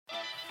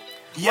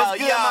Yo, What's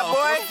good, yo, my boy?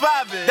 what's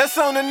poppin'? That's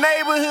on the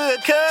neighborhood,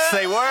 cuz.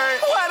 Say word.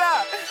 What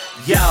up?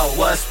 Yo,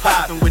 what's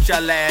poppin' with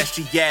y'all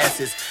ashy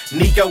asses?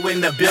 Nico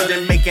in the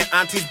building, making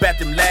aunties bat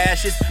them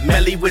lashes.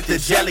 Melly with the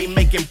jelly,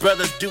 making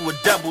brothers do a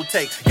double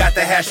take. Got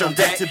the hash on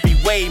deck to be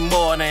way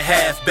more than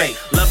half baked.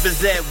 Love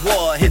is at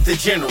war, hit the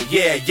general,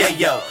 yeah,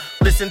 yo.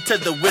 Listen to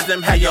the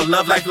wisdom, how your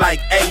love life like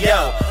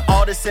ayo.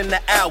 All this in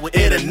the hour,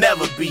 it'll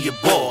never be a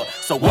bore.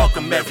 So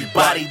welcome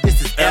everybody,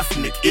 this is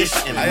ethnic ish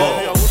and more.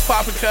 Yo, what's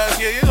poppin', cuz?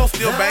 Yeah, you gon'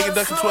 still bangin'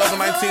 Duckin' 12 and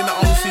 19, the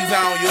only season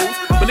I don't use.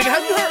 But nigga,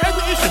 have you heard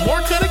ethnic ish and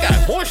more, cuz? They got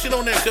more shit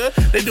on there, cuz.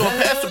 They doing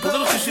past the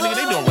political shit, nigga.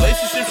 They doing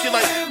relationship shit.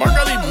 Like, Mark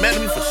Early mad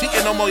at me for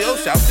cheating no more. Yo,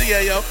 shout to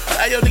Yayo.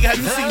 Hey, yo, nigga, have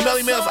you seen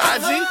Melly Mel's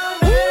IG?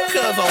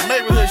 Cuz on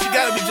neighborhood, she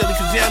gotta be jelly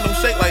cause jam them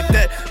shake like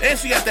that. And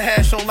she got the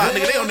hash on lock,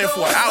 nigga. They on there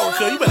for an hour,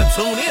 cuz. You better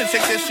tune in and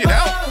check that shit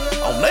out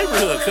on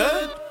neighborhood,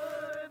 cuz.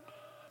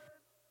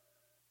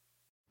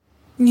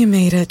 You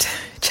made it.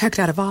 Checked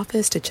out of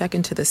office to check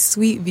into the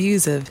sweet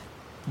views of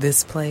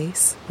this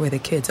place where the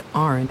kids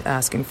aren't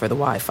asking for the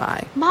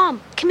Wi-Fi.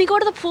 Mom, can we go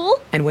to the pool?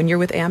 And when you're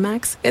with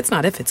Amex, it's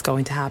not if it's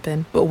going to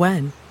happen, but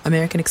when.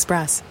 American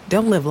Express.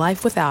 Don't live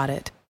life without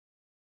it.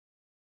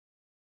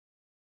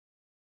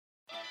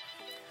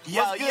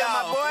 Yo, What's good, yo,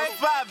 my boy? what's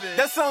poppin'?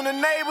 That's on the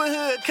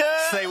neighborhood, cuz.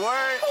 Say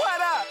word.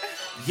 What up?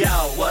 Yo,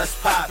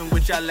 what's poppin'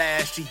 with y'all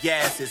ashy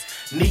asses?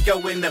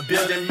 Nico in the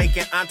building,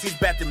 making aunties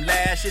bat them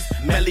lashes.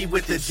 Melly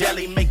with the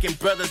jelly, making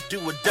brothers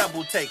do a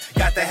double take.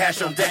 Got the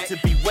hash on deck to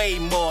be way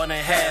more than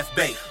half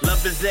baked.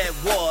 Love is at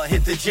war,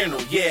 hit the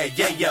general, yeah,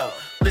 yo.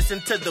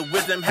 Listen to the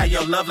wisdom, how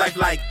your love life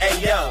like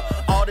ayo.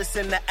 All this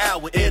in the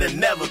hour, it'll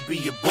never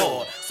be a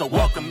bore. So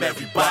welcome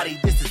everybody,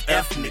 this is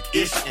ethnic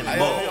ish and Hey,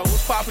 more. yo,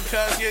 what's poppin',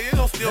 cuz? Yeah, you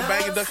gon' still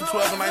bangin' Duckin'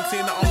 12 and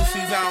 19, the only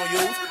season I don't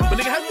use. But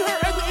nigga, have you heard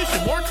ethnic ish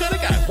and more, cuz?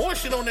 They got more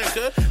shit on there,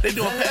 cuz. They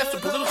doing past the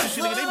political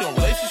shit, nigga. They doing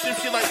relationship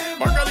shit. Like,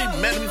 Mark Early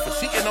mad at me for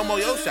cheating no more.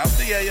 Yo, shout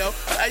to Yayo.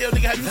 Hey, yo,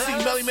 nigga, have you seen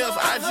Melly Mel's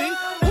IG?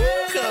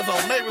 Cuz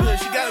on neighborhood,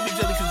 she gotta be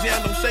jelly cause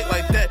jam them shake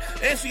like that.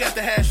 And she got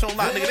the hash on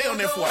lock, nigga. They on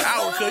there for an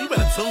hour, cuz. You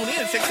better tune in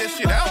and check that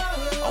shit out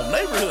on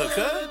neighborhood,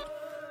 cuz.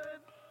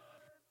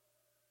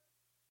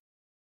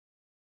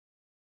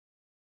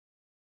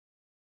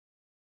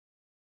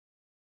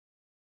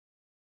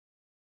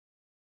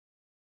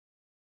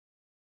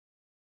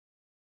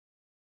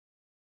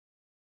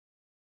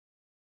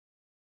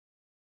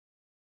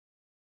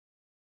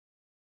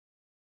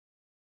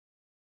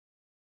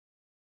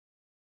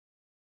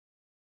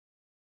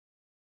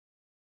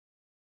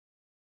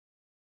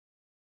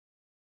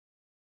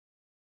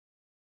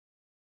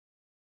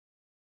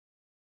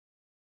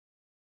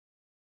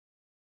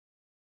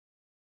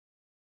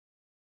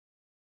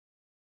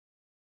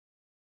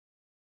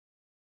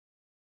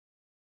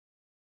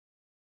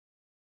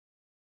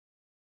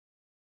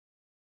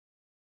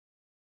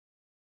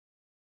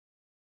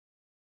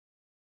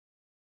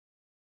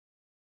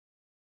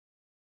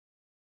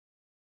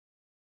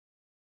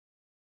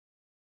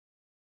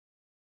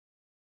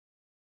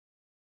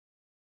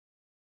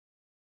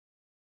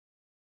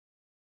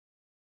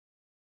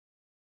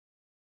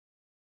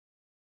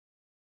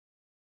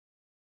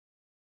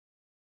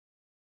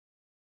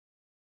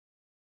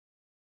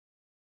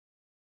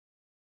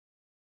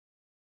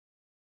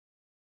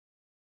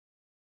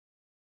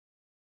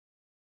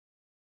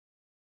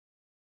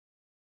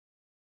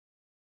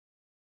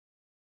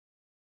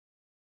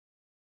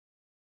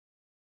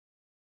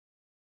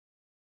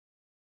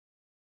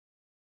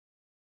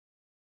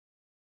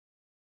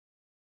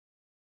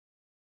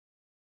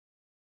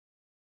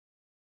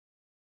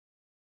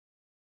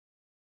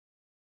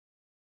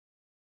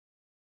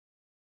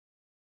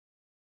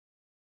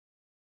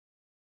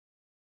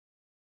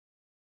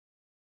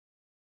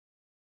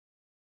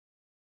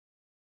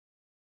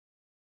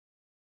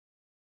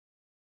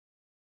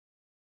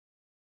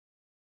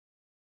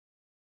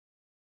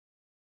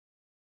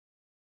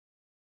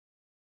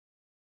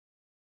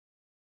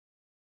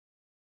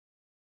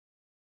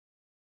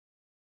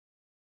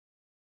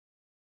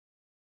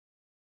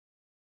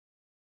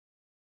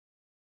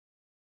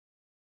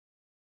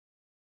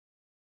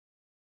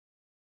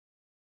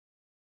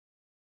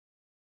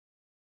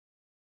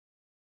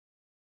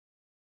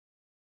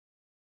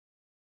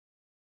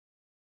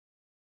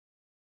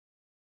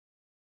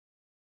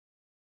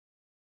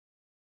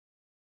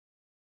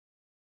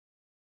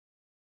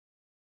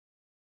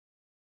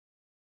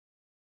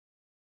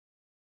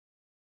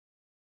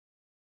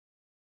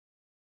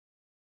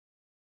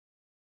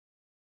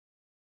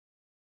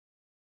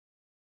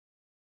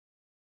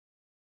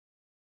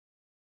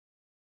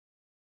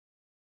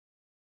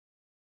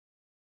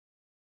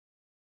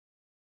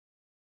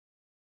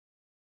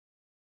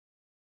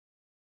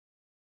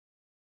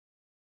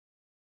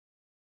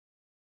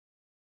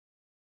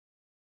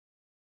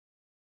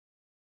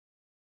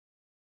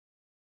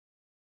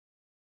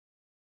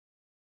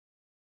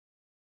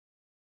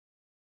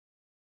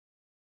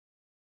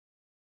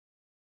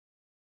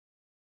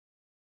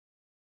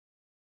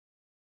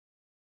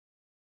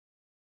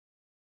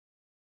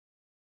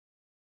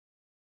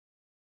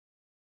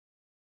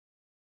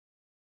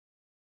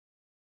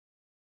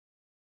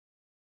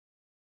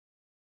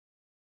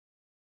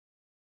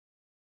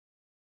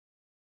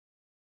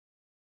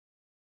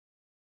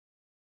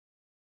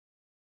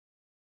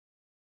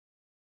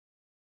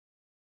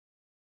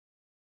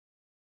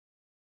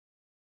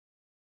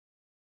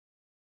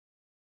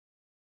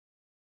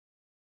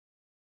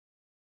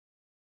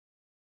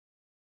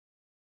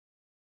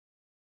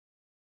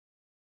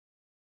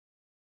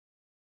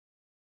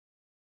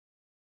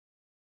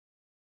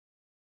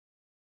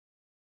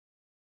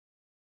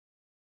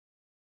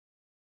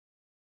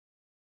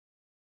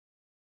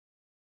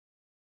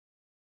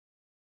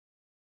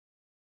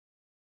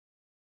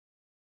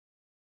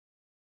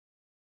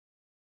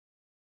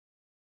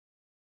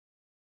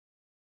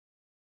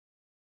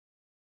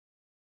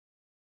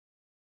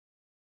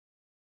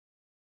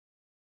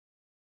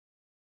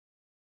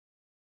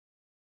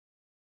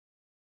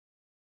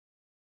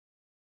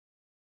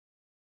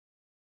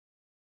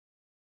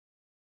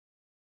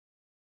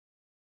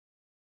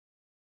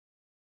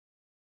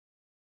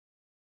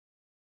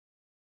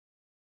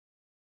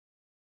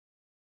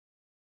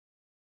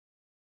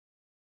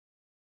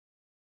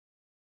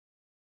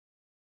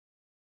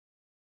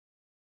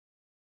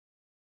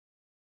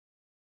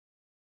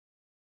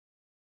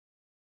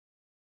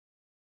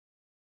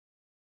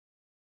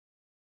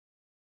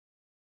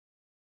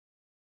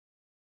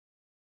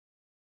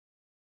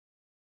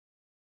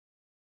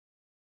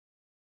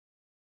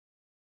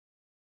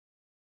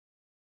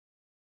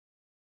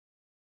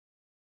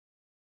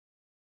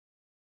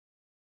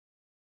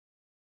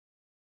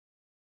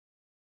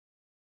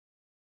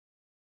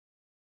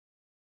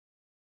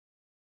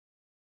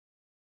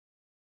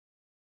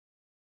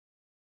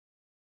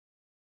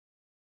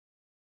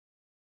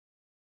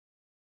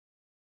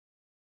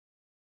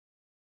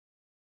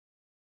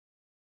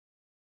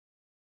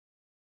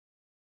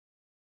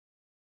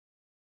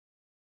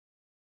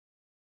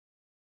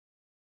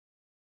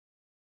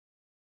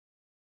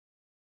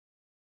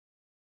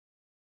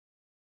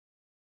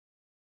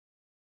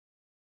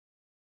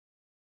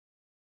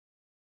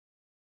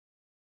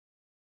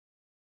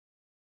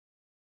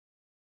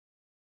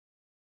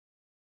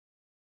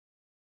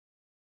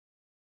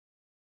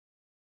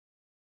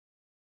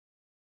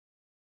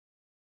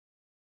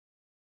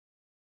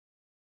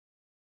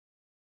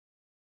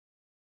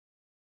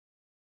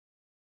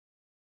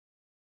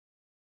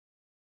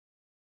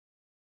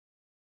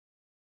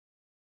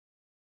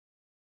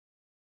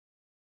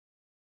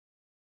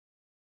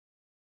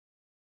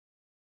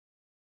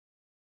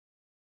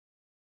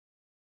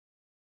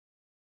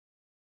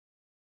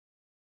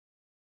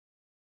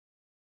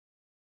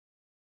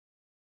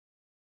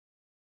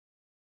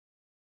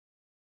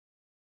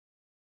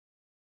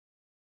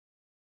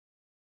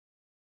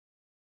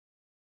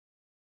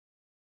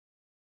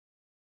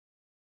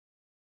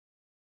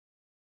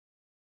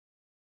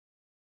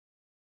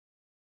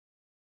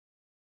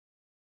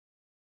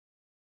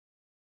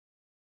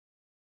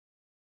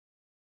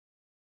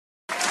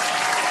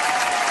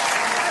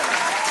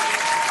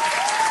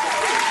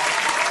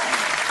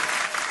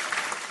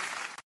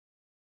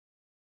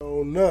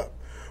 on up.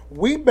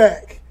 We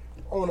back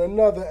on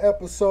another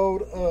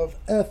episode of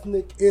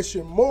Ethnic Ish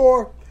and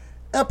More.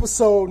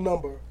 Episode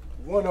number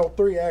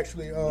 103,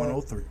 actually.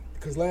 103.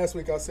 Because last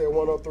week I said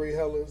 103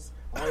 Hellas.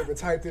 I even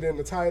typed it in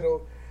the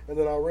title. And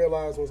then I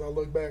realized once I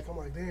look back, I'm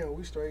like, damn,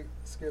 we straight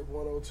skipped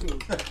 102.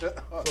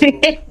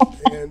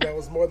 And that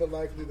was more than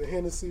likely the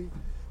Hennessy,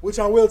 which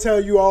I will tell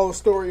you all a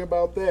story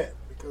about that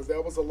because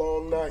that was a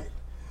long night.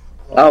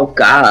 Oh,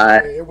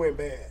 God. It went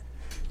bad.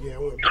 Yeah,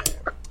 it went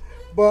bad.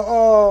 But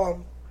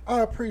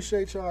I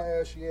appreciate y'all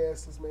ashy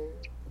asses, man,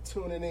 for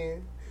tuning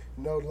in.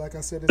 You know, like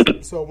I said, this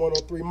episode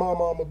 103, My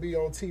Mama Be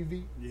on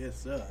TV.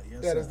 Yes, sir.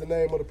 Yes, That sir. is the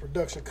name of the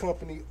production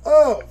company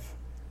of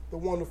the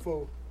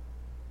wonderful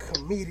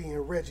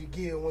comedian Reggie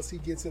Gill. Once he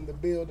gets in the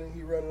building,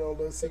 he running on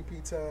little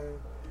CP time.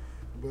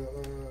 But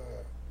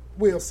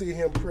we'll see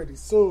him pretty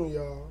soon,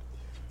 y'all.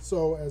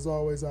 So, as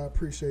always, I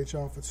appreciate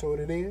y'all for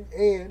tuning in.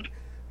 And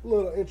a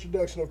little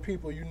introduction of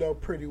people you know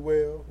pretty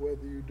well,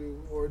 whether you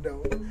do or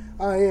don't.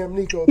 I am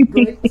Nico the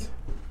Great.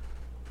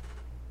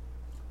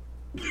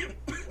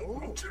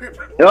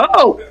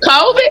 Oh,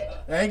 COVID?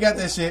 I ain't got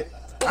that shit.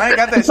 I ain't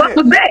got that What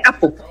was shit.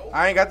 that?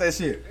 I ain't got that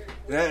shit.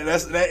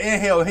 That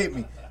inhale hit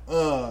me.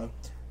 No,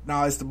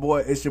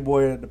 it's your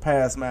boy, the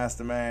Past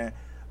Master, man.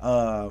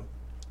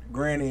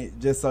 Granny,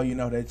 just so you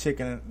know, that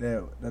chicken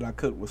that I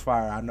cooked was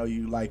fire. I know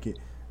you like it,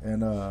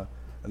 and I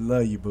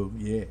love you, boo.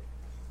 Yeah.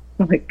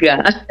 Oh my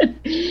God.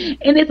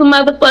 And it's a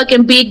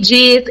motherfucking Big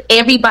Jizz,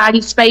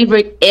 everybody's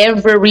favorite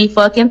every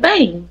fucking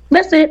thing.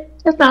 That's it.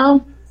 That's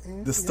all.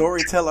 The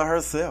storyteller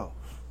herself.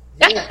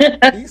 Yeah,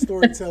 the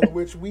storyteller,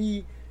 which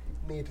we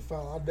need to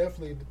follow. I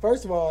definitely,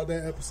 first of all,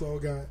 that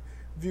episode got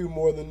viewed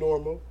more than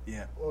normal.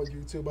 Yeah. On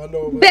YouTube. I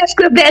know it was, That's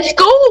because that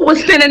school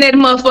was sending that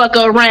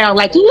motherfucker around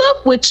like,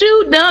 look what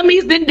you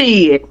dummies done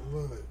did.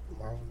 Look,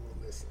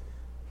 listen.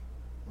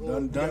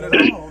 Done got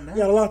it all now. We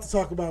got a lot to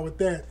talk about with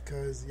that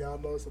because y'all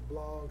know it's a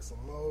blog, some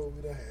more.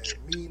 We done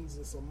had meetings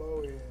and some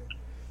more, and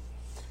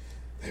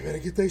they better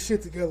get their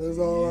shit together. Is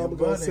all Yeah, I'm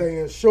gonna buddy. say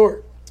in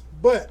short.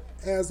 But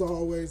as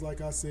always,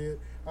 like I said,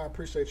 I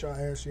appreciate y'all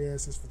ashy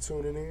asses for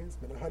tuning in. It's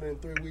been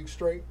 103 weeks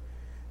straight.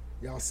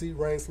 Y'all see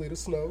rain, sleet, or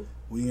snow.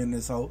 We in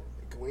this hole.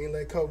 We ain't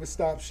let COVID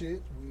stop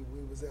shit. We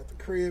was at the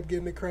crib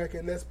getting it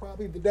cracking. That's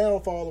probably the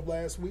downfall of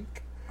last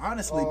week.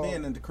 Honestly,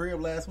 being in the crib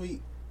last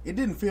week, it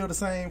didn't feel the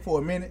same for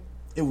a minute.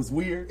 It was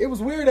weird. It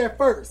was weird at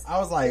first. I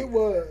was like, It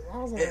was. I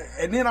was like,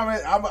 and then I'm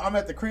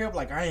at the crib,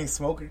 like, I ain't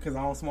smoking because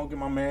I don't smoke in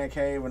my man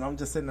cave, and I'm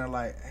just sitting there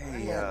like,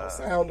 hey,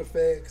 sound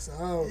effects.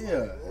 I was Yeah.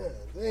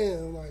 like,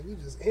 damn, like we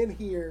just in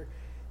here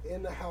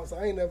in the house.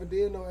 I ain't never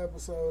did no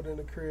episode in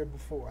the crib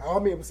before. I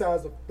mean,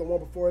 besides the one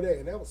before that,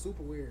 and that was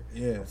super weird.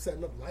 Yeah. I'm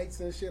setting up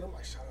lights and shit. I'm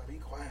like, shut up, be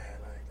quiet.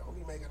 Like, don't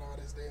be making all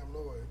this damn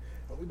noise.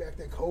 And we back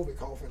there COVID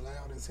coughing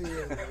loud as hell.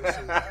 And shit.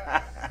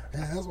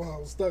 And that's why I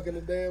was stuck in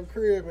the damn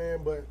crib,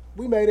 man. But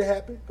we made it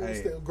happen. It was Hey.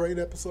 still great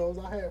episodes.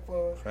 I had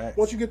fun. Facts.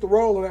 Once you get the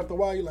rolling after a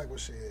while, you're like, well,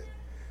 shit,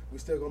 we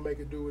still gonna make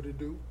it do what it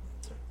do.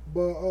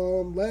 But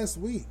last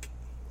week,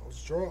 I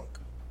was drunk.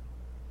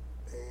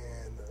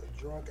 And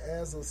drunk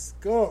as a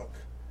skunk.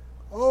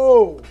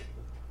 Oh,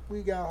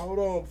 we got, hold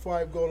on before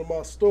I go to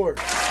my story.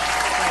 Got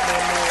my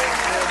man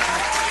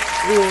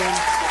in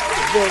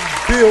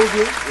the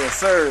building. yes,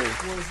 sir.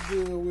 What's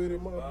good with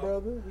it, my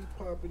brother? We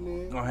popping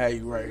in. Gonna have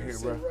you right here,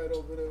 Sitting bro. right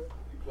over there.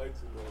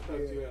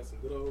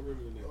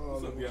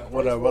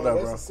 What up, bro?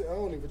 I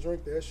don't even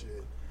drink that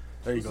shit.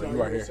 There you go. So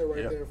You right sit here.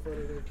 right Yeah. there in front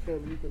of that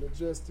camera. You can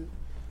adjust it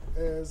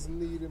as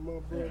needed, my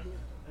brother.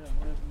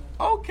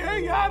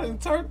 Okay, y'all done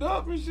turned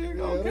up and shit.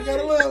 Yeah, Okay. we got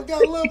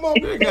a little more.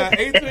 They got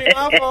 18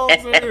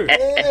 iPhones in here.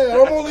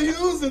 Yeah, I'm only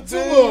using two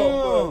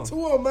of them.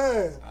 Two of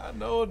mine. I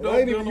know, And I don't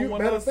ain't do even no use.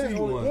 one Matter I of fact, see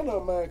only one. one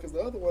of mine because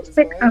the other one is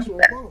my actual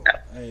phone.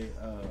 Hey,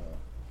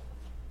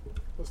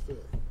 What's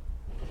that?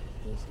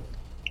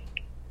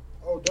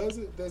 Oh, does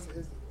it?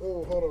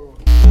 Oh, hold on.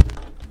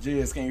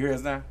 Jizz, can you hear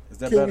us now? Is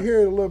that Can better? you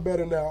hear it a little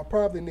better now? I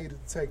probably needed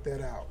to take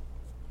that out.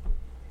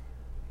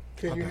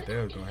 Can I you? thought they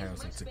was gonna have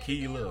some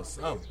tequila or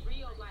something.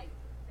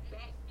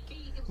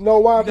 Know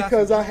why? You got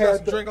Because some- I you got had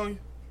some the, drink on you.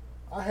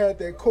 I had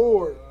that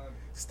cord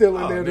still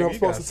in Oh, there that nigga, I'm you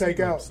supposed got to take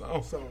out.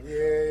 secrets. So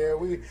yeah.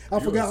 I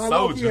You forgot. a I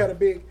know he soldier. had a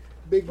big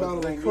But bottle the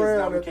of thing is, Crown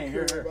now we at the can't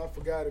hear crib. her. I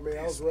forgot it, man.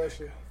 I was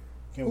rushing.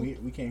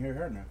 We can't hear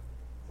her now.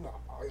 No.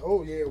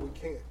 Oh yeah, we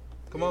can't.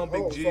 Come on,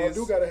 Big So I Jizz.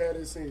 do gotta have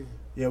this in.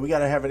 Yeah, we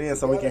gotta have it in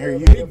so we can hear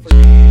you.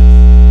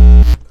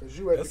 Because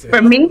you at That's the it.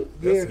 For me?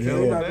 yeah, That's because a I'm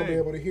hell not of a gonna be name.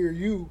 able to hear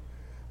you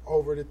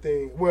over the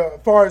thing. Well,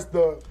 as far as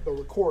the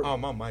recording. Oh,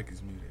 my mic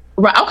is muted.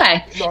 Right,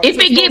 okay. No, If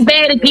it's it get supposed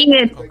bad to be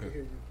again, they can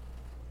hear you.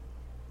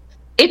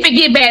 if it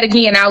get bad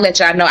again, I'll let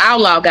y'all know. I'll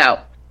log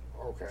out.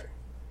 Okay.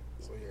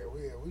 So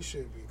yeah, we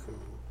should be cool.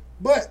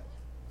 But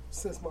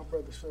since my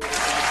brother showed up,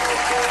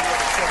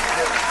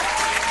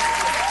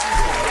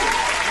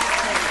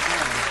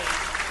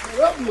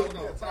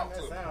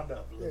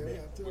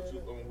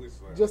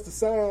 just the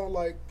sound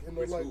like in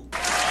the like.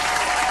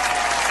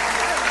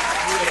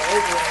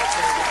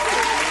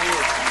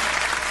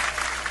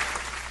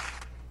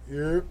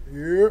 Yep.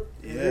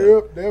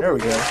 There we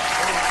go.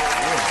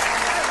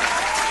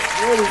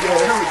 There we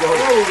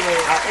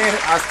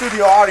go. Our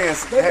studio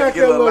audience They had back to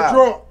there get a little loud.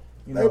 drunk.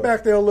 You They know.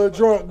 back there a little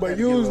drunk, but Had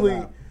to get a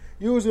little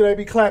usually loud. they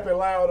be clapping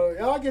louder.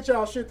 Y'all get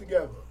y'all shit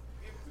together.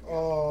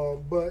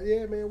 But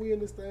yeah, man, we in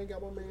this thing.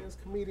 Got my man's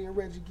comedian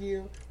Reggie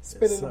Gill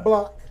spinning the sir.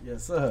 block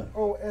Yes, sir.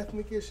 on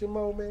Ethnic Issue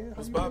Mo, man. How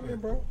What's you doing, poppin'?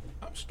 bro?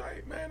 I'm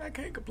straight, man. I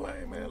can't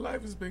complain, man.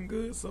 Life has been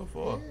good so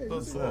far. Yeah,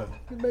 Thus you far.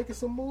 been making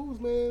some moves,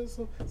 man.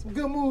 Some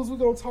good moves we're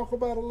going to talk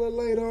about a little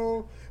later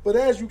on. But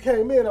as you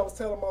came in, I was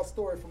telling my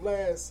story from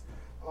last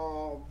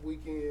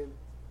weekend,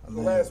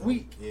 last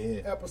week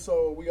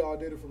episode. We all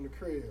did it from the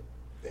crib.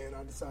 And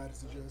I decided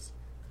to just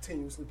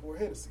continuously pour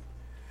Hennessy.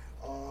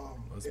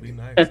 Must be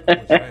nice. How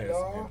much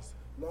ass,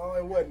 No,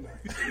 it wasn't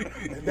nice.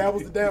 And that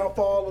was the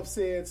downfall of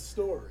said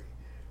story.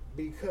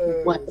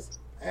 Because What?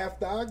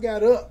 after I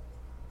got up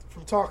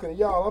from talking to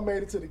y'all, I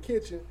made it to the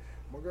kitchen.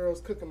 My girl's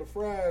cooking the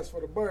fries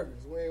for the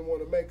burgers. We ain't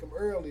want to make them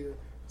earlier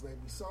because they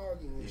be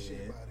soggy and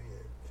shit by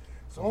then.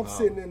 So I'm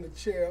sitting in the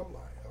chair. I'm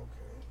like,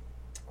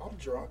 okay, I'm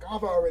drunk.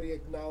 I've already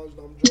acknowledged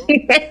I'm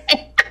drunk.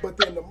 But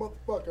then the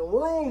motherfucking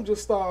room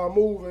just started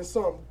moving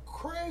something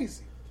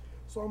crazy.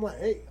 So I'm like,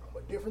 hey, I'm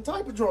a different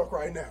type of drunk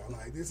right now.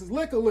 Like, this is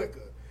liquor.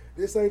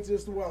 This ain't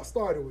just what I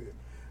started with.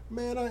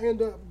 Man, I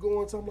end up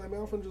going to, I'm like,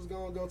 man, I'm finna just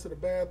go to the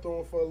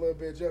bathroom for a little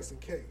bit just in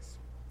case.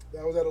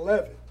 That was at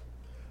 11.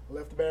 I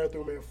left the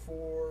bathroom at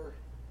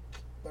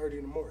 4:30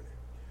 in the morning.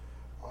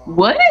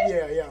 What?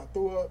 Yeah, I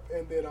threw up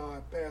and then I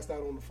passed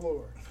out on the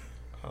floor.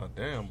 Oh,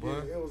 damn, boy.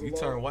 Yeah, it was a You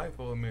long- turned white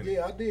for a minute.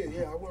 Yeah, I did.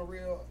 Yeah, I went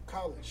real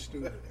college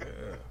student.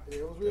 Yeah,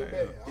 it was real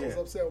bad. I was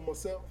upset with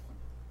myself.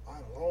 I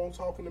had a long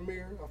talk in the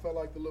mirror. I felt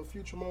like the little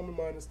future moment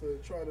minus the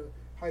try to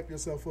hype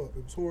yourself up.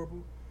 It was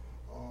horrible.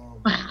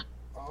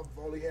 I've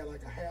only had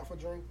like a half a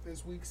drink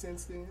this week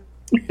since then.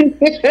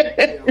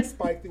 Yeah, I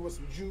spiked it with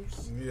some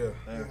juice. Yeah.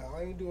 Yeah,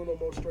 I ain't doing no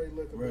more straight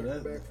liquor. Bro,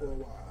 Back that's- for a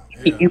while.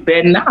 You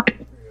better not.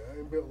 Yeah, I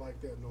ain't built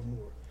like that no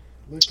more.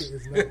 Liquor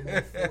is not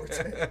my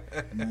forte.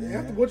 Yeah,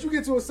 after, once you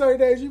get to a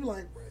certain age, you be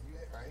like, bro,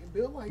 I ain't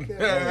built like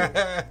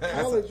that.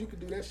 College, you could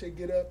do that shit,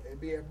 get up and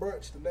be at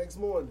brunch the next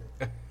morning.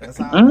 That's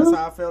how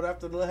I felt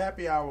after the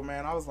happy hour,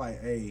 man. I was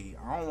like, hey,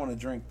 I don't want to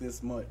drink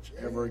this much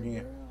ever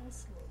again.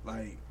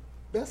 Like,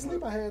 Best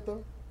sleep I had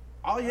though.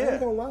 oh I ain't yeah.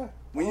 gonna lie.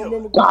 When I you- don't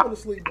remember going to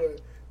sleep,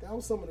 but that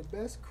was some of the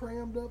best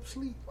crammed up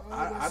sleep.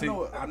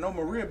 I know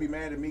Maria be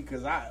mad at me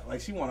because I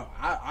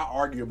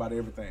argue about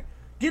everything.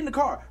 Get in the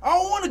car. I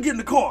don't want to get in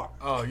the car.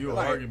 Oh, you an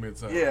Like, argument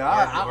type. Yeah,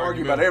 I argue about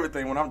Argument.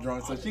 everything when I'm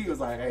drunk. So she was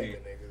like, hey,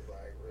 Niggas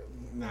like, really,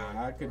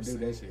 nah, I couldn't do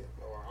that shit.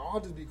 I'll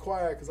just be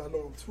quiet because I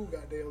know I'm too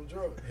goddamn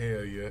drunk.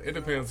 Hell yeah. It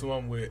depends who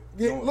I'm with.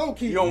 Yeah, low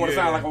key. You don't want to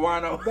Yeah. sound like a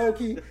wino. Low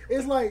key.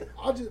 It's like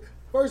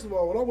first of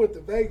all, when I went to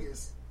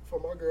Vegas for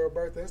my girl's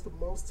birthday, it's the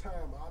most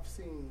time I've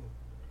seen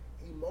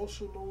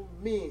emotional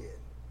men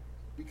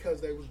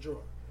because they was drunk.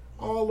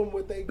 All of them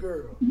with their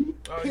girl,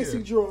 pissy yeah.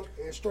 drunk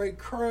and straight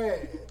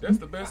crying. That's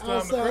the best time to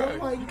Outside, cry. I'm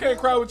like, You can't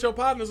cry with your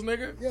partners,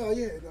 nigga.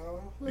 Yeah,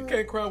 no. You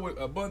can't cry with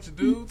a bunch of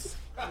dudes.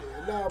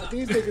 Nah, but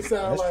these niggas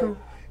sound like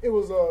it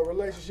was a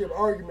relationship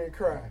argument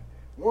cry.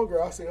 One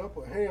girl, I seen her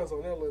put hands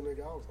on that little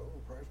nigga. I was like, oh,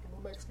 pray for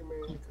the Mexican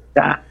man.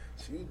 God.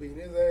 She was beating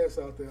his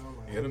ass out there. I'm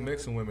like, Yeah, the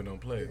Mexican women don't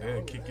play.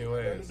 They'll kick your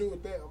Nothing ass. to do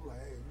with that. I'm like,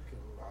 hey, you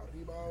can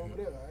leave out over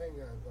there. I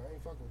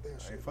ain't fucking with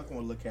that I shit. ain't fucking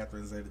with Lil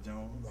Catherine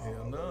Zeta-Jones.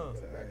 Hell no.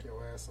 Back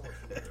your ass up.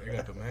 They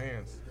got them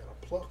hands. You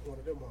gotta pluck one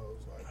of them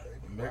hoes like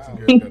that.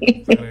 Mexican girls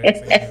got them fat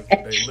ass hands,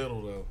 but they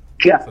little though.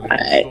 So they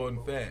God. short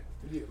and fat.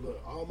 Yeah, look,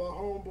 all my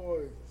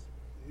homeboys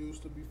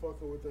used to be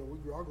fucking with them.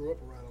 I grew up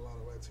around a lot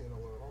of Latino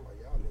women. I'm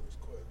like, y'all niggas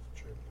quit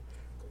tripping.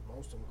 Because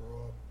most of them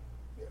grow up,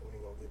 yeah, we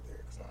ain't gonna get there.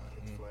 Because I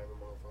hate flaming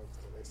motherfuckers.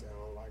 And they say I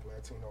don't like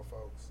Latino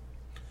folks.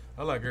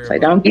 I like Say, everybody.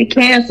 don't get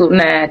canceled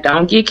now.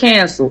 Don't get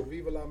canceled.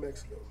 Viva la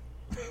Mexico.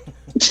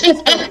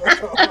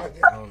 I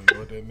don't know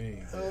what that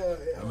means.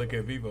 I look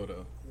at Vivo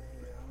though.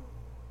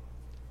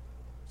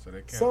 So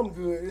that counts. Something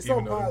good. It's Even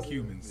something though them positive.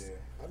 Cubans. Yeah.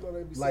 I know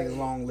they be Like saying,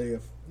 long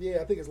live. yeah,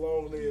 I think it's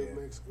long live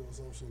Mexico or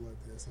some shit like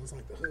that. So it's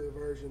like the hood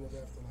version of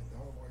after like the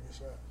homeboy get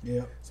shot.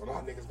 Yeah. So a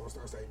lot of niggas gonna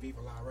start saying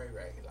Viva la Ray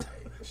Ray,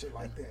 like shit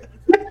like that.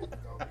 Because it's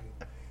gonna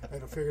be, they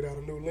done figured out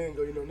a new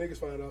lingo. You know, niggas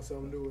find out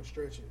something new and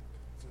stretch it.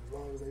 So as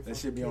long as they That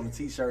shit be on the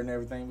t-shirt and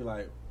everything. Be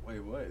like, wait,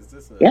 what is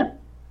this? Yeah.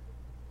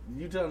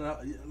 You telling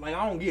like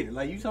I don't get it.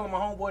 Like you telling my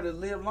homeboy to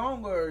live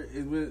long or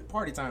is with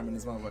party time in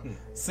this motherfucker?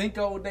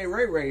 Cinco de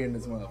Ray Ray in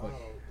this motherfucker.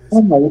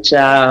 Oh my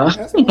child.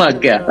 That's Oh my what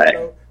I'm saying, God.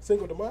 though.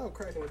 Cinco de Mayo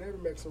cracking at every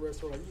Mexican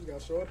restaurant. You just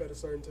gotta show up at a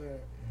certain time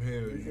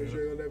Hell because yeah.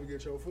 you're gonna never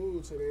get your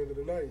food till the end of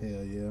the night.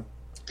 Hell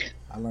yeah.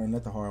 I learned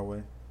that the hard way.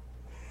 Me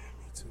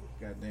too.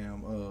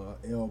 Goddamn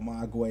El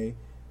Magüey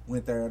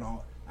went there and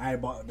all, I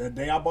bought the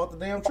day I bought the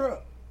damn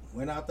truck.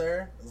 Went out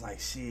there. It was like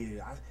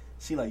shit.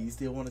 She like, you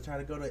still want to try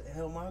to go to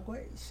El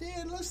Magüey?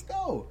 Shit, let's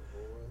go.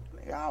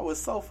 Nigga, I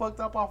was so fucked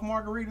up off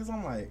margaritas.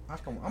 I'm like,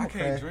 I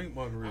can't drink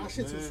margaritas. That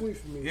shit too man. sweet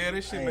for me. Yeah,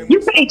 this shit Hey. make me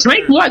You can't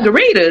drink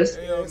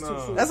margaritas. Hell It's too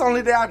no. sweet. That's the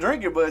only day I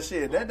drink it, but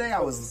shit, that day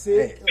I was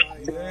sick. sick.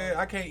 Like, Yeah,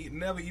 I can't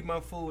never eat my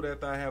food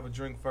after I have a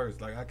drink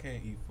first. Like I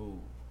can't eat food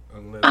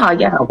unless. Oh,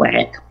 y'all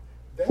whack.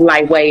 that-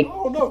 Lightweight. I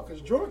don't know,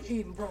 because drunk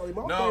eating probably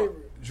my No,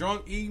 favorite.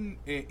 drunk eating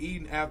and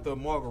eating after a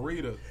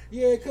margarita.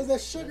 Yeah, because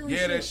that sugar.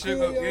 Yeah, that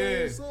sugar.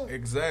 Yeah,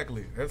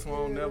 Exactly. That's why I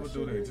don't never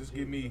do that. sugar Just shit.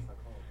 give me,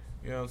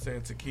 you know what I'm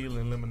saying, tequila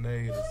and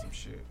lemonade or some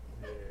shit.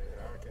 Yeah,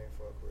 I can't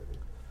fuck with it.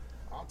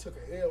 I took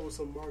a L with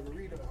some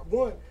margarita.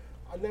 One,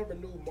 I never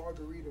knew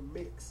margarita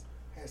mix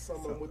had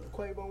something with the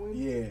Quavo in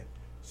it. Yeah.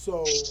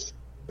 So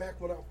back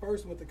when I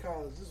first went to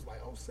college, this was like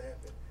 07.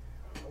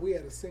 We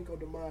had a Cinco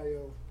de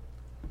Mayo,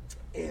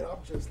 and I'm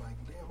just like,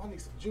 damn, I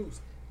need some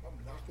juice. I'm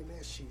knocking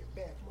that shit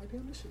back. I'm like,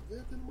 damn, this shit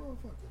better than the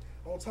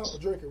motherfucker. On top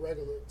of drinking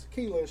regular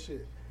tequila and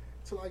shit.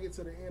 Till I get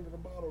to the end of the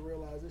bottle,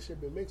 realize this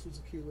shit been mixed with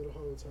tequila the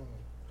whole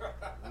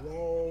time.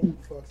 Long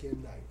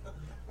fucking night.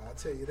 I'll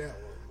tell you that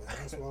one, man.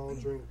 That's why I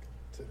don't drink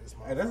to this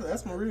Hey, moment.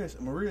 that's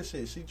Maria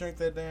shit. She drank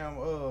that damn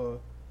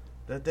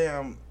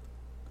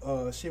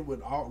shit with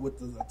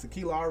the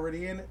tequila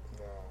already in it.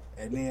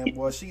 And then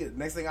boy,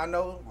 next thing I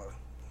know,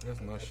 That's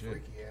my shit.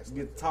 Freaky ass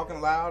get nigga.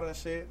 talking loud and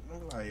shit.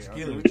 I'm like, Tequila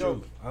here we and go.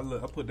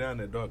 juice. I put down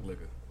that dark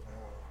liquor.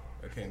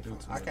 I can't do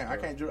too much.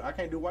 I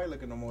can't do white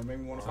liquor no more. It made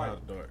me want to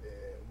fight. Dark. Yeah,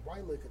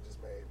 white liquor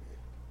just made me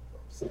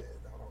upset.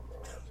 I don't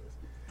know. I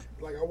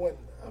just like I wasn't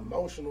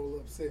emotional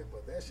upset,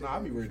 but that shit. Nah, I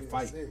be made me ready to feel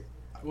fight. sick.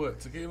 What,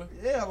 tequila?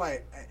 Yeah,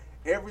 like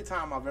every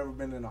time I've ever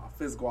been in a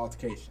physical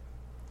altercation,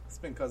 it's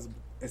been because,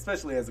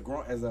 especially as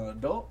an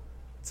adult,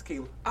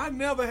 tequila. I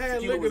never had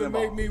Tequila liquor was to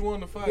make involved. me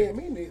want to fight. Yeah,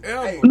 me neither.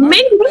 Ever. Hey,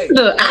 Me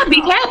neither. I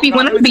be happy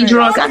when I be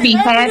drunk. I be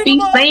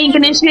happy, singing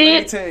and Let me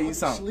shit. tell you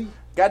something.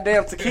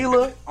 Goddamn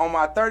tequila on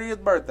my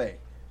 30th birthday.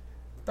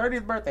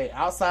 30th birthday,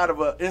 outside of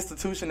an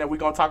institution that we're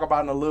going to talk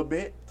about in a little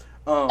bit.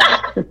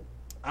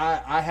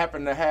 I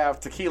happen to have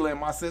tequila in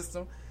my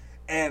system,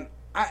 and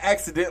I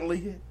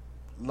accidentally,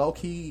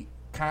 low-key,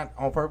 kind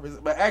on purpose,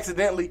 but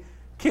accidentally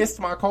kissed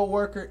my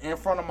coworker in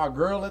front of my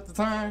girl at the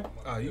time.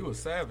 Oh, you a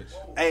savage.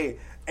 Hey,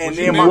 and What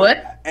then you my mean?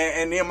 What?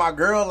 And then my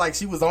girl, like,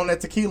 she was on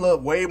that tequila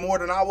way more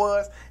than I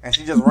was, and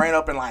she just ran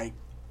up and like,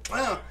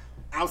 I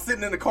was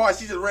sitting in the car, and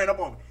she just ran up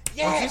on me. Was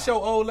Yeah. this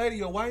your old lady,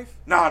 your wife?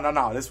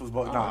 No. This was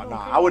both. No. don't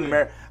I count wouldn't then.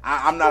 marry.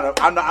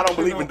 I don't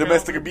believe in don't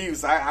domestic count.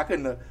 abuse. I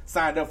couldn't have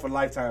signed up for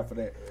lifetime for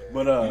that.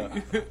 But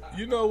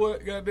You know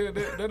what? Goddamn,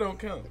 that don't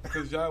count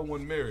because y'all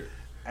wasn't married.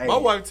 Hey. My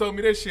wife told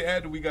me that shit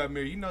after we got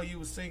married. You know you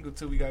was single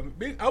till we got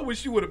married. I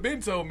wish you would have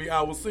been told me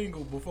I was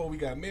single before we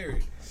got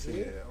married.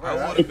 I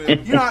would have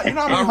been. you know how many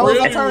I hoes I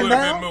really turned would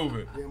have down. been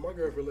moving. Yeah, my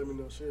girlfriend let me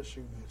know she'll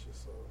shoot bitches.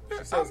 So she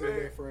I says it in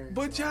mean, that phrase.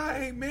 but so. y'all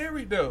ain't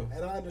married though.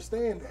 And I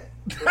understand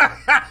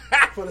that.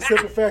 For the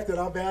simple fact that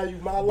I value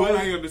my But I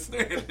life.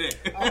 understand that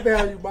I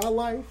value my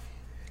life.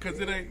 because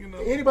it ain't, you know.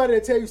 Anybody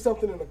that tell you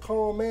something in a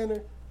calm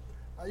manner,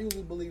 I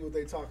usually believe what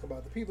they talk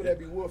about. The people that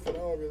be woofing, I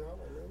don't really. I'm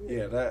like,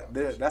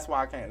 Yeah, that's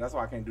why I can't. That's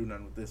why I can't do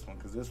nothing with this one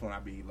because this one I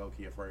be low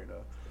key afraid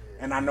of,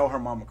 and I know her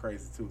mama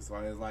crazy too. So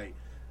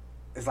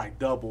it's like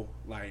double.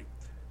 Like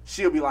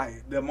she'll be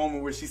like the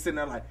moment where she's sitting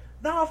there like,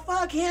 no,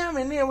 fuck him,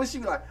 and then when she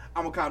be like,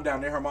 I'm gonna calm down.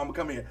 Then her mama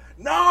come in,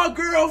 no,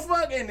 girl,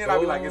 fuck, and then I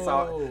be like, it's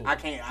all. Oh. I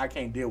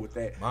can't deal with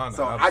that. Mine,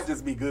 So I I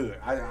just be good.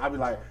 I be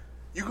like,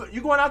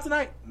 you going out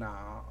tonight? Nah,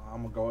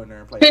 I'm gonna go in there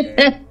and play the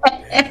game.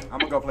 I'm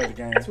gonna go play the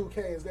game.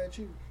 2K, is that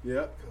you?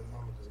 Yep. Because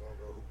I'm just going to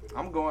go hoop it.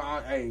 I'm going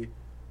out. Hey,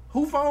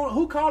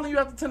 who calling you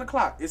after 10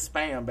 o'clock? It's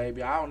spam,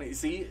 baby. I don't need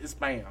see it. It's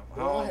spam.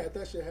 Well, I had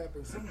that shit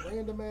happen. Some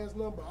random ass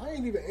number. I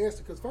ain't even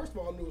answer because first of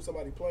all, I knew it was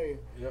somebody playing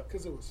Yep.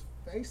 because it was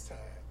FaceTime.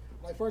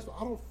 Like first of all,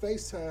 I don't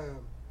FaceTime,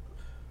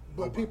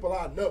 but people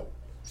I know.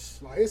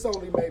 Like it's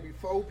only maybe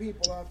 4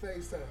 people I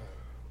FaceTime,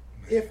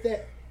 if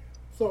that.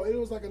 So it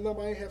was like a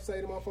number I ain't have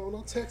saved in my phone.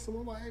 I text them.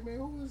 I'm like, hey man,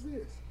 who is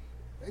this?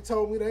 They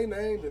told me they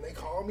named and they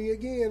called me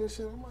again and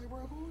shit. I'm like, bro,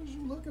 who is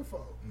you looking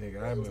for?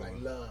 Nigga, I It was like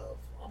remember. love.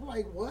 I'm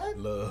like, what?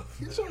 Love.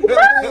 Get your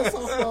ass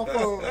off my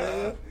phone,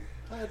 man.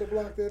 I had to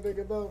block that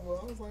nigga number.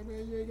 I was like,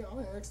 man, you ain't got.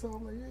 I asked him,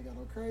 like, you ain't got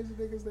no crazy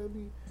niggas that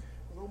be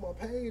on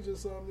my page or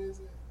something, is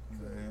it?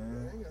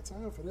 Man, I ain't got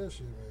time for that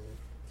shit,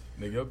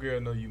 man. Nigga, your girl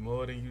know you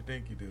more than you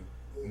think you do.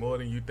 More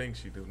than you think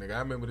she do. Nigga, I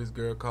remember this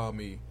girl called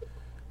me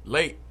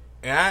late.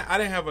 And I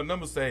didn't have a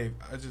number saved.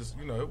 I just,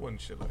 it wasn't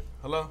shit like,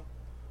 hello?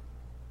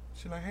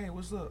 She like, hey,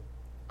 what's up?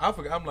 I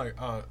forgot. I'm like,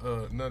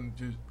 nothing,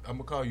 just, I'm going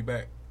to call you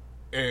back.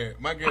 And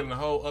my girl in the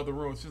whole other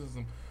room, she says,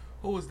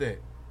 who was that?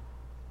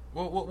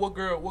 What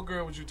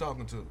girl was you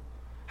talking to?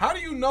 How do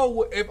you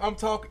know if I'm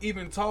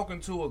even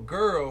talking to a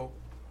girl?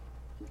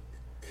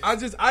 I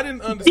didn't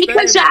understand.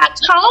 Because y'all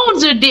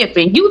tones are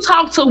different. You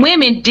talk to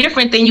women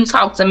different than you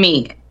talk to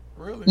men.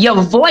 Really?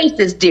 Your voice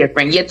is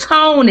different. Your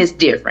tone is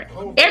different.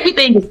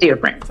 Everything is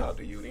different. Talk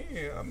to you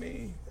then. I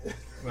mean,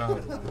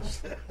 no.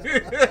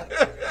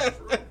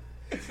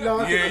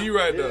 No, Yeah, you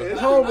right his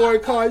though.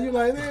 homeboy call you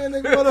like, man,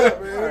 nigga, what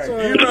up, man? I'm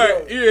trying You to-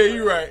 right. Yeah,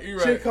 you right. You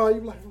She right. call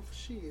you like, oh,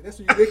 shit. That's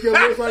when you lick your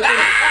lips like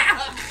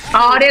that.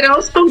 All that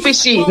old stupid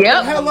shit.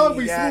 Yep. Hello,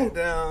 be Got smooth.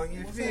 down.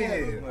 You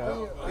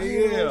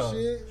Yeah.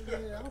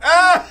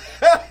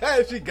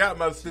 Yeah. She got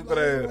my stupid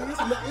ass.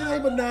 It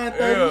ain't but 9:30.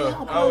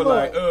 Yeah. I was pull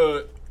like,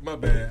 up. my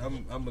bad.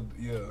 I'm a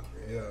yeah. I don't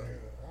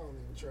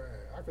even try.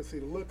 I could see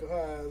the look of her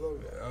eyes over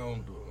there. I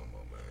don't do it no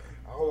more, man.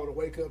 I don't want to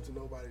wake up to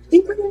nobody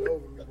just standing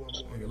over me one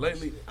Nigga, morning.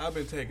 lately, I've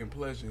been taking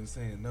pleasure in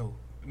saying no.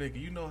 Nigga,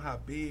 you know how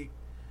big,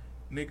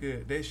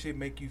 nigga, that shit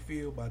make you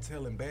feel by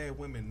telling bad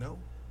women no?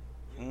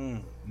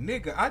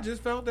 Nigga, I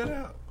just found that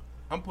out.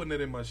 I'm putting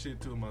it in my shit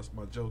too, my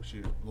joke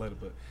shit later,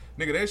 but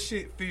nigga, that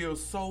shit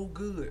feels so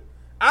good.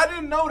 I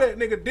didn't know that,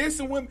 nigga,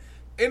 dissing women,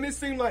 and it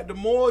seemed like the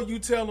more you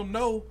tell them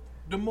no,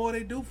 the more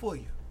they do for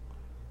you.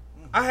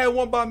 I had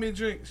one buy me a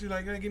drink. She's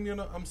like, hey, give me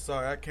another. I'm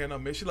sorry, I can't.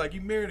 She's like,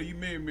 you married or you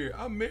married?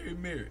 I'm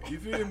married. You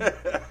feel me?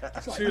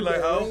 She like,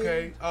 oh,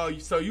 okay. Oh,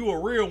 so you a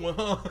real one,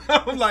 huh?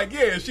 I'm like,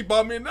 yeah. She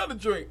bought me another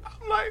drink.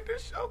 I'm like,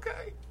 this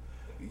okay.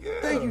 Yeah.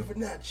 Thank you for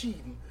not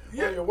cheating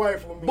on your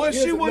wife with me. But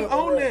Here's she wasn't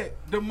another on round.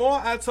 that. The more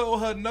I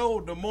told her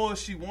no, the more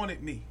she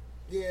wanted me.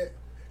 Yeah,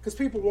 because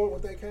people want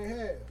what they can't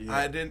have. Yeah.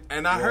 I didn't,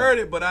 and I heard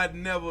it, but I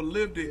never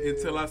lived it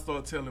until I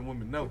started telling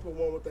women no. People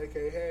want what they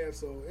can't have,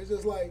 so it's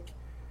just like,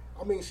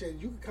 I mean, shit,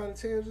 you can kind of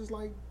tell just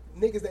like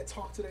niggas that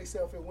talk to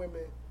themselves in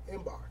women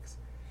inbox.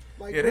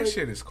 Like, Yeah, that bro,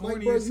 shit is corny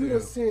like, bro, as you hell.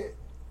 done sent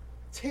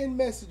 10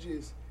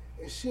 messages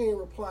and she ain't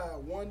replied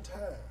one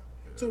time.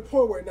 To the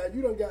point where now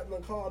you done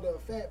called her a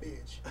fat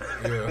bitch.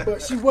 Yeah.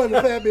 But she wasn't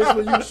a fat bitch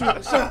when you were shooting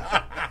the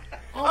shot.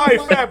 I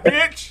ain't fat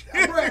bitch.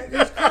 Right,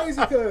 it's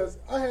crazy because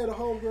I had a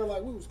homegirl,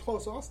 like, we was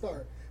close, so I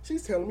started.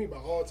 She's telling me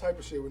about all type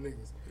of shit with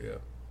niggas. Yeah.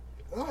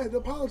 And I had to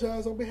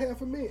apologize on behalf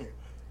of men.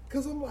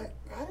 Because I'm like,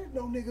 I didn't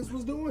know niggas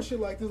was doing shit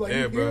like this. Like,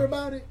 Yeah, you bro. hear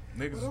about it?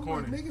 Niggas But is I'm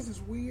corny. Like, niggas is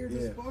weird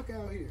as fuck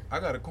out here. I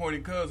got a corny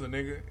cousin,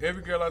 nigga.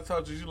 Every girl I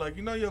talk to, she's like,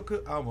 you know your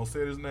cousin. I almost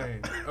said his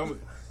name. I'm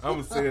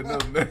gonna say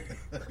another name.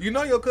 You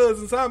know your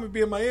cousin Simon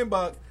be in my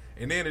inbox,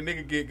 and then the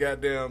nigga get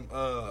goddamn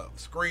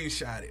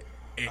screenshotted,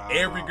 and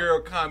every girl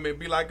comment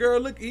be like, girl,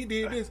 look, he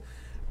did this.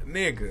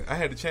 Nigga, I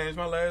had to change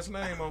my last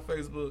name on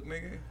Facebook,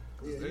 nigga.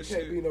 Yeah, you That can't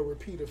shit- be no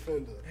repeat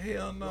offender.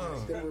 Hell no.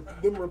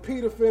 Them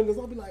repeat offenders,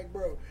 I'll be like,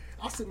 bro.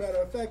 Matter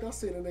of fact, I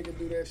seen a nigga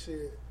do that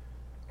shit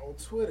on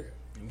Twitter.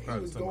 You He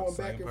probably was talking going about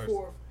the back same and person.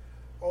 forth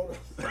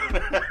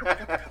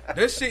on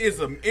That shit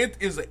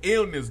is an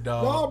illness,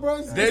 dog. No,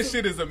 bro, that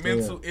shit is a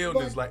mental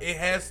illness. Like- Like, it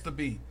has to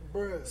be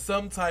Bruh.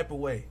 some type of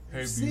way.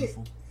 Hey, Sick.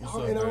 beautiful. What's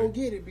up, And I don't babe?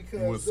 get it because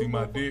You want to see them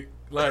my motherfuckers- dick?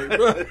 Like,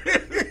 bro.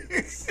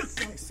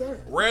 It's like,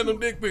 sir. Random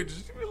dick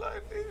pictures. You be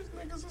like, these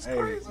niggas is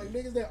crazy. Like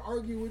niggas that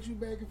argue with you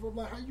back and forth,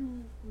 like how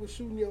you was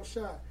shooting your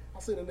shot. I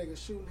seen a nigga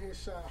shooting his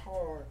shot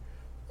hard.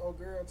 Oh,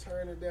 girl,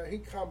 turn it down. He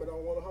commented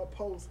on one of her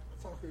posts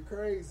talking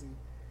crazy.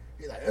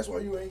 He's like, that's why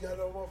you ain't got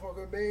no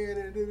motherfucking man.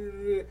 And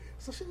da-da-da-da.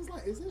 So she was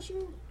like, is this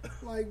you?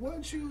 Like,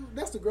 wasn't you?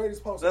 That's the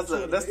greatest post. That's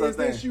on the- Twitter. that's the Is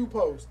this thing. you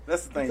post?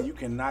 That's the thing. You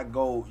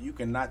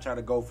cannot try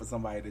to go for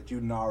somebody that you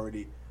done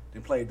already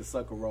played the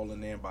sucker role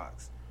in the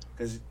inbox.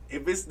 Because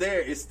if it's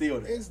there, it's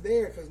still there. It's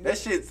there. Cause That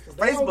shit,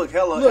 they don't- Facebook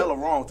hella look,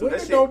 wrong too. Women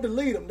That shit, don't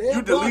delete them. They'll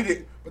you block delete you,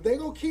 it. but they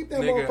gonna keep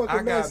that Nigga, motherfucking I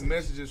got message.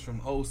 messages from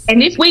OC.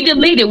 And if we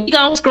delete it, we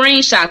gonna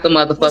screenshot the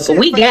motherfucker. Well, shit,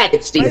 We got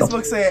it still.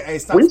 Facebook said, "Hey,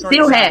 stop We still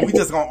screenshotting. have We it.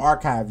 just gonna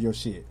archive your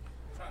shit."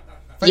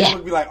 Facebook Yeah.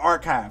 be like,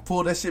 "Archive,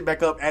 pull that shit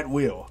back up at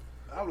will."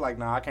 I'm like,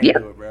 "Nah, I can't Yeah.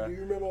 do it, bro." Do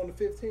you remember on the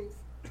 15th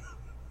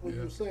when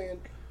you were saying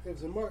it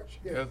was in March?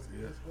 Yeah. Yes,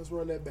 yes. Let's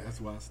run that back. That's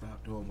why I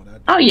stopped doing what I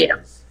do. Oh, yeah.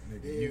 Because,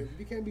 nigga, Yeah,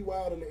 you can't be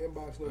wild in the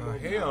inbox no more.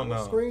 hell When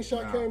no.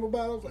 Screenshot came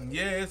about. I was like,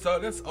 yeah, so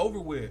that's over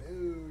with.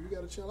 dude, you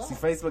gotta chill out. See,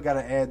 Facebook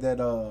gotta add that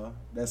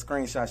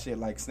screenshot shit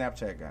like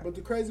Snapchat got. But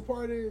the crazy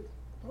part is,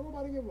 don't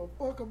nobody give a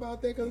fuck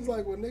about that because it's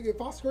like, well, nigga,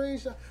 if I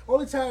screenshot,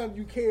 only time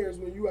you care is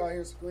when you out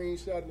here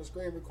screenshotting or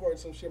screen recording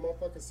some shit.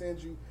 Motherfucker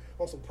sends you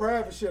on some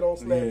private shit on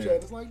Snapchat. Yeah.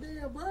 It's like,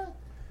 damn, bruh.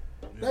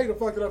 They done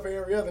fucked it up for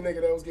every other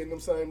nigga that was getting them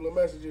same little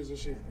messages and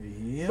shit.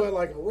 Yep. But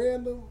like a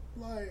random,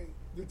 like,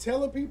 the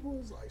telling people,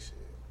 it's like, shit,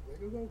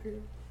 niggas don't care.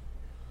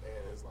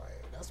 And it's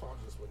like, that's why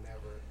I just would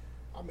never,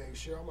 I make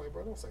sure, I'm like,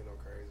 bro, don't say no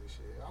crazy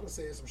shit. I done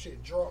said some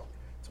shit drunk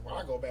to when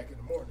I go back in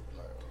the morning. Be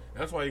like, oh.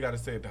 That's why you got to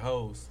say it to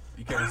hoes.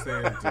 You can't say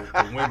it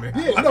to women.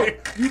 Yeah, no,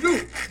 you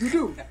do.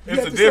 You It's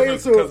have a to say it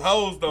difference to because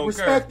hoes don't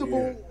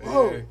respectable care.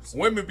 hoes.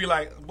 Women be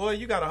like, boy,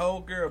 you got a whole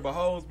girl, but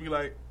hoes be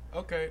like,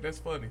 okay, that's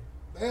funny.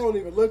 They don't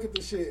even look at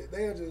the shit.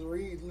 They'll just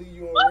leave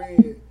you on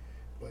red.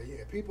 But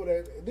yeah, people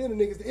that, and then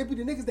the niggas, it be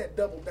the niggas that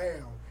double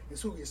down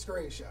is who get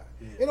screenshot.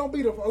 It don't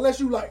be the, unless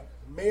you like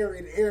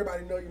married,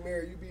 everybody know you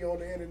married, you be on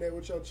the internet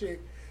with your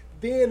chick,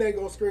 then they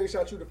gonna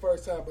screenshot you the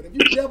first time. But if you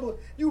double,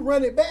 you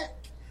run it back,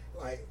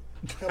 like,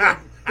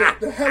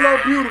 the hello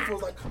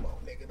beautiful's like, come on,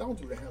 nigga, don't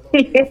do the hello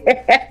beautiful.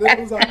 That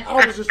was like,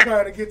 I was just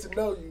trying to get to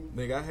know you.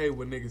 Nigga, I hate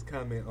when niggas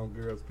comment on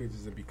girls'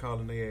 pictures and be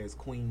calling their ass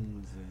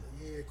queens. And,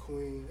 Yeah,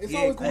 queen. It's yeah,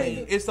 always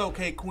queen. It's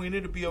okay, queen.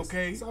 It'll be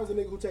okay. It's always a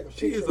nigga who take a picture.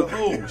 She is a up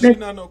hoe. here. She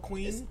not no It's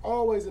queen.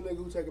 always a nigga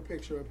who take a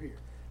picture up here.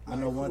 I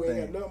know one who ain't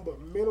thing. got nothing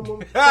but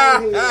minimum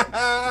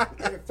forehead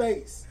and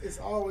face. It's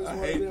always I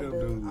one hate of them, them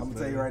bro. dudes. I'm gonna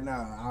tell you right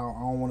now, I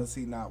don't want to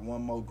see not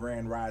one more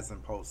Grand Rising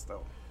post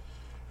though.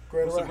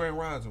 Grand What's the Ri- Grand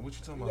Rising? What you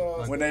talking No,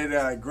 about? When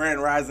they Grand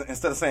Rising,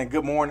 instead of saying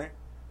good morning,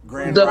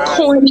 Grand The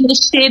Rising.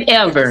 corniest shit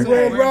ever. Grand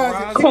Grand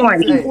Rising, Rising.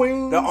 Corny. Hey,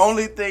 Queens. the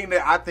only thing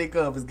that I think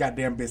of is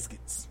goddamn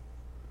biscuits.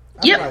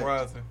 Yep. Grand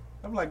Rising.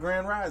 I'm like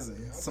Grand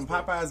Rising, some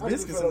Popeyes I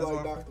just biscuits in feel this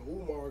like one. Dr.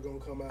 Umar gonna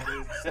come out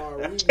and start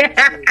reading this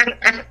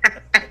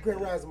shit.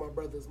 Grand Rising, my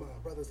brothers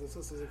and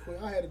sisters and queens.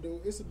 I had a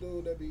dude. It's a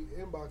dude that be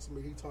inboxing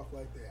me. He talk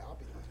like that. I'll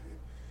be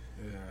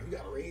like, Yeah. you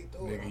gotta read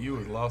through it. Nigga, you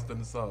was lost in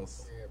the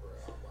sauce. Yeah, bro.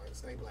 I'm like,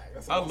 stay black.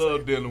 That's I all I'm love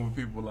saying. dealing with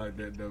people like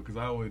that though, cause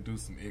I always do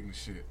some ignorant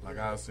shit. Like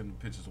I'll send them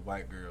pictures of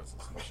white girls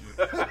or some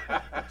shit.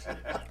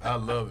 I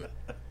love it.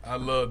 I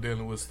love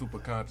dealing with super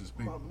conscious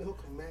My people.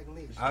 milk and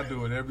magnesia. I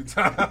do it every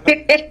time.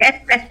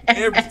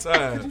 Every Could you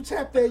time.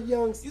 tap that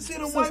young? You see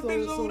them sister white on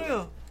bitches the over shoulder?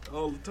 there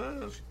all the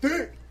time.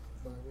 Dick.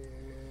 But man,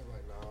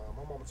 like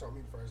nah. My mama told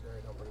me first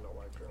grade don't bring no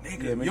white girl.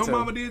 Nigga, Yeah, me your too.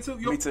 mama did too.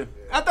 Me too.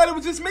 I thought it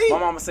was just me. My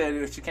mama said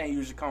if she can't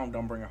use your comb,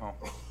 don't bring her home.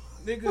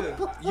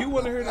 Nigga, you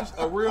want to hear this,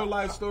 a real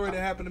life story that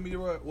happened to me?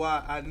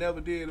 Why I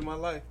never did in my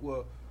life?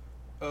 Well,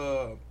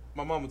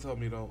 my mama told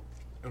me don't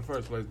in the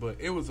first place, but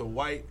it was a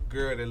white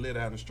girl that lived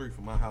down the street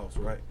from my house,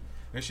 right?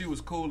 And she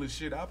was cool as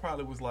shit. I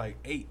probably was like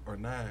 8 or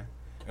 9,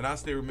 and I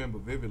still remember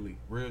vividly,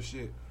 real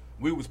shit.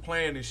 We was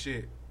playing this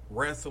shit,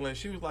 wrestling.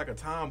 She was like a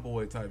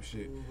tomboy type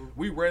shit.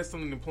 We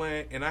wrestling and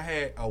playing, and I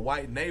had a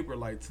white neighbor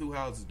like 2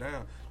 houses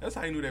down. That's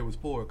how you knew they was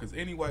poor, because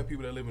any white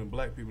people that live in a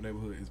black people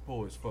neighborhood is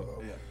poor as fuck.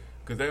 Yeah.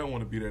 Because they don't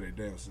want to be there their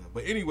damn self.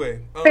 But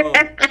anyway,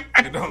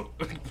 they don't,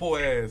 poor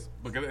ass,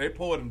 because they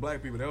poor than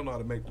black people. They don't know how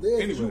to make Yeah, 'cause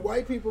anyway. you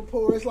white people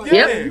poor. It's like,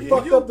 Yeah, you yeah.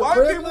 fucked You up the white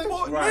privilege. people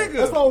poor, Right. nigga.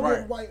 That's why I don't Right.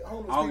 get white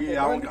homeless I don't people.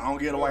 get, I don't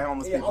get a white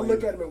homeless Yeah, people. I look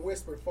either. at them and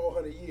whisper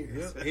 400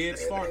 years. Yeah, head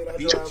start, And then I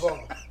bitch. drive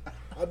off.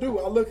 I do.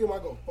 I look at them, I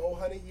go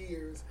 400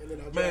 years, and then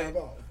I drive Man,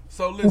 off.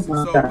 so listen,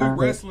 so we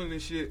wrestling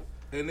and shit,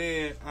 and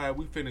then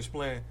we finished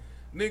playing.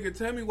 Nigga,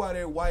 tell me why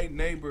that white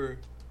neighbor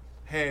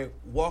had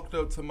walked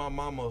up to my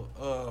mama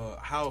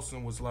house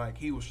and was like,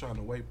 he was trying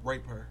to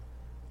rape her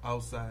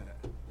outside.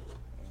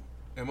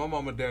 And my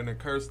mama down there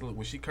cursed,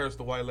 when she cursed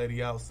the white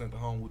lady out, sent her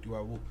home with you,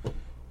 I whoop.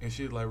 And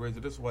she was like, Reggie,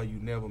 this is why you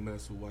never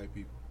mess with white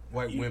people.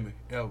 White women,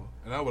 ever.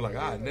 And I was like,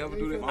 I never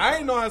do that. I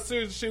ain't know how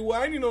serious the shit was. I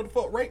didn't even know what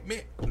the fuck rape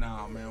meant.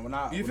 Nah, man. When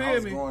I You when I feel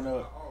was me? growing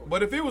up,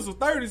 But if it was the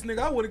 30s, nigga,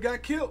 I would have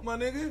got killed, my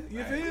nigga.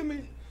 You feel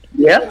me?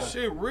 Yep.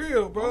 Shit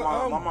real, bro.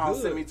 my mom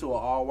good. sent me to an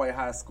all white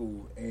high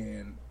school,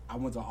 and I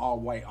went to all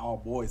white, all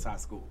boys high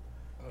school.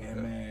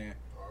 And man,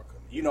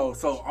 you know,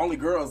 so only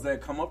girls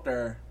that come up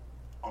there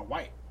are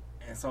white.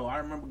 And so I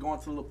remember going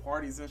to little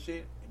parties and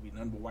shit. It'd be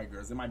nothing but white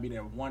girls. It might be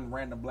that one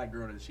random black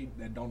girl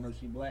that don't know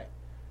she black.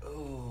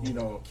 Oh, You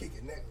know,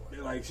 kicking that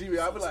one. like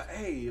I'd be like,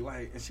 hey,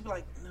 like, and she'd be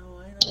like, no,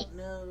 I don't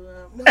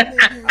know. No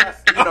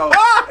niggas. You know,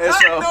 and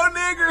so No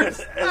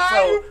niggers. and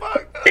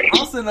so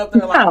I'm sitting up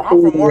there like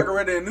I'm from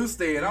Margaretta and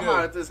Newstead. I'm Yeah.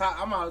 out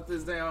at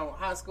this damn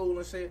high school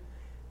and shit.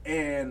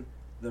 And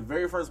the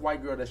very first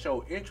white girl that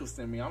showed interest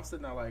in me, I'm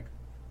sitting there like,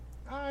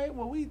 all right,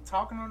 well, we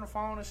talking on the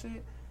phone and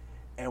shit.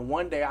 And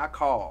one day I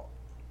called,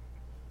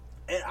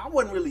 and I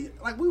wasn't really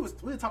like we were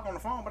talking on the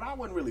phone, but I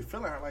wasn't really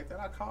feeling her like that.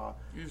 I called,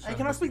 You just hey, trying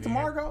can to I speak to get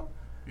in. Margot?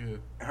 Yeah.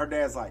 And her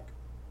dad's like,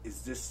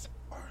 is this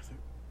Arthur?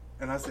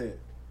 And I said,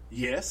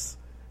 yes.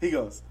 He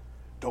goes,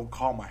 don't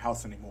call my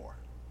house anymore.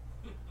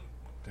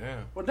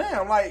 Damn. Well,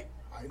 damn, like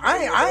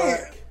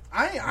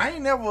I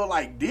ain't never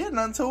like did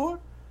nothing to her.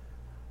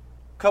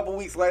 Couple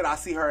weeks later, I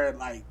see her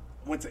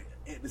went to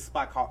this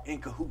spot called In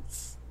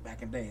Cahoots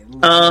back in the day.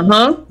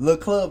 Little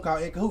club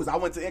called In Cahoots. I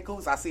went to In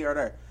Cahoots. I see her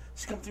there.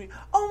 She comes to me.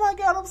 Oh my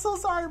God, I'm so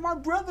sorry. My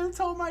brother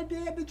told my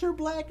dad that you're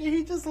black and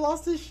he just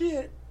lost his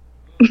shit.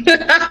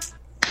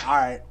 All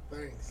right.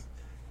 Thanks.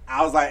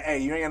 I was like, hey,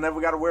 you ain't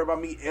never got to worry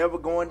about me ever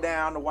going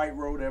down the white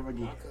road ever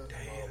again. My cousin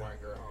brought a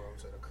white girl home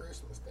to the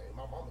Christmas thing.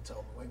 My mama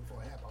told me way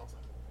before it happened. I was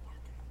like, oh, I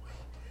can't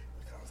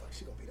wait. And I was like,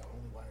 she gonna be the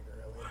only white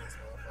girl in this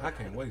motherfucker. I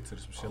can't wait till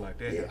some shit like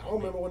that. Yeah, I happen.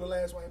 remember when the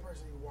last white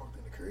person even walked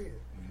in the crib.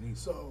 Me neither.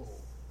 So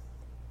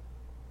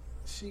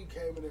she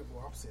came in there,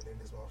 boy, I'm sitting in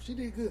this mom. She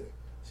did good.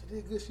 She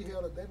did good. She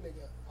held up that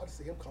nigga. I just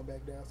see him come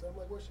back down. So I'm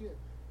like, where's she at?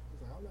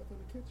 He's like, I left in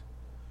the kitchen.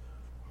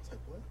 I was like,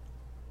 what?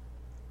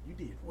 You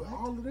did. With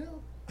all of them?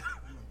 I'm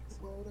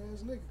like, bold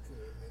ass nigga.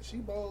 And she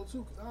bold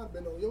too, because I'd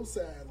been on your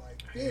side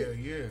like this. Hell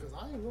yeah. Because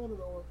I ain't going to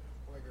no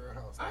white girl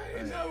house. I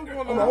ain't never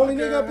going I'm the only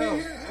nigga up in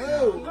here?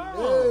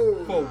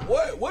 No. For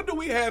what? What do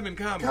we have in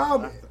common?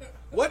 Comment.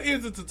 What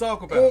is it to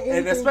talk about?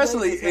 And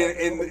especially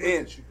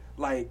in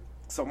like,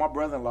 so my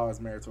brother-in-law is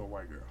married to a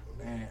white girl.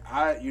 And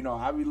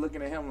I be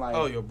looking at him like,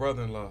 Oh, your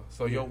brother-in-law.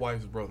 So your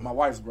wife's brother. my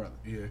wife's brother.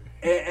 Yeah.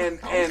 And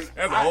That's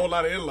a whole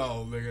lot of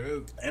in-laws,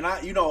 nigga. And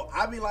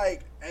I be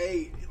like,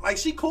 hey, like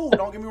she cool.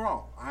 Don't get me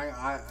wrong.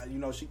 I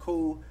she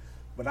cool,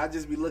 but I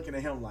just be looking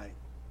at him like,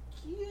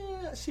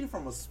 yeah, she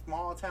from a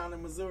small town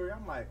in Missouri.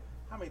 I'm like,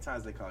 how many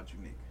times they called you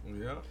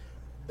nigga?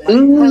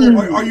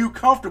 Yeah. Are you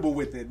comfortable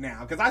with it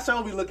now? Because I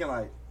sure be looking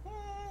like,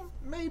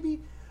 maybe,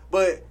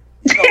 but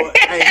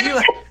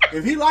hey,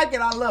 if he like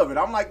it, I love it.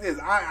 I'm like this.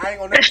 I ain't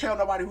gonna never tell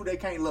nobody who they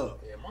can't love.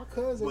 Yeah, my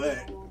cousin. But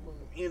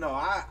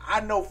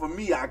I know for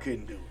me, I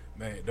couldn't do it.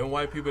 Man, them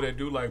white people that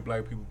do like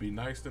black people be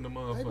nice to the They be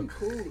motherfucker.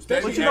 cool.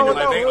 They But be you know acting what,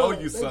 like they though? owe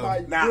you They something.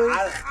 buy Now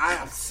good.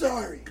 I'm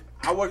sorry.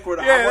 I work with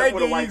a Yeah, they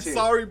white give you chick.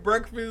 sorry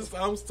breakfast.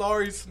 I'm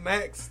sorry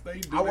snacks. They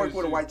do I work that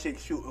with a shit. white chick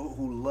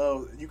who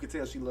loves. You can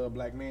tell she love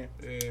black men.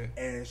 Yeah.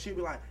 And she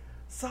be like,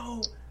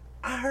 so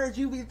I heard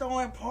you be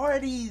throwing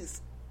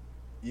parties.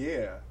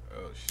 Yeah.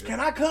 Oh shit. Can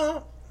I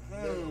come?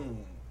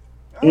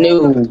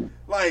 No.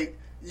 Like,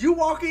 you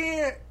walk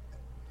in.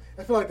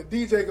 I feel like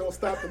the DJ gonna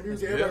stop the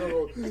music. Everybody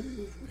gonna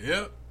go.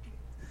 Yep.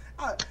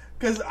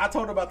 Because I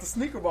told her about the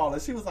sneaker ball,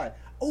 and she was like,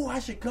 "Oh, I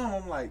should come."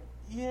 I'm like,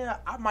 "Yeah,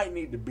 I might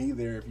need to be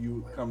there if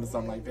you come to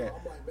something like that."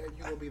 I'm like, man,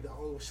 you gonna be the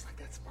old. She's like,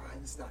 that's fine.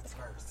 It's not the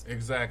first.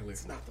 Exactly.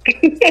 It's not the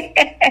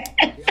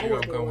first. She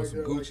gonna come with some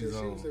Gucci's She was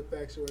on.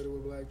 infatuated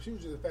with black. She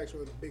was just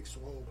infatuated with big,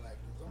 swole black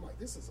dudes. I'm like,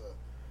 this is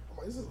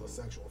a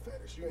sexual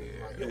fetish. You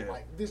ain't like, you don't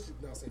like this. Is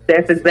not saying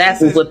That's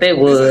exactly what that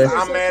was.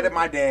 I'm mad at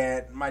my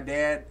dad. My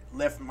dad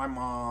left my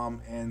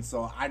mom, and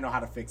so I know how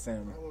to fix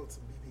him. I want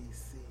some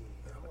BBC.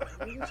 I'm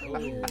like, look at your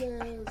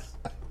weird ass.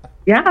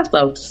 Y'all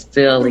so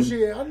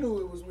silly. I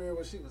knew it was weird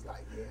when she was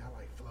like, yeah, I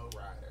like Flo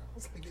Rida. I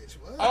was like, bitch,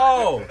 what?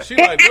 Oh, she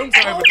like them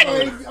type of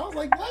things. I was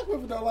like, black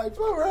women don't like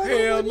Flo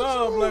Rida. Hell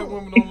no, black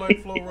women don't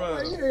like Flo Like,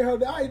 Rida. you ain't heard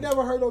that. I ain't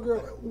never heard no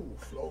girl like, ooh,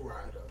 Flo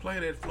Rida. Play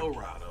that Flo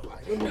Rida.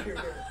 Like, let me hear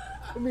that.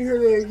 Let me hear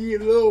that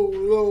get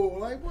low.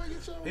 Like, boy,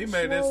 get your He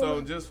made that slow.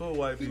 song just for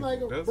white He people. like,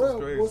 That's bro,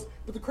 what's crazy.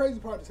 but the crazy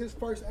part is his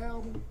first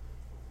album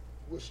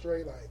was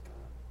straight like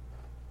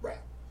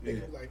rap. Yeah.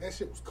 Like that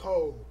shit was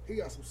cold. He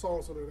got some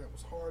songs on there that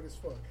was hard as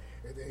fuck.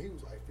 And then he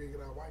was like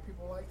figuring out white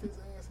people liked his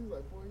ass. He was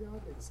like, boy, y'all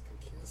niggas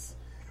can kiss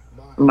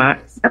my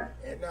ass.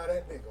 And now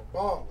that nigga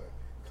balling.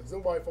 Because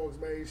them white folks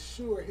made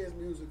sure his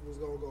music was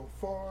going to go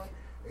far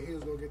and he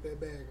was going to get that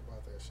bag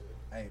about that shit.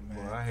 Hey,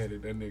 man. Well, I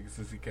hated that nigga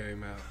since he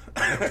came out.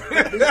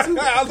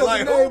 I was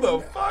like, who the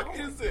fuck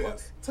is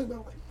this? Took me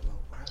out like, Flo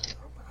Rida.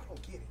 I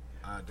don't get it.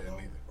 I didn't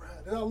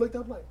either. Then I looked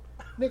up like,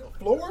 nigga,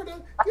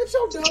 Florida? Get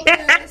your dumb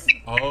ass.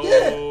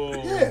 Oh.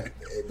 Yeah.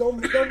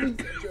 Don't be.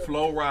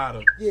 Flo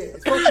Rida. Yeah,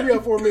 it fucked me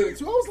up for a minute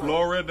too. I was like,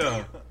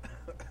 Florida.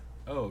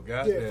 Oh,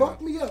 goddamn. yeah,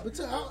 fuck me up.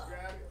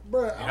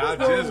 Bruh, I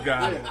just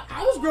got it.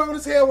 I was grown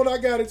as hell when I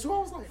got it too. I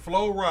was like,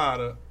 Flo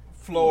Rida,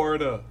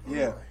 Florida.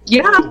 Yeah.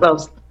 Y'all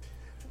so.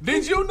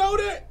 Did you know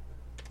that?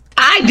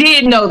 I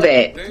did know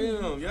that.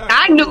 Damn, yeah.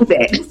 I knew I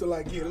that. used to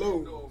like get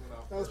low.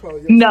 That was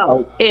probably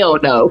No, hell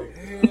no.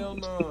 Hell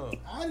no.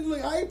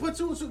 I ain't put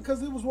you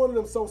because it was one of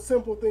them so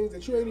simple things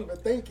that you ain't even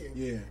thinking.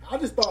 Yeah. I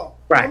just thought,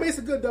 Right. I mean, it's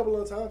a good double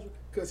entendre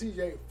because he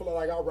ain't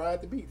like I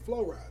ride the beat,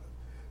 Flow Rider.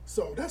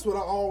 So that's what I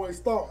always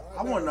thought.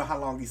 I want to know how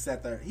long he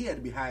sat there. He had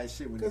to be high as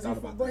shit when he Because thought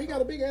about bro, that. he got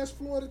a big ass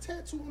Florida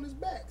tattoo on his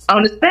back.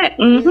 On his back.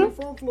 Yeah, Mm-hmm. he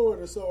from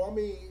Florida, so I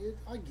mean,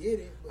 I get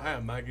it. But I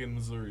am not getting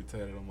Missouri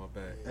tatted on my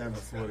back. I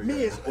swear to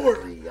Miss God.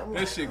 Ori, I'm That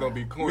like, shit gonna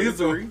be corny.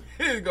 Missouri.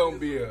 It's gonna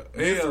be a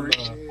hell nah.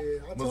 Yeah,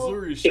 I told-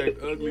 Missouri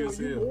shaped ugly you know, as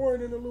you hell.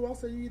 born in the Lou. I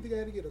said you either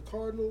had to get a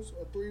Cardinals,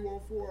 a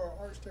 314, or an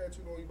Arch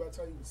tattoo on you by the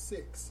time you was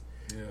 6.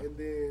 Yeah. And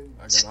then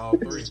I got all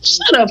three.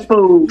 Shut up,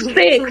 fool. True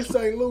Six.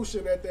 St.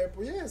 Lucian at that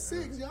point. Yeah,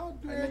 6. Y'all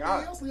do Hey, everything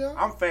nigga, else, y'all.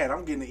 I'm fat.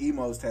 I'm getting the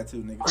emos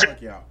tattoo, nigga.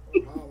 Fuck y'all.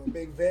 A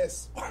big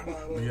vest. Yeah.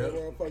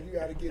 You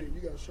gotta get it.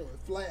 You gotta show it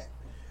flat.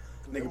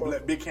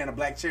 Nigga, big can of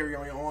black cherry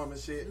on your arm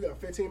and You shit. got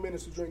 15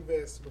 minutes to drink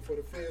vest before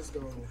the fizz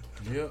go.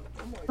 Yep.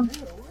 I'm like,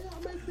 damn, why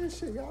y'all make this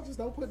shit? Y'all just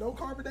don't put no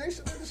carbonation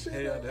in the shit.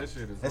 Hell, man. that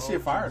shit is That all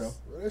shit fire, juice.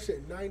 though. Bro, that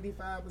shit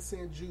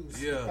 95%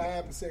 juice. Yeah. 5% I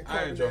ain't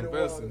carbonated drunk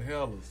best water. in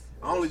Hellas.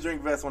 I only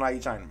drink vest when I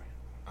eat Chinaman.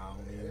 I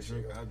don't even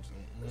drink.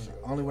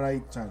 Only when I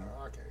eat Chinaman.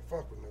 I can't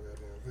fuck with no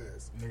goddamn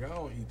vest. Nigga, I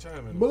don't eat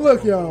China. But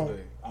look, y'all.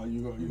 Oh,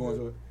 you going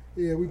to it?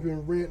 Yeah, we've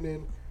been ranting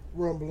and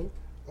rumbling.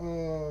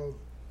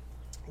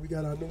 We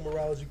got our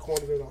numerology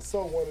corner that I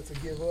so wanted to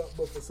give up,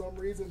 but for some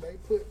reason they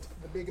put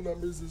the big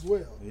numbers as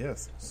well.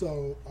 Yes.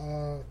 So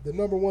the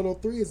number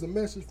 103 is a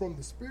message from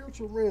the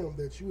spiritual realm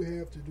that you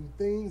have to do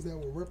things that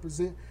will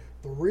represent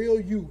the real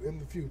you in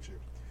the future.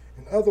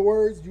 In other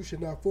words, you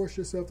should not force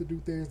yourself to do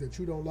things that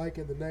you don't like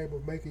in the name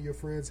of making your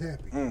friends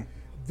happy.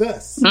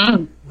 Thus,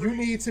 you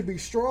need to be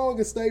strong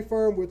and stay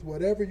firm with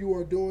whatever you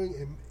are doing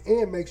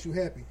and makes you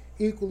happy.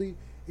 Equally,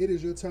 it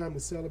is your time to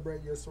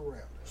celebrate your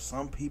surroundings.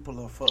 Some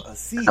people are for a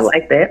season. I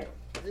like that.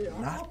 Yeah,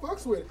 I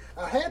fucks with it.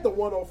 I had the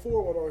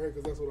 104 one on here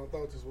because that's what I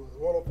thought this was.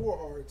 104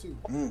 hard too.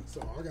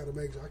 So I got to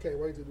make sure. I can't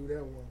wait to do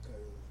that one.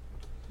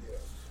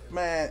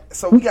 Man,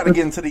 so we got to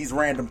get into these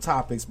random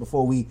topics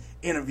before we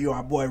interview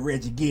our boy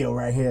Reggie Gill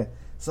right here.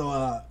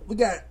 So we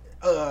got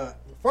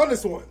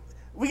Funnest one.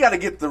 we got to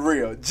get the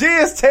real.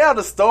 Jizz, tell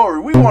the story.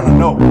 We want to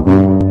know.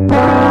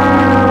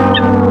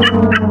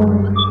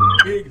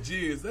 Big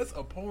Jizz, that's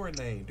a porn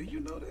name. Do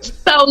you know that?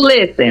 So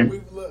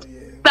listen.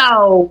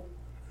 So,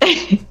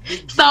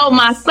 so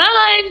my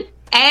son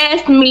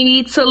asked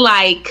me to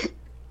like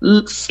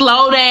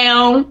slow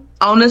down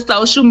on the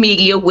social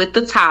media with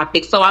the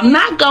topic. So I'm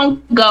not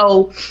going to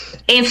go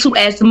into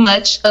as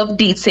much of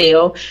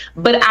detail,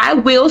 but I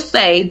will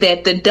say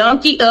that the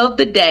donkey of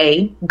the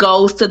day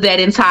goes to that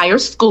entire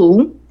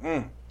school.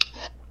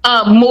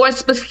 More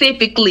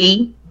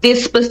specifically,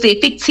 this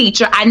specific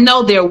teacher. I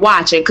know they're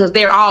watching because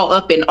they're all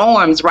up in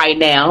arms right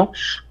now.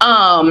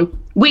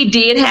 We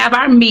did have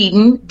our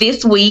meeting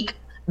this week.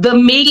 The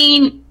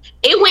meeting,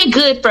 it went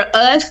good for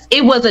us.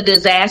 It was a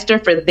disaster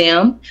for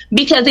them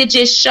because it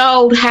just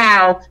showed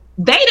how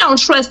they don't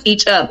trust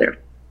each other.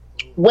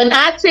 When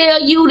I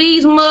tell you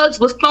these mugs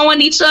was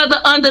throwing each other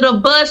under the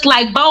bus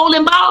like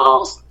bowling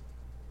balls,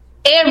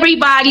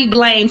 Everybody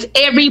blames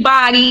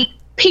everybody.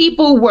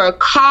 People were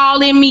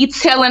calling me,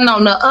 telling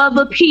on the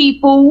other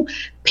people,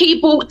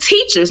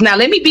 teachers. Now,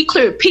 let me be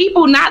clear.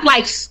 People, not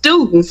like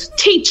students,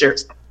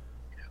 teachers,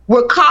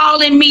 were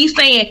calling me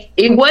saying,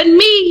 it wasn't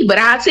me, but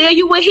I'll tell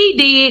you what he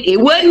did. It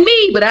wasn't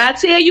me, but I'll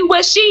tell you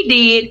what she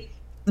did.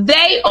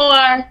 They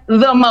are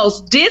the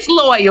most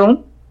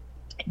disloyal,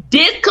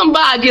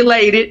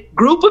 discombobulated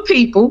group of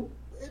people.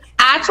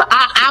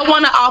 I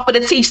want to offer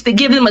to teach to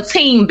give them a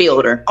team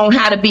builder on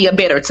how to be a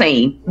better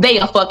team. They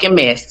a fucking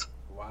mess.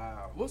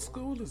 Wow. What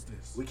school is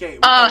this? We can't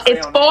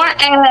As far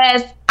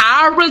as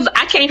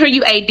I can't hear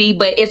you, AD,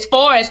 but as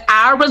far as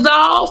our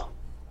resolve,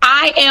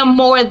 I am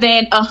more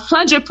than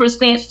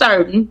 100%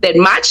 certain that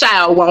my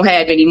child won't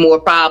have any more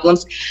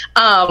problems.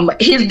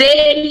 His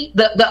daddy,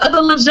 the other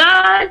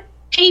LeJean,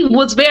 he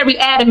was very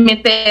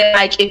adamant that,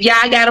 like, if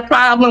y'all got a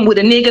problem with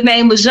a nigga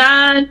named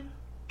LeJean,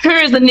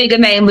 here's a nigga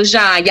named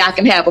LeJean y'all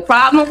can have a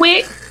problem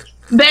with.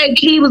 Baby,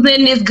 he was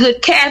in this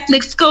good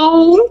Catholic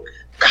school,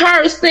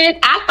 cursing.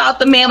 I thought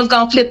the man was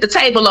going to flip the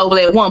table over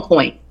at one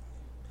point.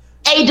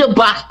 A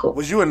debacle.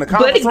 Was you in the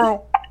conference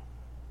room?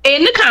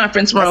 In the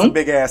conference room. That's a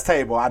big-ass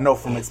table, I know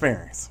from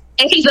experience.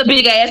 And he's a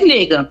big-ass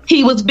nigga.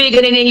 He was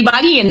bigger than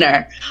anybody in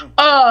there.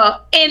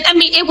 And, I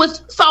mean, it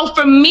was... So,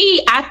 for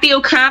me, I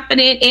feel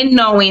confident in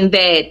knowing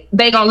that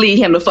they going to leave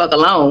him the fuck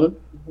alone.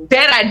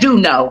 That I do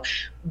know.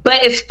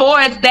 But as far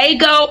as they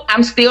go,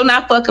 I'm still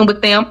not fucking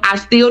with them. I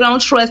still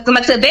don't trust them.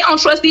 Like I said, they don't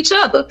trust each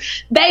other.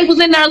 They was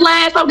in their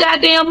lives so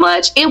goddamn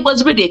much. It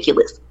was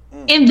ridiculous.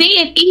 And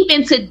then,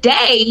 even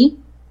today...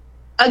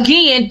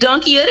 Again,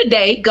 donkey of the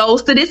day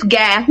goes to this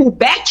guy who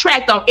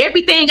backtracked on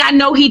everything I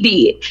know he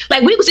did.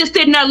 Like, we was just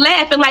sitting there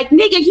laughing like,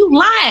 nigga, you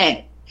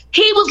lying.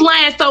 He was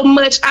lying so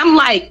much. I'm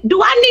like,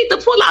 do I need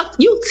to pull out?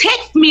 You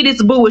text me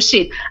this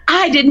bullshit.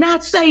 I did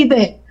not say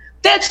that.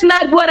 That's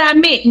not what I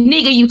meant.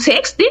 Nigga, you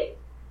texted?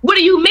 What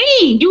do you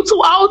mean? You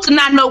too old to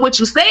not know what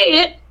you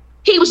said.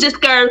 He was just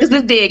scared because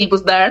his daddy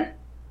was there.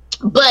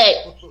 But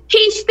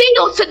he's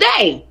still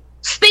today,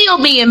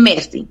 still being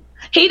messy.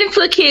 He done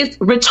took his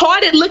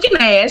retarded looking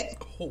ass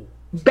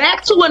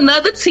back to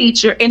another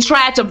teacher and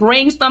tried to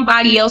bring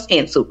somebody else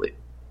into it.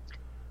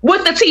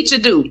 What the teacher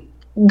do?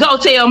 Go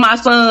tell my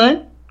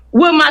son.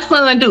 What my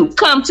son do?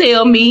 Come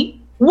tell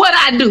me. What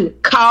I do?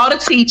 Call the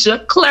teacher,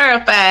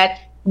 clarified.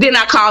 Then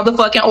I call the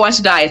fucking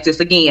archdiocese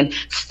again.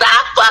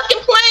 Stop fucking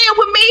playing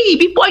with me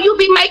before you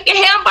be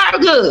making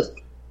hamburgers.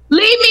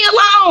 Leave me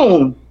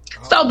alone.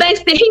 So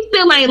he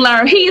still ain't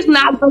learned. He's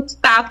not going to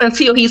stop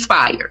until he's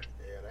fired.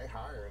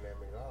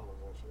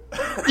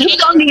 He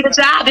gonna need a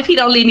job if he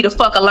don't leave me the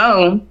fuck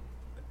alone.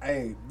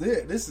 Hey,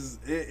 this is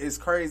it's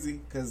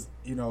crazy because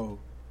you know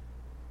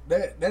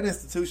that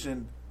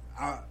institution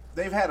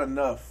they've had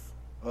enough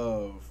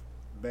of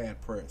bad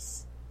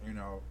press. You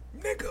know,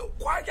 nigga,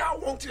 why y'all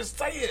won't just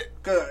say it?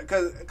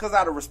 Cause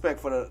out of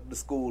respect for the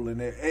school and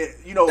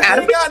you know, you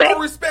ain't got no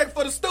respect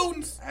for the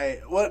students.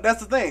 Hey, well,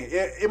 that's the thing.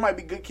 It might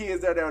be good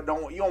kids there that you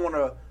don't want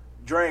to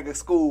drag a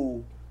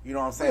school. You know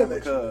what I'm saying?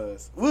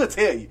 Because we'll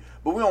tell you,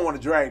 but we don't want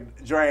to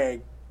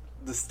drag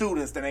the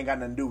students that ain't got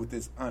nothing to do with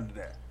this under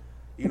there.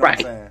 You know what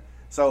I'm saying?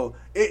 So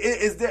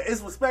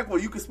it's respectful.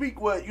 You can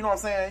speak what, you know what I'm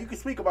saying? You can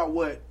speak about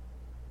what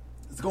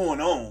is going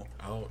on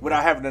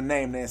without having to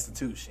name the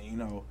institution, you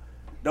know.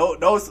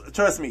 Those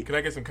trust me. Can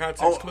I get some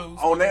context clues?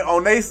 On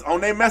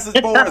their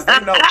message boards, they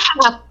know.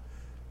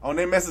 On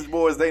their message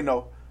boards, they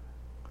know.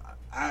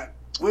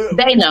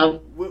 They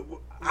know.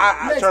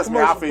 I trust me,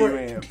 I'll fill you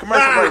in.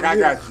 Commercial break, I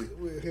got you.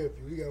 We'll help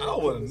you. I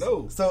want to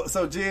know. So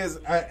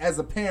Jiz, as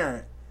a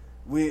parent,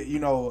 you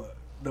know,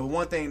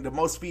 the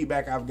most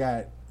feedback I've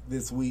got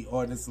this week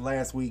or this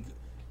last week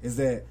is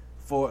that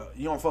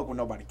you don't fuck with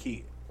nobody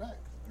kid. Right.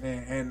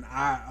 And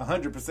I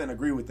 100%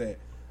 agree with that.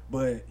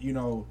 But, you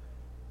know,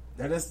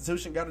 that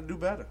institution got to do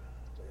better.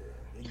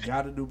 They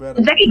got to do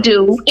better. They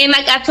do. And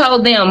like I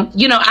told them,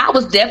 you know, I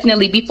was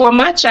definitely, before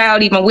my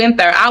child even went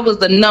there, I was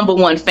the number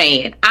one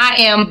fan. I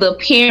am the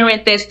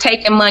parent that's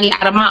taking money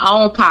out of my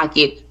own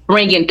pocket,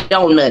 bringing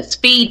donuts,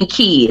 feeding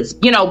kids,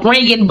 you know,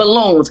 bringing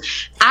balloons.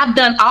 I've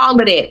done all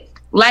of that.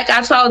 Like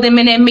I told them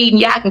in that meeting,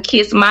 y'all can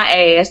kiss my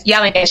ass.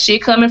 Y'all ain't got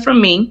shit coming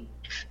from me.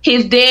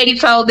 His daddy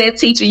told that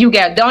teacher,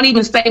 don't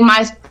even say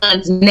my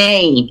son's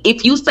name.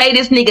 If you say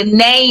this nigga's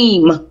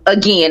name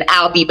again,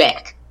 I'll be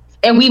back.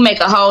 And we make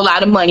a whole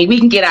lot of money. We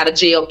can get out of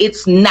jail.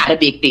 It's not a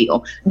big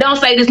deal. Don't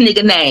say this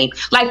nigga name.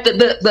 Like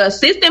the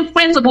assistant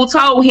principal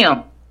told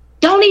him,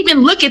 don't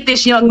even look at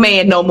this young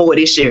man no more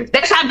this year.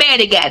 That's how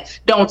bad it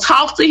got. Don't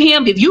talk to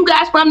him. If you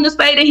got something to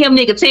say to him,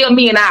 nigga, tell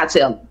me and I'll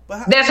tell him.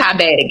 That's how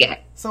bad it got.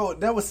 So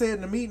that was said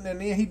in the meeting, and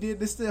then he did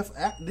the stuff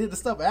after? Did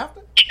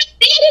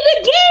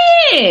it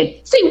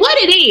again. See what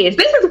it is.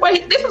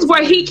 This is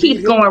where he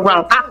keeps going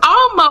wrong.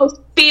 I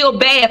almost feel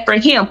bad for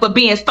him for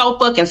being so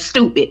fucking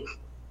stupid.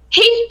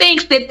 He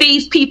thinks that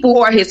these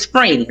people are his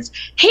friends.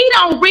 He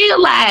don't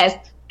realize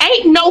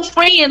ain't no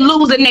friend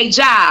losing their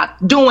job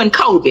doing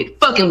COVID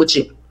fucking with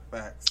you.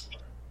 Facts.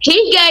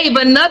 He gave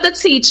another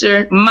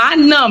teacher my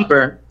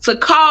number to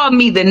call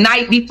me the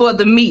night before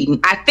the meeting.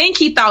 I think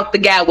he thought the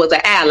guy was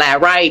an ally,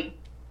 right?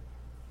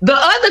 The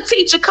other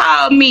teacher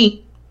called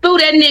me, threw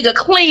that nigga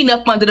clean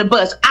up under the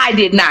bus. I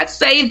did not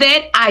say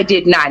that. I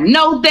did not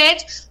know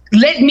that.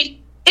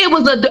 It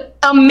was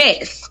a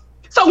mess.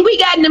 So we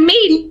got in the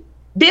meeting.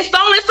 Did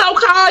so-and-so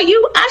call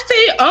you? I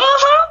said,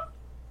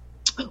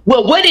 uh-huh.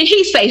 Well, what did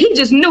he say? He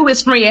just knew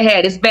his friend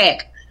had his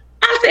back.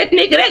 I said,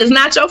 nigga, that is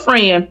not your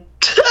friend.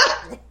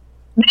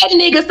 That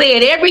nigga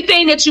said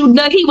everything that you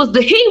done.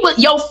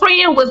 Your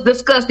friend was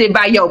disgusted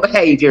by your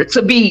behavior,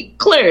 to be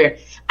clear.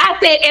 I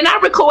said, and I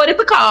recorded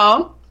the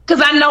call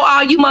because I know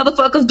all you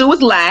motherfuckers do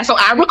is lie. So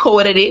I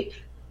recorded it.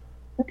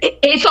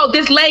 And so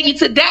this lady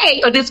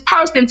today, or this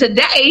person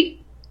today,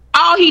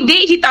 all he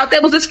did, he thought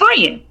that was his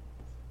friend.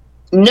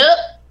 Nope.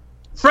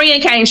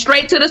 Friend came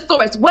straight to the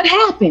source. What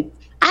happened?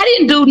 I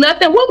didn't do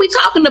nothing. What we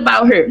talking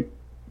about here?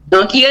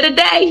 Donkey of the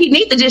day. He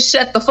needs to just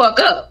shut the fuck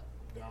up.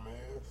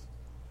 Dumbass.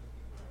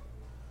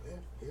 Yeah,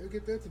 he'll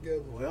get that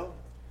together. Well,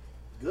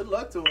 good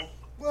luck to him.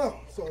 Well,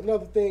 so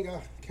another thing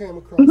I came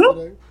across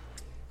today,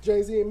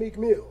 Jay-Z and Meek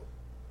Mill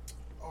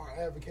are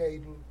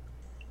advocating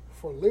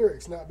for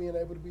lyrics not being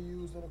able to be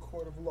used in a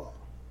court of law.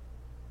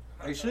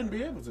 They shouldn't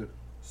be able to.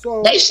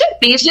 So They should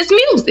be. It's just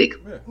music.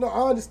 Yeah. no,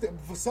 I understand.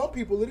 For some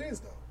people, it is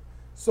though.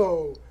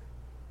 So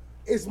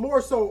it's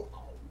more so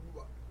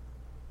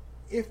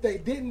if they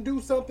didn't do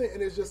something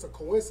and it's just a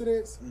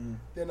coincidence,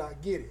 then I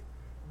get it.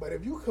 But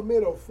if you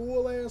commit a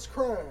full ass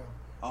crime,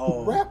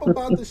 rap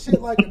about the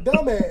shit like a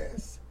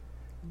dumbass,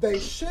 they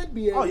should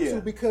be able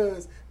to,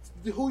 because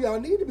who y'all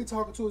need to be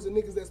talking to is the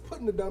niggas that's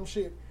putting the dumb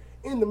shit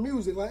in the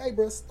music. Like, hey,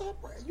 bro, stop.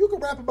 You can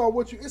rap about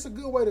what you. It's a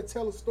good way to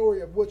tell a story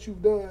of what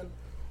you've done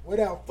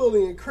without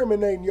fully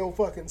incriminating your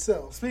fucking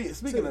self.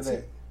 Speaking of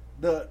that,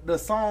 the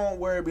song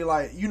where it be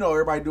like, you know,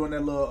 everybody doing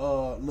that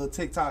little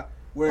TikTok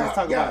where it's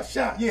talking about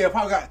shot. Yeah,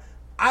 Pop got.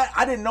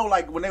 I didn't know,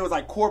 like, when they was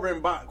like Corbin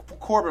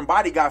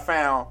body got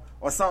found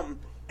or something,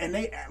 and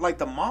they like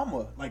the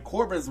mama, like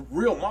Corbin's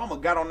real mama,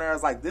 got on there and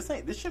was like, this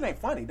shit ain't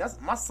funny. That's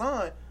my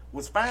son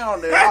was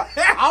found there.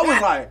 I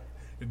was like,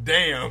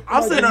 damn.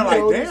 I'm sitting there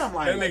like, damn,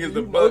 like that nigga's the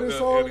You know butt this at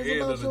song the is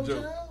end about of the your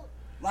joke. child?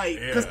 like,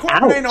 Yeah. because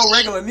Corbin ain't no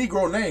regular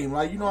Negro name,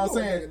 like, you know what I'm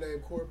I know a saying? nigga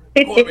named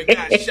Corbin. Corbin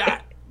got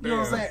shot. You know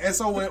what I'm saying? And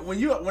so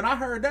when I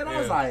heard that, I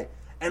was like,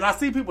 and I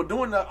see people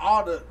doing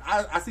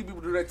I see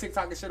people do that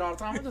TikTok and shit all the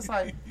time. I'm just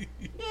like, yeah,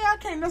 I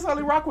can't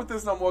necessarily rock with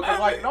this no more, because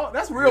like, no,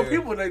 that's real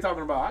people they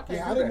talking about. I can't.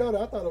 Yeah, I didn't know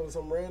that. I thought it was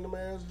some random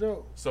ass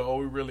joke. So are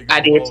we really I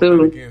going did to too.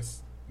 hold it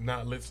against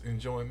not let's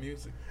enjoy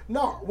music?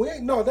 No,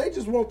 they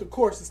just want the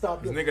courts to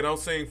stop This doing nigga don't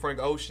sing Frank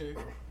Ocean,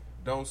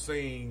 don't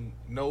sing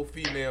no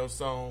female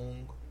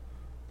song,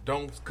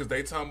 because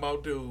they talking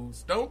about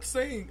dudes. Don't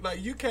sing,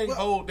 like, you can't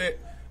hold that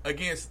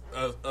against you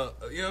know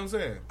what I'm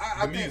saying?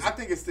 I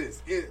think it's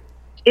this.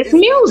 It's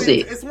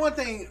music. It's one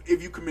thing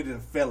if you committed a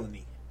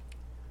felony.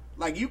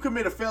 Like, you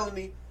commit a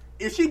felony,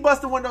 if she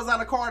busted windows out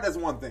of a car, that's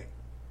one thing.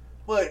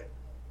 But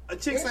a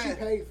chick And she saying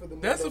paid for the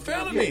That's a windows.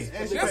 felony. Yes,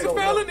 and she That's paid a for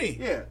it. felony.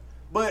 Yeah,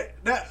 but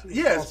that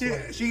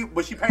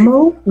she paid for it.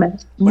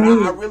 Movement. But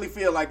I really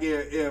feel like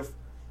if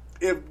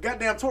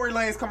goddamn Tory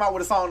Lanez come out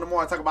with a song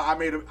tomorrow and talk about I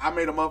made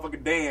a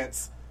motherfucking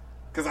dance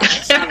because I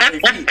shot at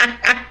their feet,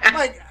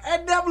 like,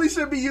 that definitely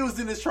should be used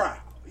in this trial.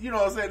 You know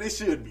what I'm saying? It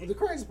should But be. the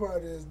crazy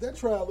part is that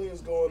trial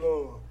is going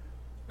on.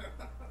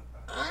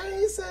 I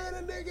ain't saying a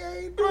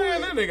nigga ain't doing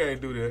Man, that it, nigga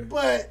ain't do that.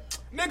 but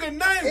Nigga,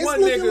 name it's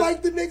one looking nigga.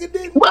 like the nigga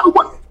did.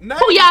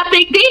 Who y'all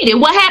think did it?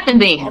 What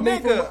happened I then? mean,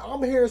 Nigga.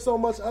 I'm hearing so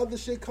much other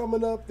shit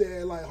coming up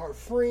that, like, her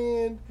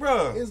friend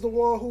Bruh. is the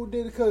one who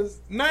did it,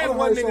 because Name I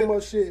one heard so nigga-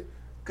 much shit.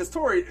 Because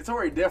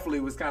Tory definitely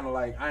was kind of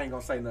like, I ain't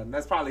gonna say nothing.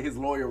 That's probably his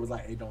lawyer was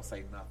like, hey, don't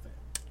say nothing.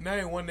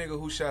 Name one nigga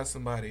who shot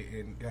somebody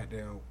and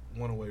goddamn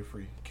went away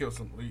free.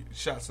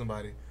 Shot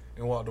somebody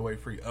and walked away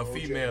free. A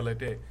female at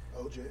that.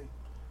 OJ.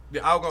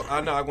 Yeah,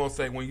 I know I'm gonna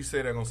say, when you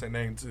say that, I'm gonna say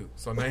name two.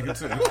 So name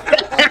two. Because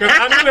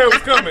I knew that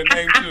was coming.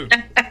 Name two.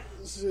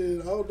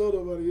 Shit, I don't know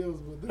nobody else,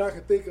 but that I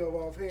can think of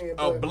offhand. A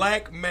but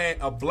black man,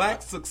 a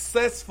black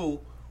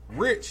successful,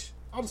 rich,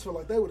 I just feel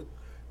like they would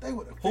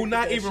have. who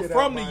not even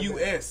from the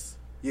U.S.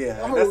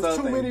 Yeah, I heard that's it the was other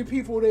too thing. many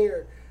people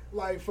there,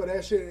 like, for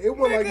that shit. It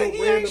wasn't like no Nigga,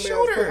 he random ain't ass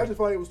shoot her. stuff. I just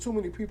thought it was too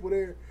many people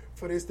there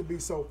for this to be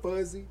so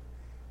fuzzy.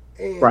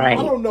 And Right.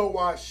 I don't know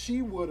why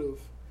she would have.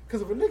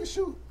 Because if a nigga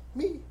shoot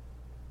me,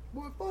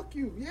 boy, fuck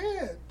you.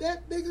 Yeah,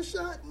 that nigga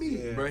shot me.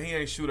 Yeah. Bro, he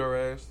ain't shoot her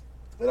ass.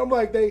 And I'm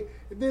like, then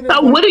it's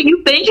So like, what do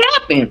you think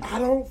happened? I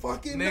don't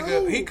fucking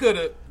Nigga, know. he could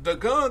have. The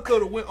gun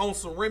could have went on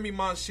some Remy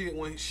Ma shit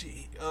when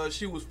she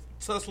was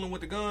tussling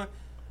with the gun.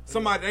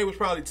 Somebody, they was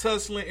probably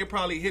tussling. It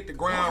probably hit the I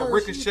ground,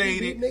 heard she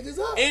ricocheted. beat niggas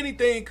up.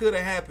 Anything could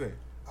have happened.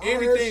 I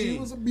heard she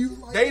Anything. was abused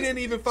like They this didn't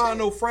even bitch. find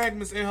no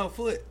fragments in her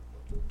foot.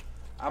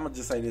 I'm gonna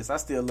just say this. I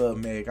still love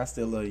Meg. I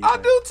still love you. I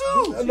Meg. do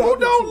too. I Who know, I do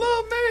don't too.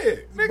 love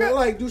Meg? But Nigga,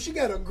 like, dude, she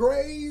got a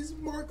graze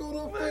mark on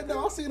her foot.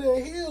 Now I see her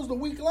in heels the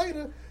week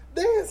later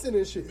dancing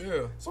and shit.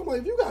 Yeah. So I'm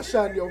like, if you got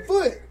shot in your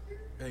foot,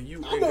 and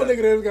you I know a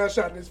nigga that got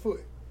shot in his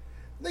foot.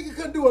 Nigga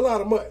couldn't do a lot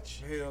of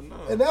much. Hell no.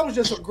 And that was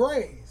just a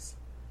graze.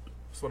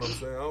 That's what I'm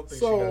saying. I don't think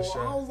So she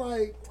got I shot. was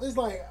like, it's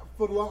like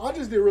for the I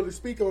just didn't really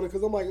speak on it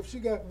because I'm like, if she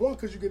got one,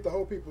 because you get the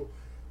whole people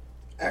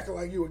acting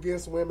like you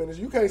against women, and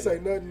you can't say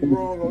nothing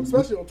wrong,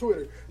 especially on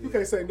Twitter. You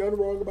can't say nothing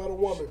wrong about a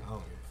woman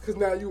because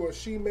now you a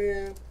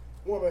she-man,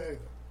 woman hater.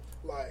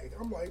 Like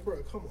I'm like,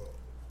 bro, come on.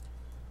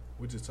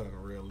 We're just talking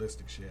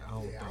realistic shit. I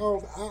don't Yeah,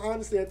 think. I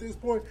honestly at this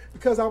point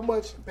because how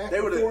much back They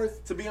and would forth.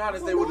 have, to be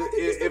honest, they Well, would no, have. I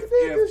think it's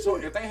the business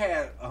shit. If they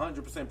had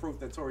 100% proof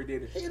that Tory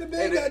did it, He'd have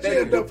they'd been got they'd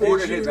jammed have up for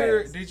deported shit. his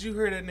ass. Did you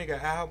hear that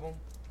nigga album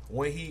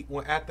when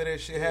after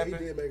that shit Yeah, happened?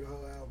 he did make a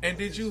whole album. And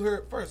did you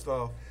hear? First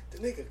off, The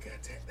nigga got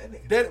that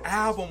nigga. that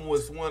album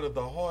was one of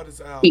the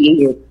hardest albums.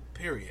 Yeah.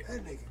 Period.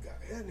 That nigga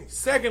got that nigga.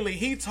 Secondly,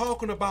 he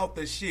talking about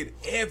the shit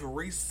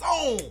every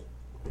song.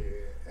 Yeah,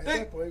 at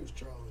that point he was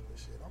trolling and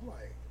shit. I'm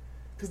like,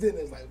 because then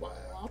it's like, wow,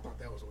 I thought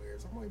that was weird.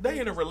 So I'm like, They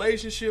in a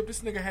relationship.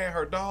 This nigga had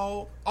her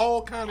dog.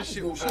 All kind of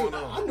shit was going I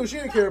on. knew she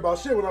didn't care about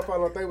shit when I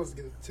found out they was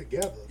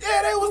together.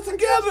 Yeah, they was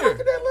together.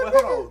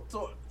 But hold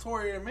on,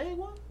 Tory and May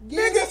one?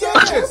 Yeah, Nigga, that's yes.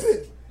 what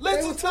happened.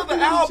 Listen They was to the fucking with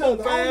each album,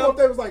 other. I don't know fam. if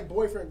they was like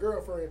boyfriend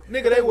girlfriend.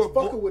 Nigga, but they were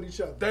fucking with each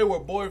other. They were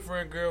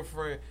boyfriend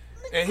girlfriend,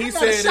 and he I got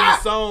said a in the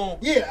shot. song.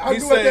 Yeah, I he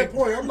knew said, at that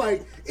point. I'm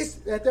like, it's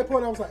at that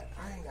point I was like,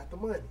 I ain't got the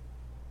money.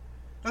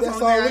 That's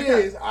the all only it thing I got.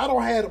 is. I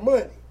don't have the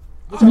money.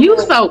 You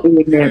so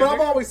ignorant. But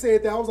I've always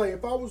said that. I was like,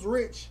 if I was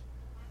rich,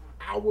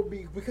 I would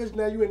be, because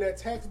now you're in that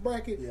tax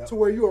bracket Yep. to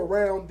where you're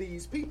around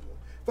these people.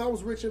 If I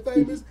was rich and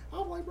famous, I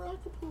was like, bro, I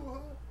could pull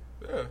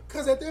her. Yeah.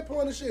 Because at that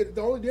point of shit,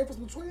 the only difference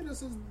between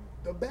us is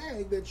the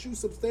bag that you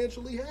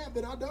substantially have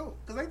that I don't.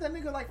 Cause ain't that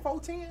nigga like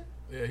 4'10"?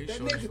 Yeah, he That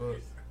short as nigga-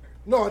 fuck.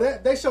 No,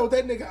 they showed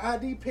that nigga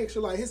ID picture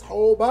like his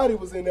whole body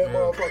was in that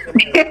motherfucker.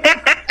 Like,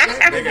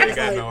 that Nigga ain't was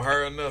got like- no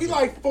hair or nothing. He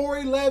like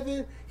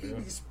 4'11". He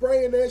be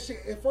spraying that shit.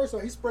 At first,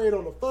 he sprayed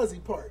on the fuzzy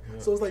part.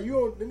 So it's like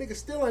the nigga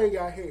still ain't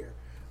got hair.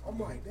 I'm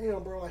like,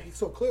 damn, bro. Like,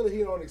 so clearly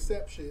he don't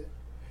accept shit.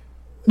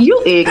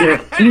 You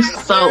ignorant. You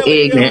so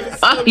ignorant.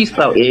 Oh, you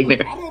so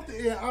ignorant. I don't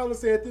think,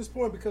 honestly, at this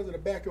point, because of the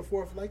back and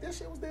forth, like that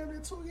shit was damn near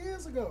 2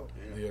 years ago.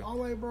 Yeah. I'm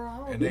like, bro, I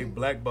don't And they think-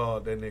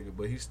 blackballed that nigga,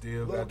 but he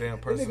still Look, goddamn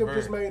that nigga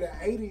just persevering. made an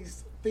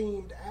 80s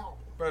themed album.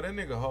 Bro, that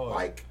nigga hard.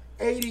 Like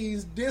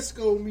 80s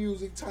disco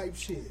music type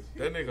shit.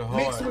 That nigga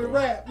hard. Mixed with bro.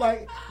 rap,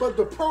 like, but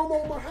the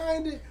promo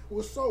behind it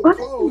was so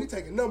cold. He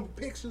taking number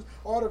pictures,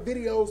 all the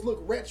videos look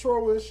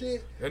retro and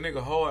shit. That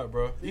nigga hard,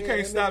 bro. You Yeah,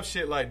 can't that stop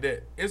shit like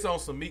that. It's on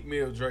some Meek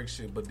Mill Drake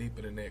shit, but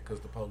deeper than that,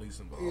 cause the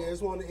police involved. Yeah,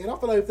 it's one, and I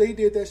feel like if they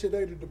did that shit,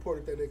 they'd have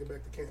deported that nigga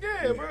back to Canada.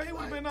 Yeah, bro, he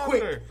would have been out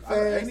quick, there.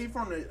 fast. Ain't he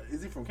from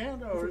is he from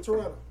Canada or From is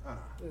Toronto. Ah.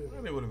 Yeah.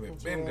 That nigga would have been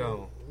Toronto.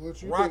 gone. What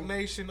you Rock think?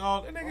 Nation,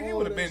 all that nigga, he All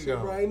would have that been shit,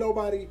 gone. bro. Ain't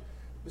nobody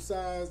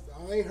besides,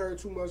 I ain't heard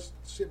too much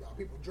shit about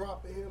people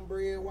dropping him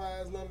bread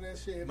wise, none of that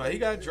shit. No, he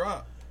got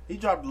dropped. He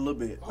dropped a little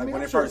bit, I like mean,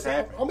 when I'm it sure first some-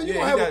 happened. I mean, you Yeah,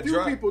 gonna he have a got few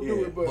dropped. people do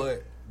Yeah, it, but But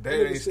that that nigga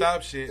ain't shit-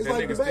 stop shit. it's That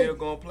like nigga the still baby.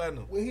 going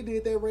platinum. When he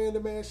did that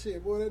random ass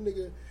shit, boy, that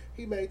nigga,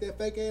 he made that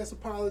fake ass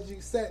apology,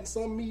 sat in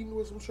some meeting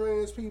with some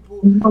trans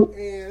people, and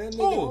that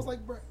nigga, I was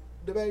like, bro,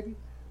 the baby,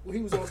 when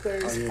he was on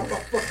stage, talking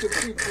about fucking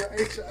people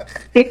with HIV.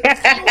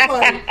 I was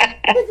like,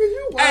 nigga,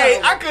 you wild.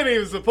 Hey, I couldn't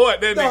even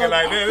support that nigga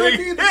like I that. couldn't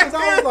either, 'cause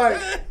I was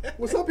like,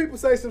 when some people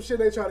say some shit,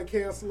 they try to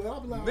cancel it.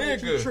 I'll be like, oh, you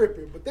Nigga.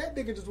 tripping. But that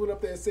nigga just went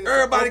up there and said,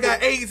 Everybody something.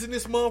 got AIDS in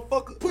this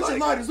motherfucker. Put your Like,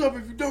 lighters up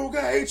if you don't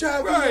got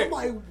HIV. Right. I'm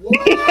like,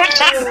 what?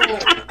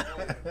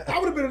 I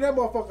would have been in that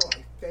motherfucker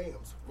like, damn.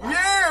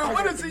 yeah,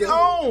 what is he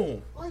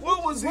on?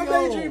 What was he What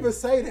on? made you even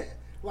say that?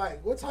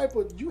 Like, what type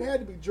of, you had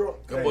to be drunk.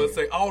 That boy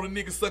say all the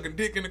niggas sucking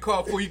dick in the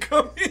car before you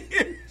come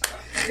in.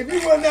 If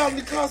you run out in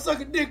the car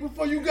sucking dick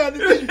before you got the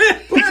thing,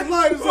 put your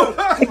lighters up.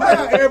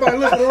 Everybody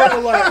looking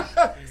around like,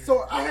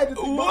 so I had to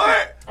think.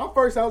 What? At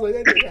first, I was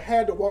like, that nigga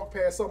had to walk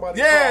past somebody.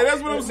 Yeah,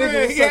 that's what I'm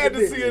saying. He had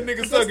to see a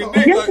nigga sucking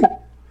dick. Like,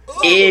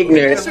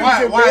 Ignorant.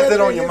 Why is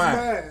that on your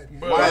mind?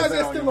 Why is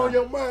that still on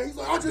your mind? He's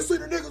like, I just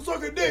seen a nigga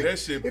sucking dick. That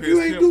shit if you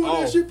pissed ain't him doing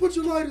off. that shit, put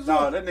your lighters No,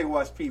 up. that nigga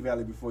watched P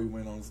Valley before he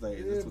went on stage.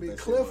 Yeah, That's what be that shit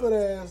Clifford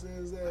was. ass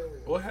is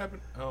that. what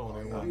happened? I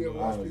don't even Yeah, know.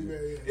 watch me,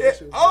 man. Yeah. That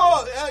shit was-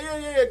 Oh,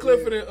 yeah.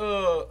 Clifford and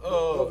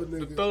other the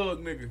nigga.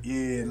 thug nigga.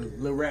 Yeah,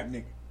 little rap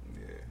nigga.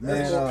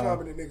 That's Man, what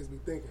comedy niggas be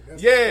thinking.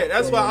 Yeah,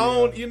 that's why I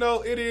don't. You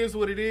know, it is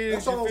what it is.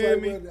 That's all I You was feel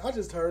like, me? man, I